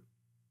whether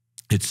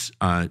it's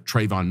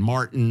Trayvon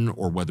Martin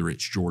or whether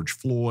it's George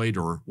Floyd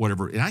or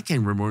whatever? And I can't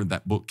remember when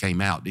that book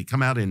came out. Did it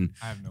come out in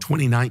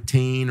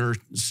 2019 or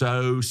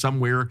so,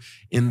 somewhere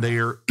in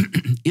there?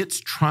 It's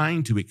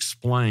trying to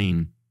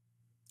explain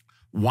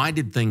why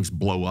did things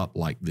blow up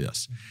like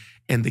this.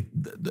 And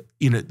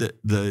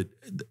the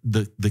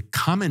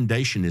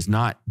commendation is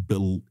not,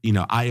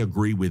 I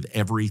agree with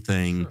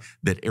everything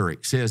that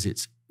Eric says.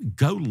 It's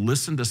go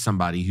listen to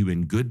somebody who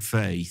in good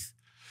faith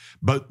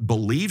both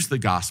believes the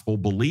gospel,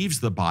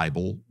 believes the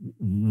Bible,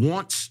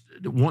 wants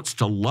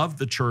to love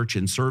the church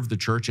and serve the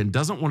church, and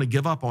doesn't want to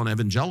give up on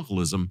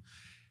evangelicalism.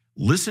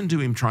 Listen to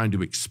him trying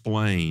to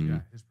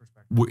explain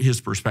his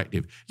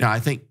perspective. Now, I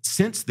think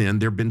since then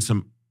there have been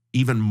some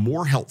even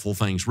more helpful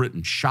things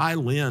written. Shai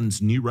Linne's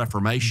New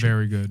Reformation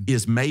Very good.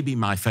 Is maybe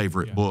my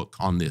favorite book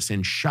on this.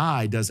 And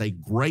Shai does a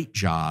great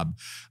job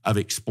of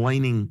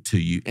explaining to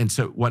you. And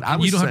so what I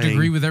was saying— You don't have to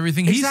agree with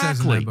everything he says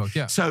in that book.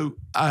 Yeah. So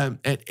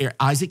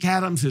Isaac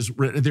Adams has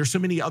written— there's so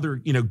many other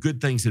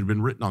good things that have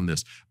been written on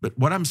this. But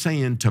what I'm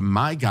saying to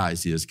my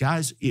guys is,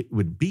 guys, it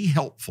would be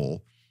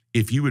helpful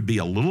if you would be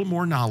a little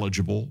more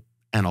knowledgeable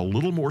and a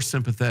little more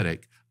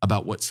sympathetic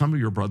about what some of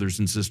your brothers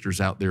and sisters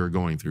out there are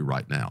going through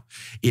right now.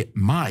 It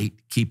might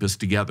keep us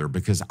together,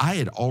 because I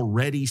had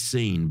already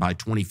seen by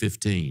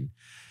 2015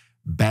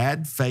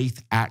 bad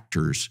faith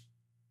actors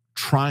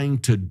trying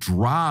to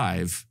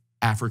drive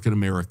African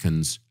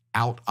Americans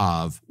out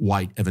of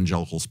white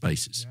evangelical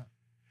spaces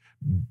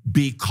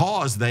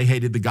because they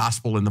hated the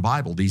gospel and the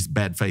Bible. These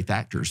bad faith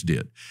actors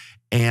did.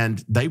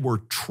 And they were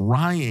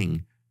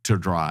trying to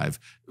drive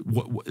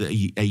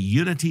a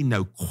unity,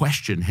 no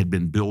question, had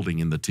been building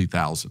in the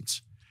 2000s.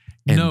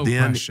 And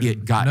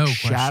it got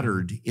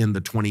shattered in the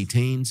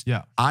 2010s.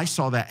 Yeah. I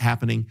saw that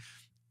happening.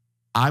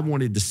 I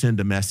wanted to send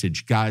a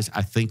message, guys.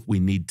 I think we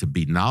need to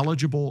be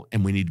knowledgeable,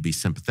 and we need to be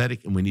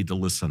sympathetic, and we need to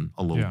listen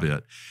a little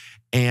bit.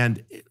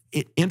 And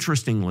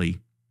interestingly,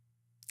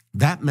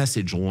 that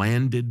message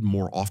landed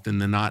more often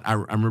than not. I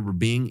remember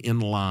being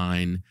in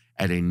line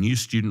at a new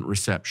student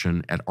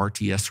reception at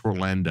RTS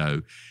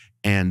Orlando,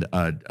 and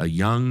a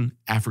young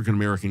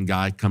African-American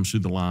guy comes through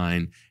the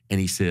line,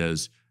 and he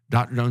says,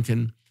 "Dr.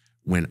 Duncan,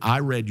 when I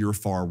read your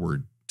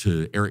foreword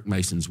to Eric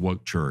Mason's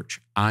Woke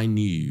Church, I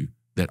knew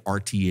that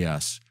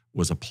RTS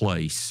was a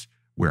place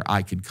where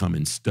I could come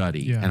and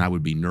study and I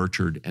would be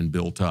nurtured and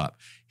built up.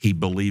 He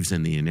believes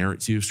in the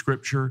inerrancy of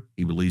Scripture.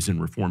 He believes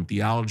in Reformed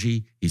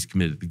theology. He's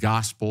committed to the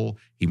gospel.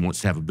 He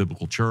wants to have a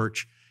biblical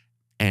church.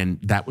 And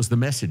that was the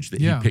message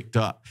that he picked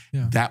up.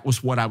 That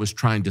was what I was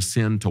trying to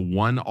send to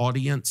one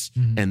audience.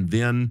 And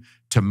then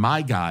to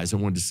my guys, I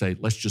wanted to say,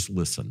 let's just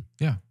listen.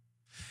 Yeah.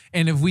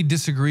 And if we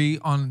disagree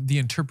on the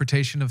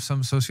interpretation of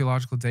some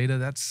sociological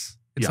data, it's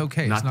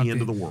okay. Not the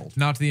end of the world.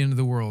 Not the end of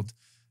the world.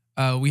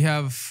 We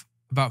have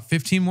about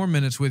 15 more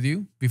minutes with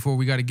you before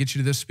we got to get you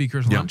to this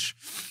speaker's lunch.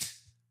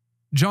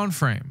 John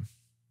Frame,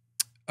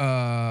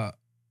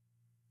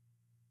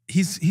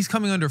 he's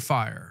coming under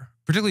fire,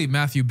 particularly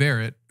Matthew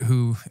Barrett,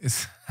 who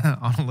is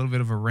on a little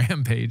bit of a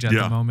rampage at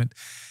the moment.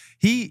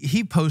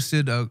 He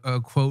posted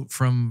a quote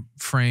from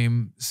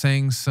Frame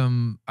saying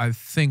some, I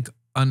think,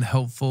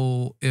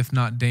 unhelpful, if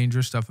not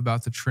dangerous stuff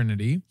about the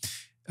Trinity.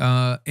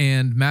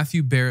 And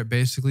Matthew Barrett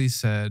basically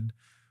said,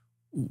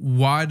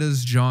 why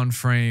does John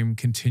Frame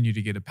continue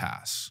to get a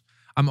pass?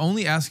 I'm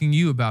only asking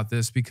you about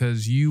this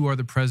because you are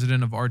the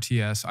president of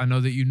RTS. I know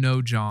that you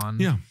know John.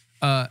 Yeah.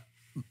 I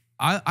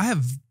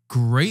have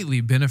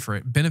greatly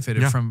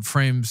benefited from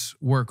Frame's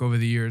work over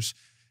the years.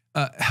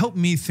 Help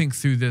me think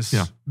through this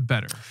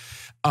better.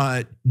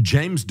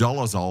 James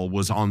Dolezal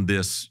was on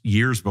this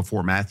years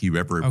before Matthew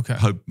ever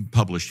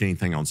published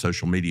anything on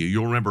social media.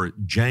 You'll remember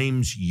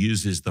James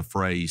uses the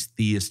phrase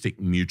theistic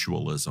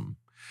mutualism.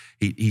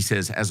 He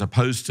says, as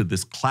opposed to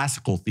this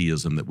classical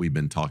theism that we've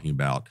been talking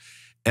about,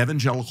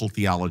 evangelical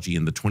theology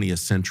in the 20th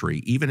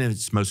century, even in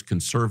its most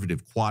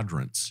conservative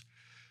quadrants,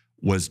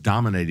 was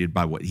dominated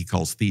by what he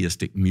calls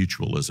theistic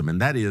mutualism. And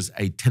that is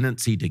a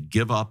tendency to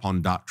give up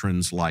on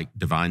doctrines like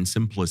divine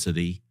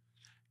simplicity,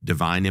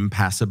 divine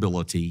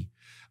impassibility,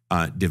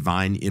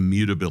 divine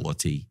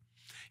immutability,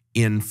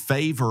 in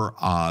favor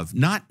of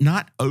not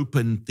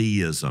open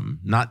theism,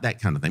 not that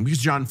kind of thing, because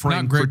John Frame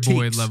not Greg critiques,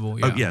 Boyd level.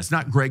 Oh, yes,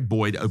 not Greg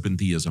Boyd open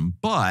theism,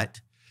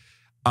 but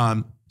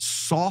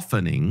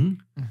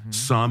softening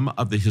some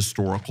of the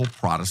historical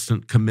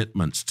Protestant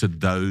commitments to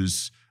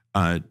those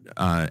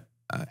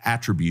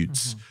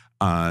attributes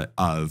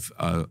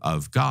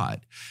of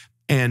God.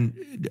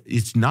 And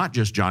it's not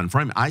just John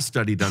Frame. I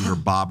studied under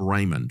Bob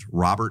Raymond,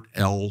 Robert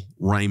L.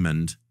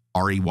 Raymond,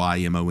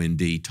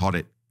 R-E-Y-M-O-N-D, taught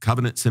at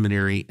Covenant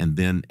Seminary and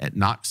then at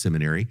Knox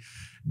Seminary.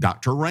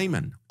 Dr.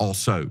 Raymond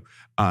also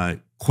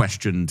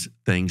questioned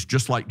things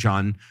just like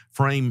John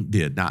Frame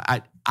did. Now,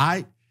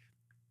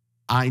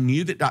 I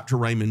knew that Dr.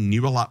 Raymond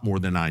knew a lot more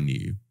than I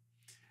knew.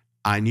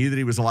 I knew that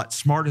he was a lot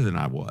smarter than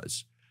I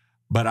was.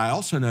 But I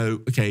also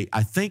know, okay,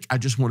 I think I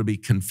just want to be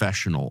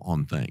confessional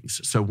on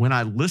things. So when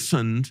I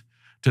listened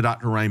to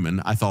Dr.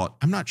 Raymond, I thought,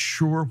 I'm not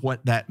sure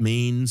what that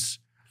means,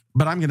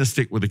 but I'm going to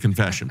stick with the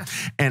confession.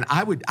 And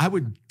I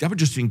would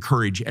just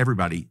encourage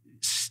everybody,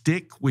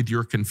 stick with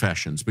your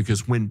confessions,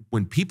 because when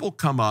people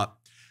come up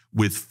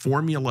with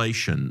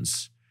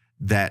formulations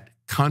that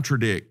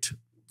contradict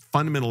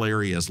fundamental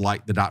areas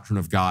like the doctrine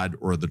of God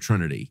or the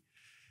Trinity,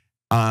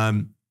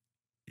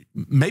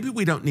 maybe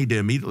we don't need to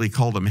immediately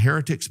call them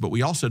heretics, but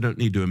we also don't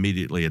need to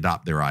immediately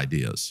adopt their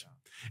ideas.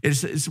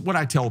 It's what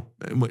I tell.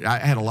 I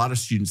had a lot of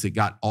students that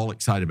got all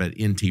excited about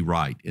N.T.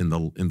 Wright in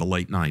the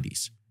late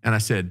 90s. And I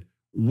said,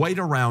 wait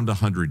around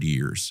 100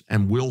 years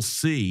and we'll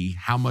see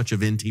how much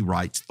of N.T.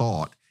 Wright's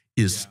thought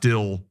is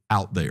still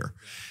out there.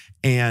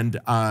 And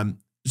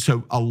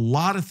so a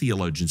lot of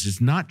theologians,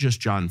 it's not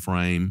just John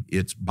Frame,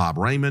 it's Bob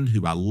Raymond,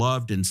 who I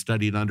loved and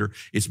studied under.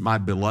 It's my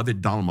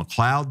beloved Donald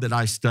MacLeod that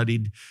I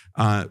studied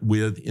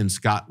with in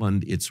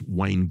Scotland. It's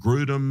Wayne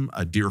Grudem,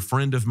 a dear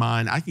friend of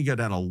mine. I can go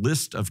down a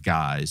list of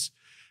guys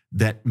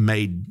that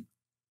made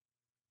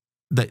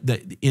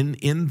that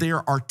in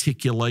their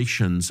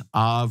articulations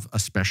of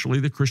especially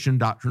the Christian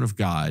doctrine of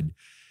God,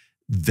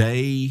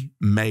 they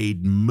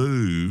made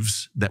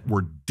moves that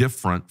were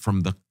different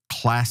from the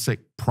classic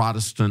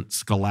Protestant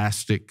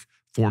scholastic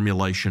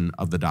formulation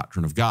of the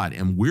doctrine of God.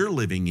 And we're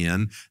living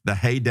in the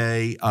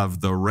heyday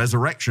of the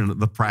resurrection of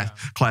the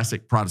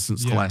classic Protestant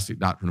scholastic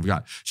doctrine of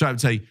God. So I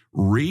would say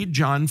read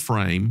John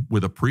Frame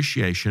with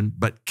appreciation,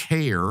 but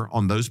care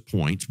on those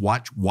points.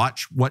 Watch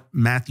what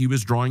Matthew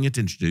is drawing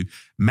attention to.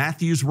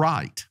 Matthew's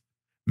right.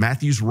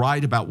 Matthew's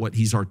right about what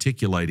he's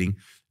articulating.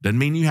 Doesn't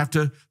mean you have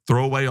to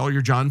throw away all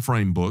your John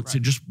Frame books.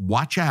 Right. Just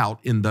watch out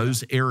in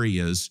those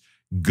areas.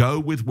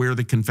 Go with where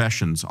the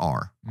confessions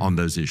are on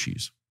those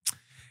issues.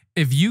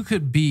 If you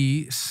could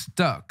be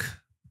stuck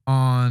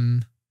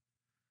on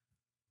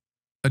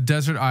a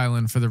desert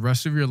island for the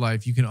rest of your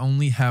life, you can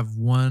only have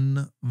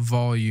one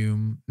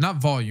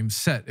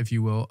set, if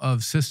you will,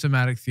 of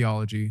systematic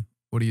theology.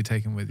 What are you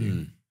taking with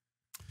you?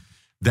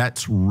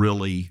 That's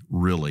really,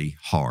 really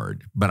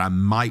hard. But I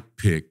might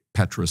pick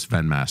Petrus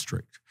Van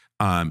Maastricht.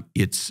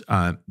 It's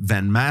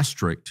Van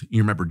Maastricht.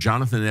 You remember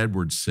Jonathan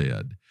Edwards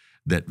said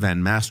that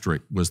Van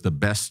Maastricht was the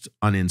best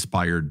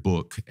uninspired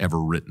book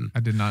ever written. I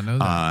did not know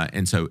that.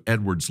 And so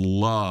Edwards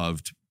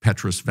loved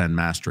Petrus Van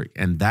Maastricht.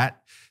 And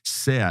that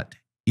set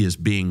is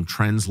being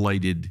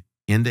translated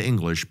into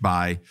English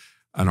by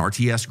an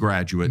RTS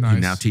graduate Nice. who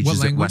now teaches What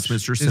at language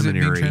Westminster is it being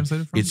Seminary.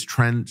 translated from?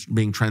 It's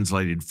being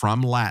translated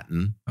from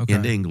Latin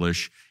into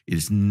English. It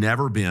has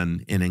never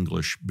been in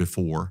English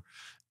before.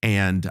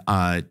 And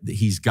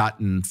he's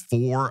gotten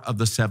 4 of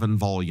the 7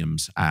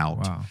 volumes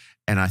out. Wow.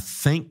 And I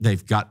think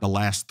they've got the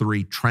last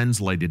 3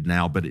 translated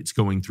now, but it's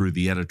going through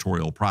the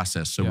editorial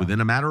process. So within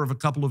a matter of a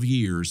couple of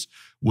years,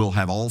 we'll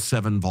have all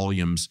 7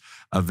 volumes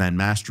of Van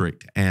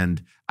Maastricht.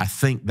 And I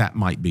think that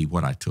might be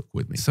what I took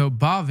with me. So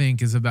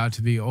Bavinck is about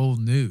to be old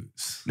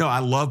news. No, I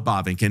love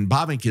Bavinck, and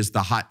Bavinck is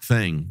the hot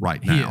thing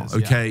right now. He is,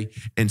 okay.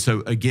 And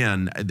so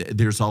again,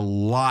 there's a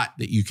lot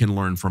that you can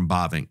learn from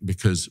Bavinck,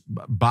 because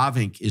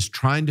Bavinck is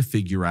trying to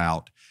figure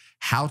out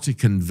how to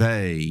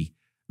convey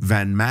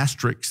Van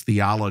Maastricht's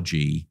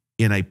theology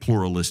in a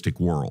pluralistic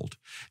world.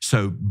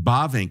 So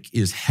Bavinck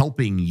is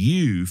helping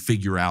you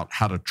figure out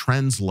how to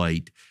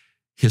translate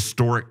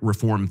historic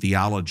Reformed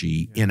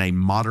theology in a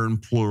modern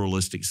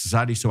pluralistic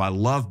society. So I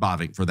love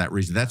Bavinck for that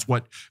reason. That's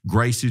what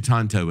Gray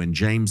Sutanto and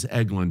James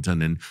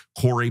Eglinton and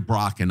Corey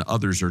Brock and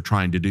others are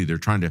trying to do. They're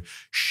trying to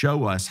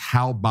show us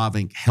how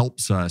Bavinck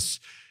helps us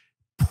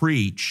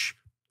preach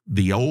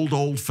the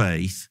old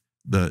faith,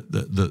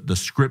 the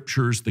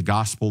scriptures, the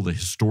gospel, the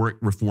historic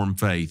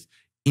Reformed faith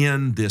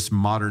in this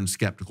modern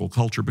skeptical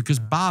culture, because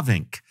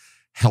Bavinck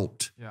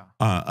helped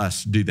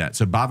us do that.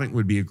 So Bavinck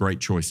would be a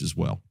great choice as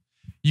well.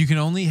 You can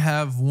only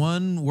have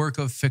one work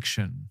of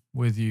fiction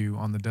with you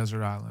on the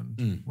desert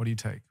island. What do you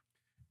take?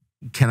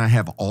 Can I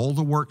have all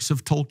the works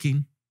of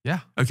Tolkien?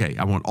 Yeah. Okay,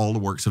 I want all the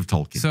works of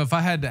Tolkien. So if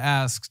I had to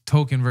ask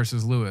Tolkien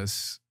versus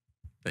Lewis,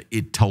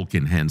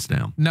 Tolkien, hands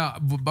down. no,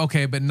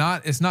 okay, but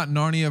it's not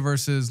Narnia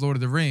versus Lord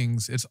of the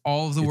Rings. It's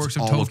all of the works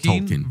of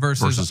Tolkien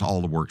versus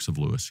all the works of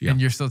Lewis. Yeah, and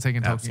you're still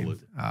taking Tolkien.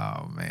 Absolutely.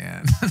 Oh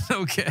man.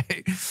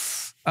 Okay.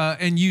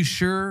 And you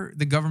sure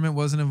the government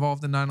wasn't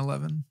involved in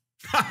 9/11?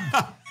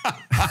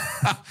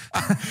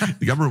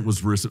 The government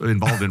was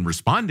involved in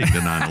responding to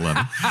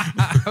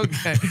 9/11.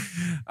 Okay.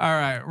 All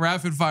right.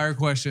 Rapid fire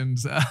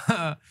questions.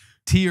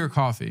 Tea or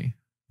coffee?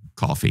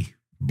 Coffee.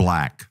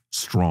 Black,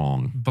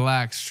 strong.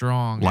 Black,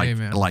 strong.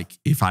 Amen. Like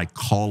if I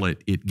call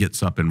it, it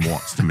gets up and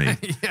walks to me.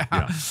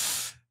 Yeah.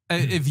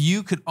 If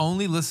you could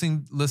only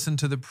listen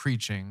to the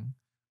preaching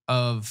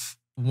of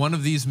one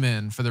of these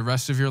men for the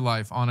rest of your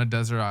life on a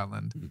desert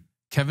island,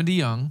 Kevin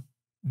DeYoung,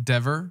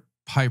 Dever,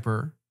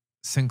 Piper,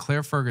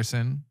 Sinclair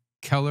Ferguson,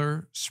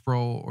 Keller,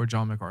 Sproul, or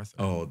John MacArthur?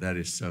 Oh, that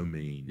is so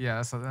mean.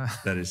 Yeah,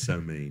 that is so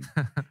mean.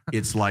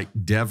 It's like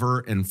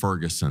Dever and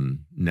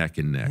Ferguson neck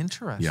and neck.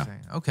 Interesting.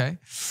 Yeah. Okay.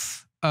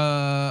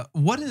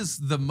 What is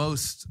the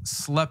most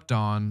slept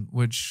on,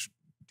 which,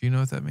 do you know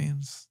what that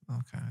means?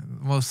 Okay.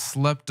 The most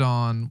slept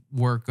on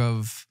work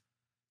of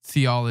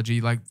theology.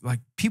 Like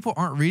people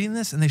aren't reading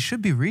this, and they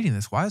should be reading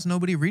this. Why is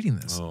nobody reading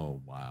this?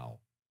 Oh, wow.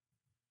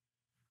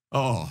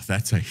 Oh,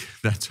 that's a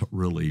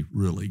really,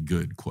 really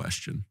good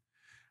question.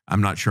 I'm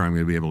not sure I'm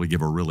going to be able to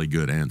give a really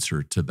good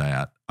answer to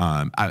that.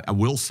 I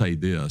will say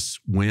this.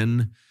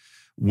 When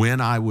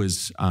I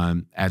was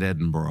at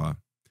Edinburgh,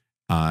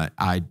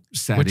 I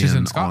sat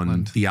in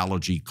on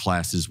theology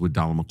classes with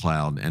Donald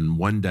MacLeod, and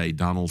one day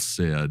Donald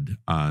said,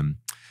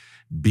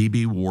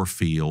 B.B.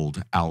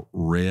 Warfield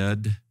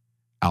outread,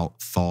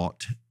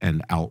 outthought,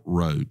 and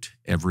outwrote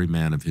every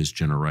man of his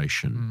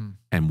generation,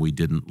 and we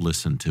didn't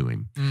listen to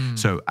him.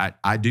 So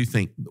I do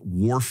think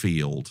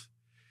Warfield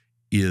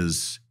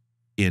is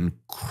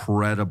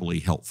incredibly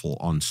helpful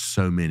on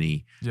so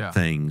many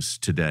things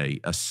today,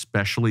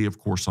 especially, of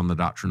course, on the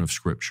doctrine of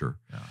Scripture.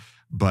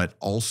 But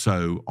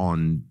also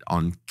on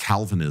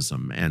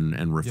Calvinism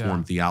and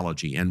Reformed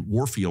theology. And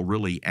Warfield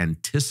really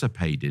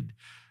anticipated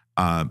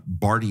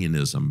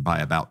Bartianism by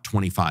about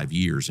 25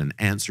 years and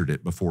answered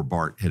it before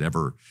Bart had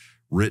ever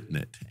written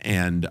it.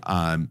 And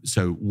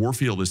so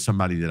Warfield is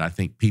somebody that I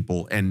think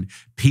people, and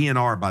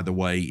P&R, by the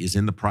way, is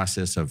in the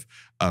process of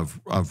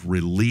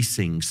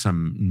releasing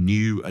some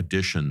new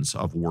editions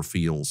of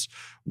Warfield's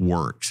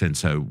works. And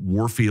so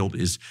Warfield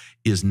is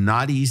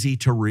not easy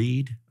to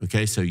read.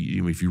 Okay, so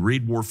if you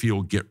read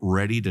Warfield, get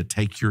ready to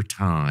take your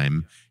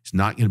time. It's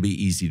not going to be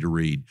easy to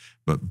read,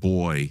 but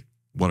boy,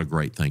 what a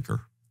great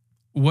thinker.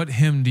 What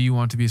hymn do you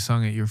want to be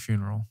sung at your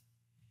funeral?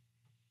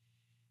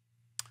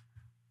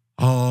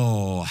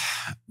 Oh,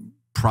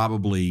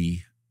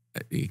 probably,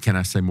 can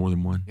I say more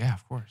than one? Yeah,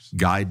 of course.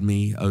 Guide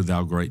me, O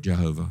thou great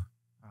Jehovah.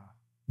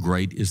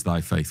 Great is thy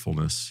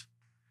faithfulness.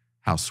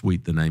 How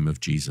sweet the name of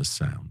Jesus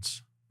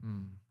sounds.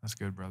 That's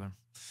good, brother.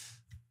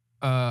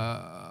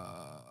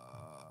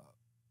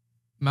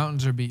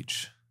 Mountains or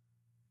beach?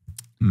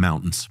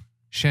 Mountains.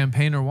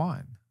 Champagne or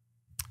wine?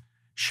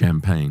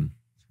 Champagne.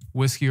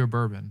 Whiskey or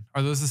bourbon?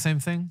 Are those the same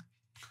thing?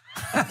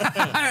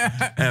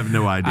 I have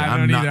no idea.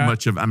 I'm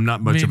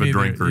not much of a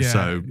drinker,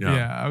 so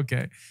yeah.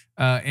 Okay.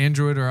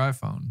 Android or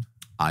iPhone?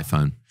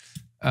 iPhone.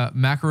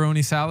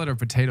 Macaroni salad or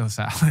potato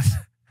salad?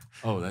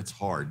 Oh, that's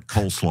hard.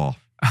 Coleslaw.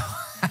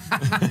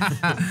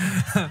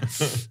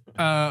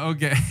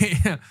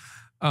 Okay.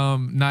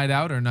 Night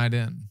out or night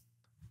in?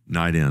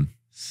 Night in.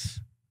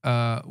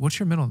 What's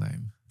your middle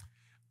name?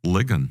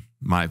 Ligon.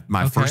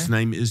 My first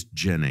name is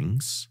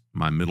Jennings.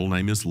 My middle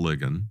name is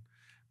Ligon.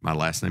 My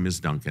last name is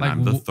Duncan. Like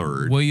I'm the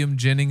third. William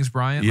Jennings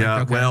Bryan? Yeah,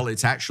 Like, okay. well,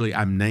 it's actually,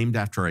 I'm named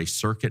after a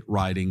circuit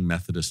riding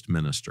Methodist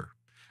minister.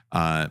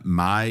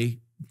 My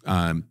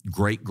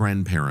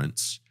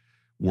great-grandparents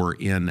were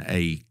in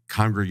a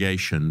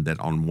congregation that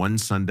on one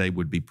Sunday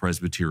would be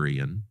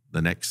Presbyterian,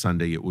 the next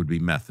Sunday it would be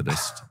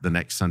Methodist, the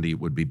next Sunday it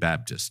would be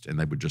Baptist, and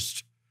they would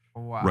just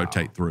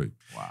rotate through.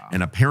 Wow.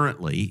 And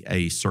apparently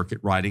a circuit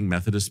riding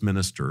Methodist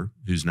minister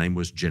whose name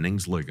was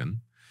Jennings Ligon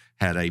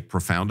had a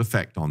profound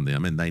effect on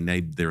them, and they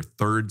named their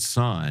third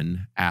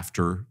son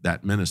after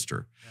that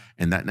minister. Yeah.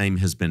 And that name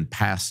has been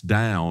passed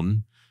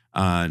down.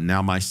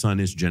 Now my son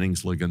is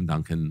Jennings Ligon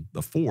Duncan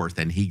IV,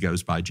 and he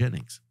goes by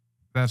Jennings.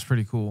 That's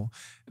pretty cool.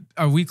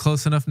 Are we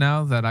close enough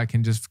now that I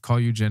can just call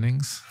you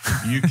Jennings?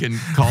 You can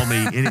call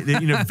me,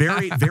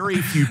 very, very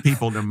few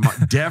people.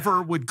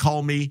 Dever would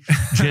call me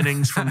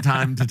Jennings from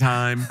time to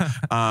time.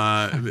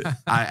 I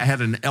had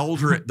an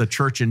elder at the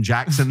church in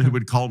Jackson who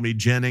would call me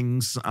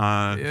Jennings.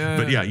 Yeah.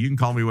 But yeah, you can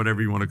call me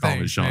whatever you want to call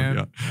me,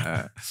 Sean.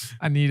 Yeah.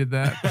 I needed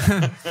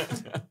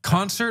that.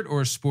 Concert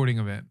or sporting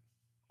event?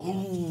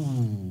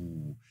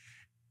 Ooh.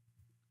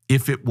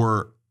 If it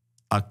were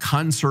a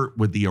concert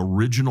with the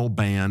original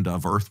band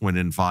of Earth, Wind,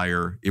 and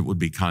Fire, it would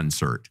be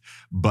concert.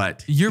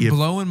 But you're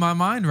blowing my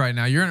mind right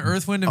now. You're an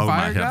Earth, Wind, and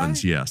Fire guy? Oh, my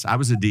heavens, yes. I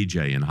was a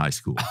DJ in high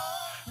school.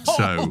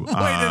 So wait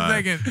a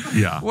second.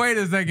 Yeah. Wait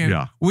a second.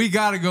 Yeah. We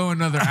got to go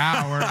another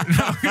hour.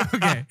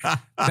 Okay.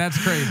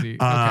 That's crazy.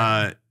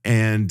 Okay.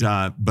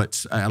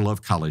 But I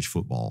love college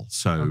football.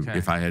 So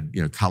if I had,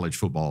 college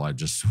football, I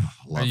just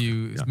love it. Are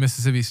you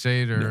Mississippi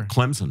State or? No,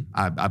 Clemson.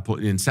 I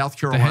put in South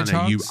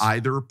Carolina, you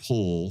either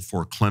pull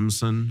for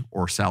Clemson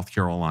or South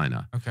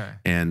Carolina. Okay.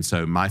 And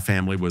so my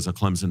family was a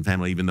Clemson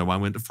family, even though I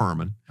went to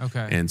Furman.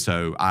 Okay. And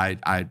so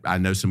I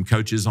know some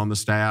coaches on the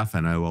staff. I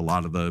know a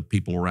lot of the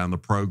people around the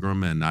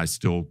program, and I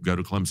still go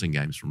to Clemson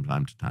games from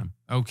time to time.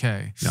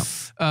 Okay.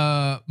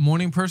 Yeah.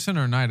 Morning person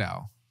or night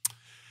owl?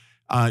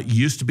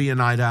 Used to be a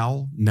night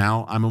owl.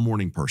 Now I'm a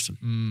morning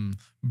person.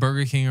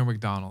 Burger King or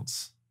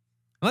McDonald's?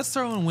 Let's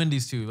throw in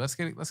Wendy's too. Let's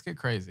get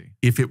crazy.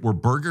 If it were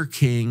Burger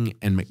King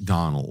and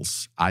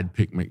McDonald's, I'd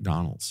pick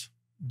McDonald's.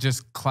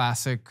 Just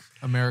classic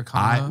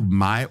Americana?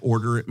 My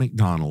order at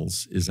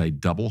McDonald's is a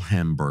double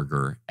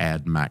hamburger,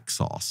 add mac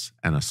sauce,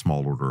 and a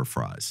small order of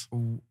fries.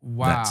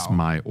 Wow. That's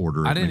my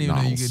order at McDonald's. I didn't even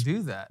know you could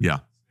do that. Yeah.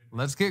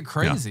 Let's get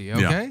crazy, yeah.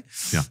 okay?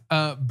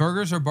 Yeah.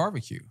 Burgers or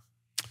barbecue?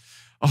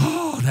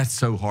 Oh, that's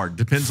so hard.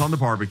 Depends on the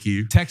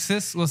barbecue.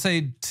 Texas, let's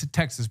say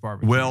Texas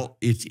barbecue. Well,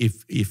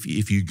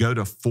 if you go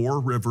to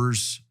Four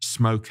Rivers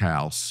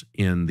Smokehouse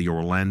in the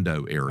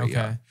Orlando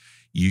area,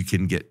 you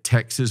can get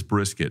Texas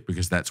brisket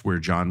because that's where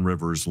John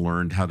Rivers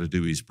learned how to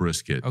do his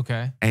brisket.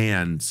 Okay.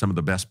 And some of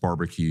the best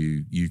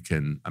barbecue you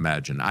can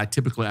imagine.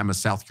 I'm a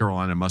South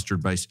Carolina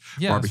mustard-based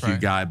barbecue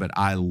guy, but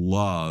I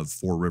love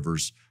Four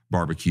Rivers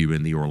barbecue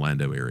in the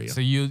Orlando area.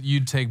 So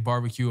you'd take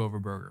barbecue over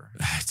burger?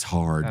 It's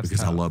hard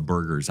because tough. I love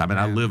burgers. I mean,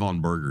 I live on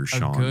burgers,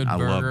 Sean. Good I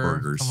love burger.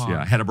 burgers. Come on.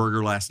 Yeah, I had a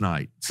burger last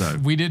night. So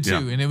we did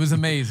too, and it was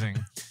amazing.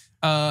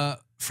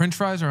 French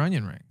fries or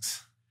onion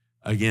rings?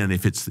 Again,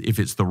 if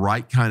it's the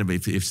right kind of,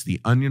 if it's the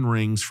onion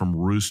rings from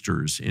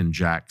Roosters in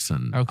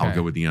Jackson, I'll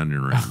go with the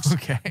onion rings.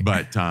 Okay.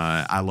 But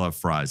I love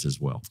fries as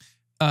well.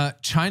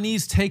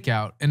 Chinese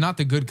takeout, and not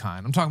the good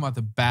kind. I'm talking about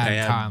the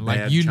bad kind.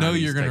 Like you know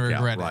you're going to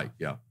regret it. Right,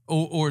 yeah.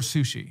 Or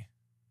sushi.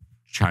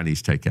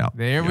 Chinese takeout.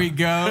 There we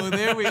go.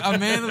 A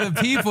man of the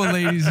people,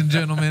 ladies and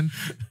gentlemen.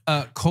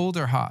 Cold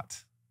or hot?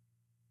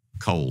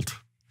 Cold.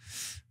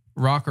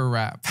 Rock or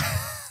rap?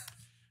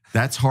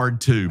 That's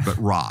hard too, but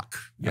rock.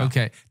 Yeah.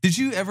 Okay. Did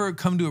you ever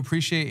come to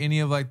appreciate any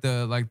of like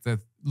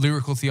the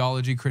lyrical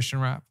theology Christian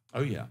rap?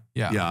 Oh yeah.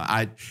 Yeah.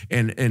 Yeah.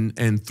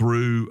 And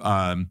through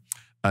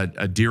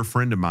a dear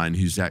friend of mine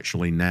who's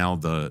actually now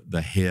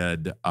the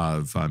head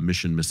of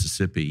Mission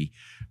Mississippi,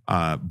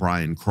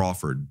 Brian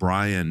Crawford.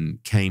 Brian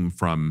came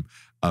from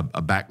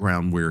a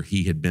background where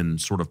he had been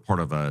sort of part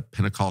of a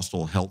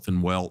Pentecostal health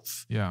and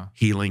wealth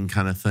healing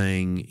kind of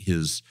thing.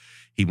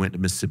 He went to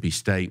Mississippi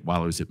State.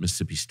 While he was at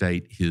Mississippi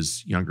State,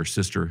 his younger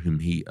sister, whom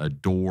he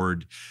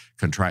adored,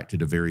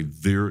 contracted a very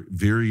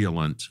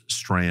virulent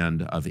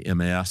strand of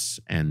MS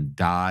and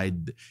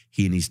died.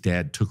 He and his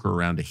dad took her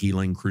around to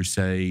healing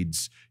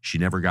crusades. She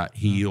never got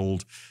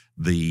healed.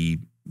 The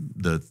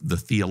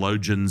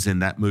theologians in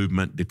that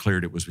movement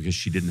declared it was because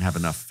she didn't have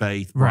enough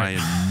faith. Right.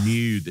 Brian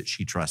knew that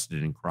she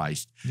trusted in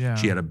Christ. Yeah.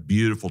 She had a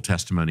beautiful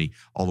testimony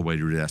all the way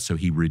to death. So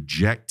he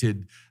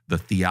rejected the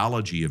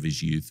theology of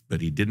his youth,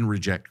 but he didn't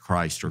reject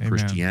Christ or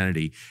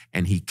Christianity.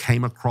 And he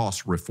came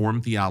across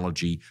Reformed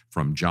theology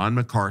from John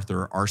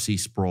MacArthur, R.C.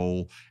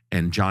 Sproul,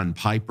 and John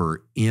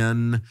Piper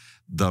in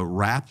the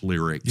rap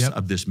lyrics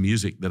of this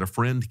music that a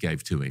friend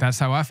gave to him. That's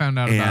how I found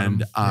out about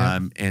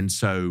him. And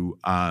so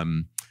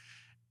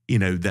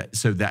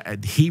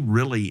that he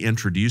really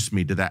introduced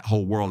me to that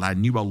whole world. I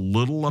knew a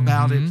little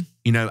about it.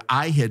 You know,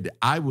 I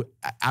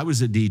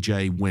was a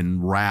DJ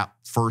when rap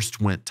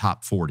first went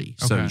top 40.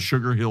 So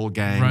Sugar Hill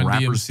Gang, Run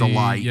Rapper's DMC,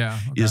 Delight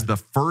is the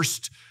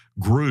first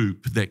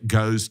group that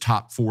goes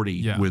top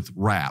 40 with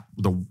rap.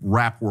 The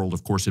rap world,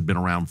 of course, had been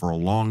around for a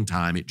long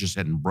time. It just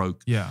hadn't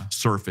broke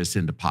surface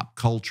into pop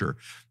culture.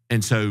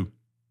 And so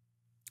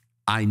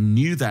I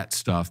knew that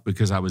stuff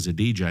because I was a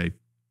DJ.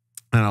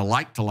 And I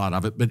liked a lot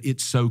of it, but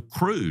it's so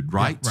crude,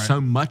 right? Yeah, right. So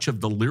much of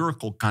the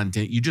lyrical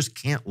content you just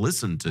can't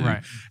listen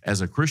to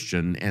as a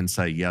Christian and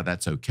say, yeah,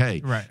 that's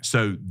okay. Right.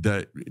 So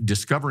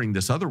discovering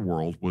this other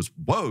world was,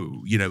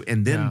 whoa, you know,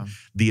 and then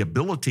the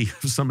ability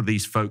of some of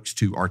these folks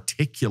to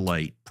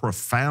articulate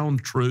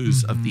profound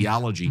truths of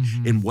theology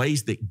in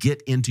ways that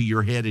get into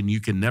your head and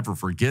you can never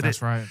forget it.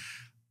 That's right.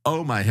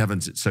 Oh my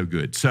heavens, it's so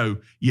good. So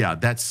yeah,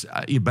 that's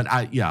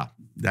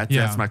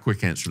my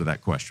quick answer to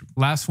that question.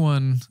 Last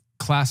one.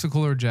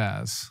 Classical or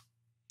jazz?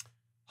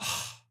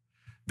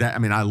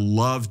 I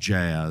love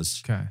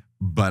jazz,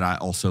 but I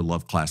also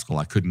love classical.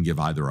 I couldn't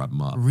give either of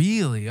them up.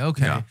 Really?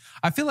 Okay. Yeah.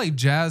 I feel like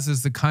jazz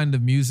is the kind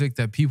of music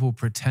that people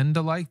pretend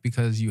to like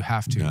because you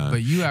have to,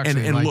 but you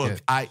actually and like look,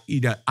 it.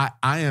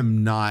 I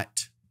am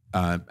not.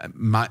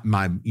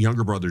 My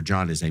younger brother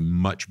John is a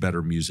much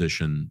better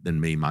musician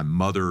than me. My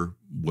mother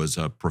was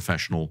a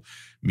professional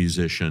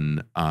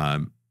musician.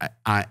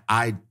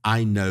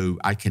 I know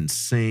I can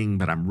sing,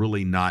 but I'm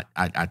really not.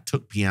 I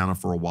took piano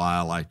for a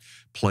while. I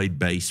played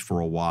bass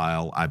for a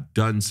while. I've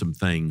done some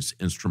things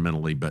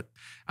instrumentally, but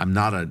I'm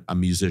not a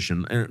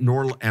musician,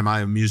 nor am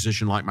I a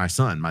musician like my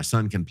son. My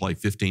son can play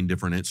 15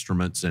 different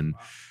instruments and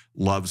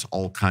loves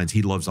all kinds.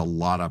 He loves a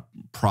lot of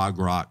prog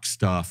rock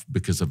stuff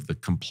because of the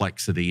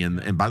complexity.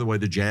 And by the way,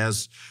 the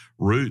jazz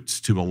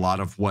roots to a lot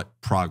of what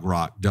prog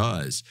rock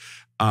does.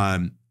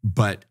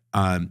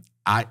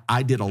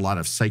 I did a lot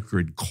of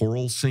sacred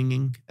choral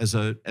singing as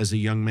a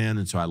young man,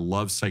 and so I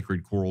love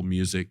sacred choral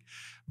music,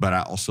 but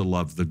I also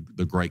love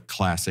the great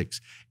classics.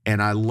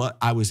 And I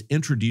was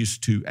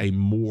introduced to a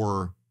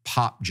more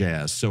pop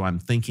jazz, so I'm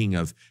thinking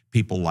of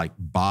people like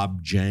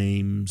Bob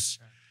James,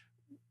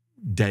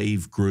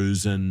 Dave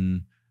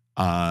Grusin,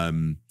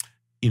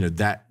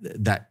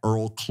 that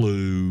Earl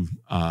Klugh,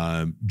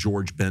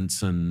 George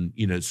Benson,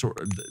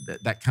 sort of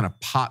that kind of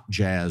pop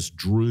jazz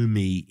drew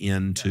me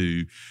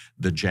into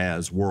the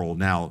jazz world.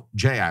 Now,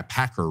 J.I.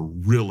 Packer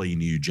really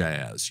knew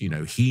jazz.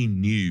 He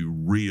knew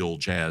real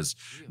jazz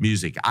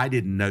music. I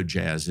didn't know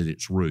jazz at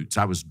its roots.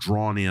 I was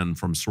drawn in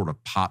from sort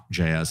of pop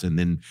jazz and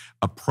then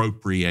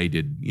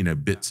appropriated,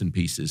 bits and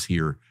pieces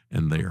here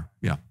and there.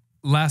 Yeah.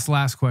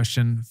 Last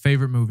question.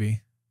 Favorite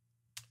movie?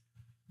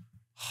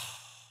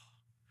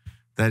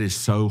 That is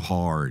so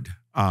hard.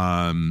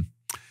 That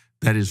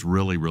is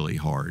really, really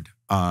hard.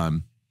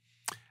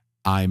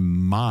 I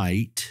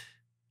might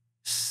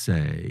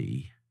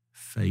say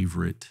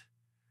favorite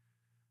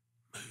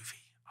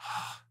movie.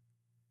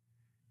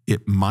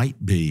 It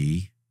might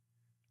be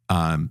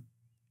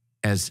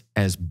as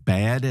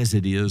bad as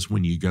it is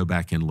when you go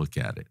back and look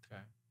at it.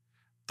 Okay.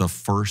 The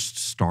first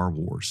Star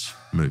Wars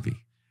movie.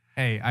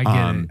 Hey, I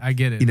get it. I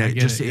get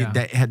it.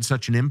 That had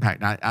such an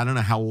impact. I don't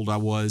know how old I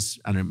was.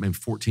 I don't know, maybe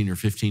 14 or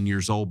 15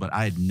 years old, but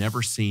I had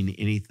never seen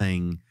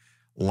anything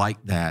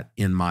like that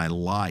in my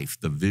life.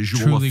 The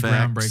visual truly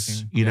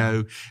effects,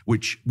 groundbreaking,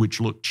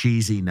 which look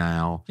cheesy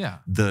now. Yeah.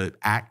 The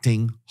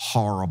acting,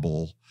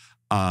 horrible.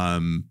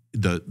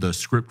 The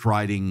script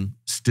writing,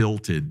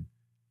 stilted,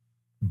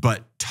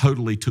 but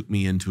totally took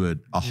me into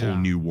a whole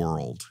new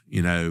world,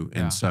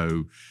 And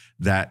so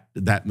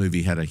that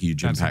movie had a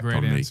huge impact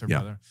on me. Answer,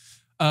 brother.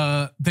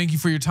 Thank you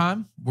for your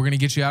time. We're going to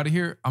get you out of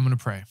here. I'm going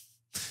to pray.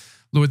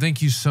 Lord,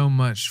 thank you so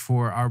much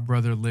for our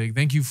brother Lig.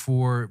 Thank you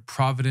for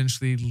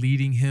providentially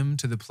leading him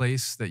to the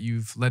place that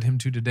you've led him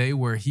to today,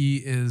 where he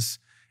is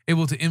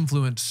able to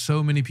influence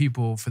so many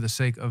people for the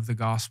sake of the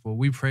gospel.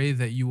 We pray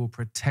that you will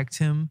protect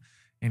him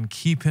and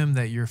keep him,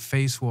 that your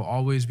face will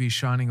always be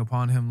shining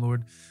upon him,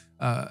 Lord.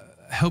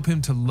 Help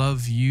him to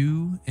love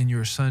you and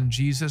your son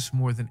Jesus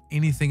more than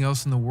anything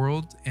else in the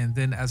world. And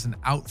then as an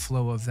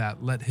outflow of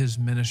that, let his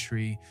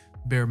ministry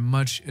bear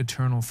much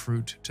eternal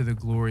fruit to the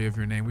glory of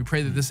your name. We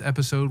pray that this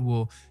episode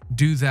will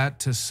do that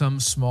to some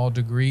small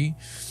degree.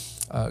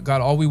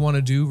 God, all we want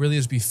to do really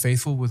is be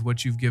faithful with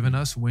what you've given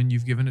us when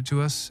you've given it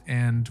to us.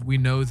 And we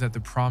know that the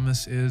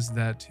promise is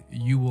that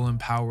you will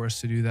empower us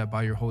to do that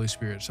by your Holy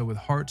Spirit. So with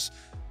hearts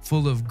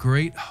full of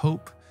great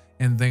hope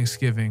and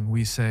thanksgiving,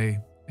 we say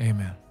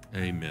amen.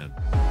 Amen.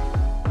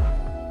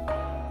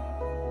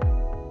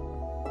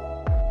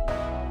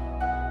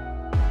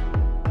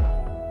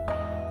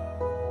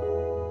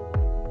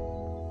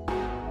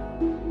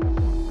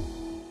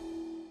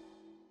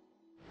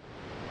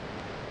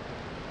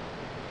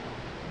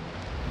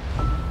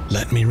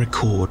 Let me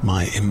record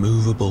my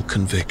immovable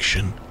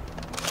conviction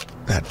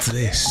that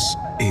this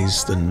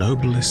is the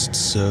noblest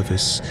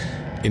service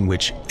in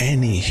which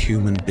any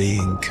human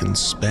being can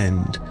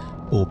spend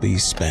or be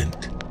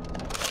spent.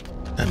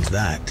 And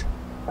that,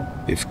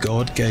 if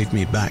God gave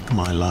me back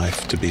my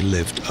life to be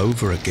lived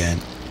over again,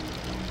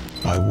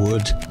 I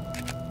would,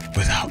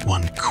 without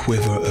one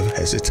quiver of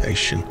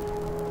hesitation,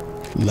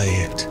 lay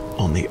it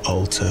on the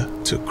altar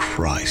to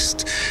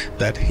Christ,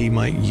 that he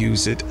might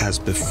use it as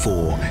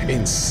before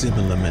in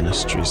similar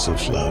ministries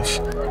of love,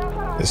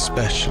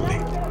 especially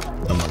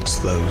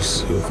amongst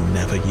those who have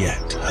never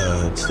yet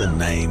heard the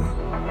name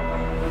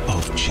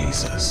of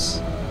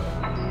Jesus.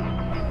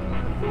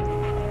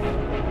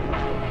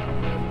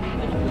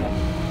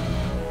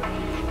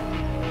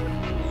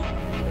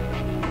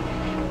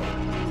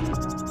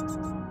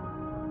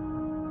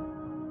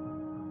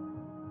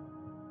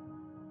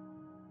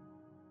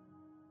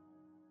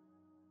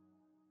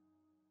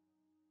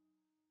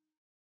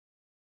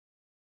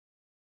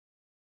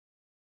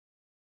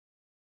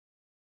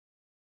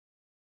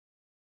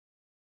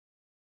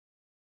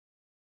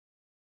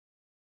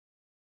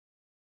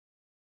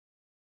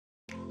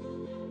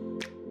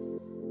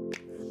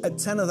 At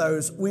 10 of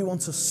those, we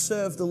want to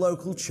serve the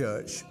local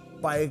church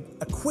by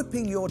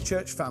equipping your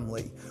church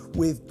family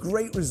with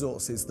great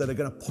resources that are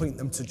going to point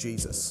them to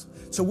Jesus.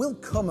 So we'll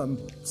come and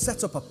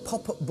set up a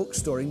pop-up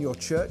bookstore in your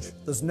church.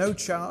 There's no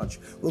charge.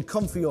 We'll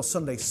come for your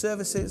Sunday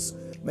services.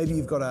 Maybe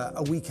you've got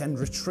a weekend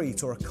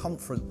retreat or a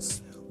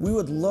conference. We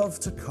would love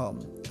to come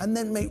and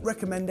then make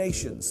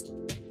recommendations.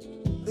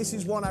 This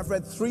is one I've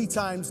read 3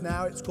 times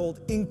now. It's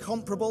called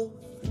Incomparable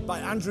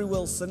by Andrew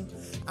Wilson,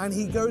 and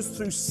he goes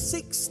through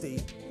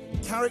 60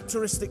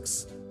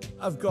 characteristics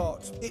of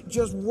God. It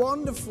just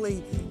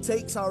wonderfully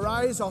takes our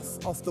eyes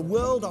off the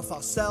world, off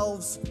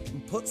ourselves,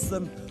 and puts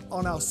them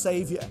on our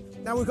Savior.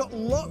 Now, we've got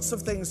lots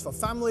of things for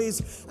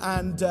families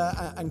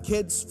and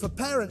kids. For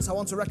parents, I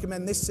want to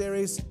recommend this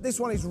series. This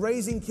one is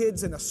Raising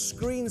Kids in a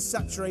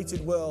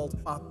Screen-Saturated World.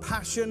 Our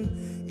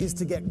passion is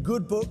to get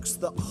good books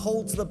that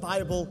hold to the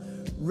Bible,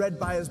 read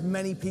by as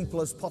many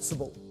people as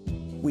possible.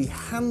 We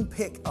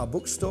handpick our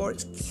bookstore.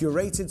 It's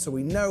curated so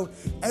we know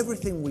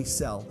everything we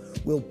sell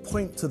will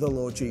point to the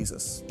Lord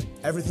Jesus.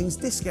 Everything's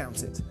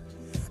discounted.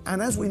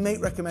 And as we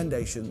make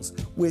recommendations,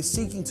 we're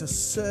seeking to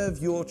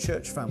serve your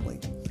church family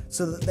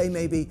so that they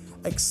may be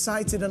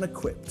excited and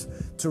equipped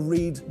to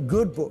read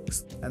good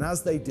books. And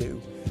as they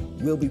do,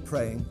 we'll be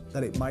praying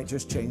that it might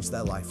just change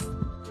their life.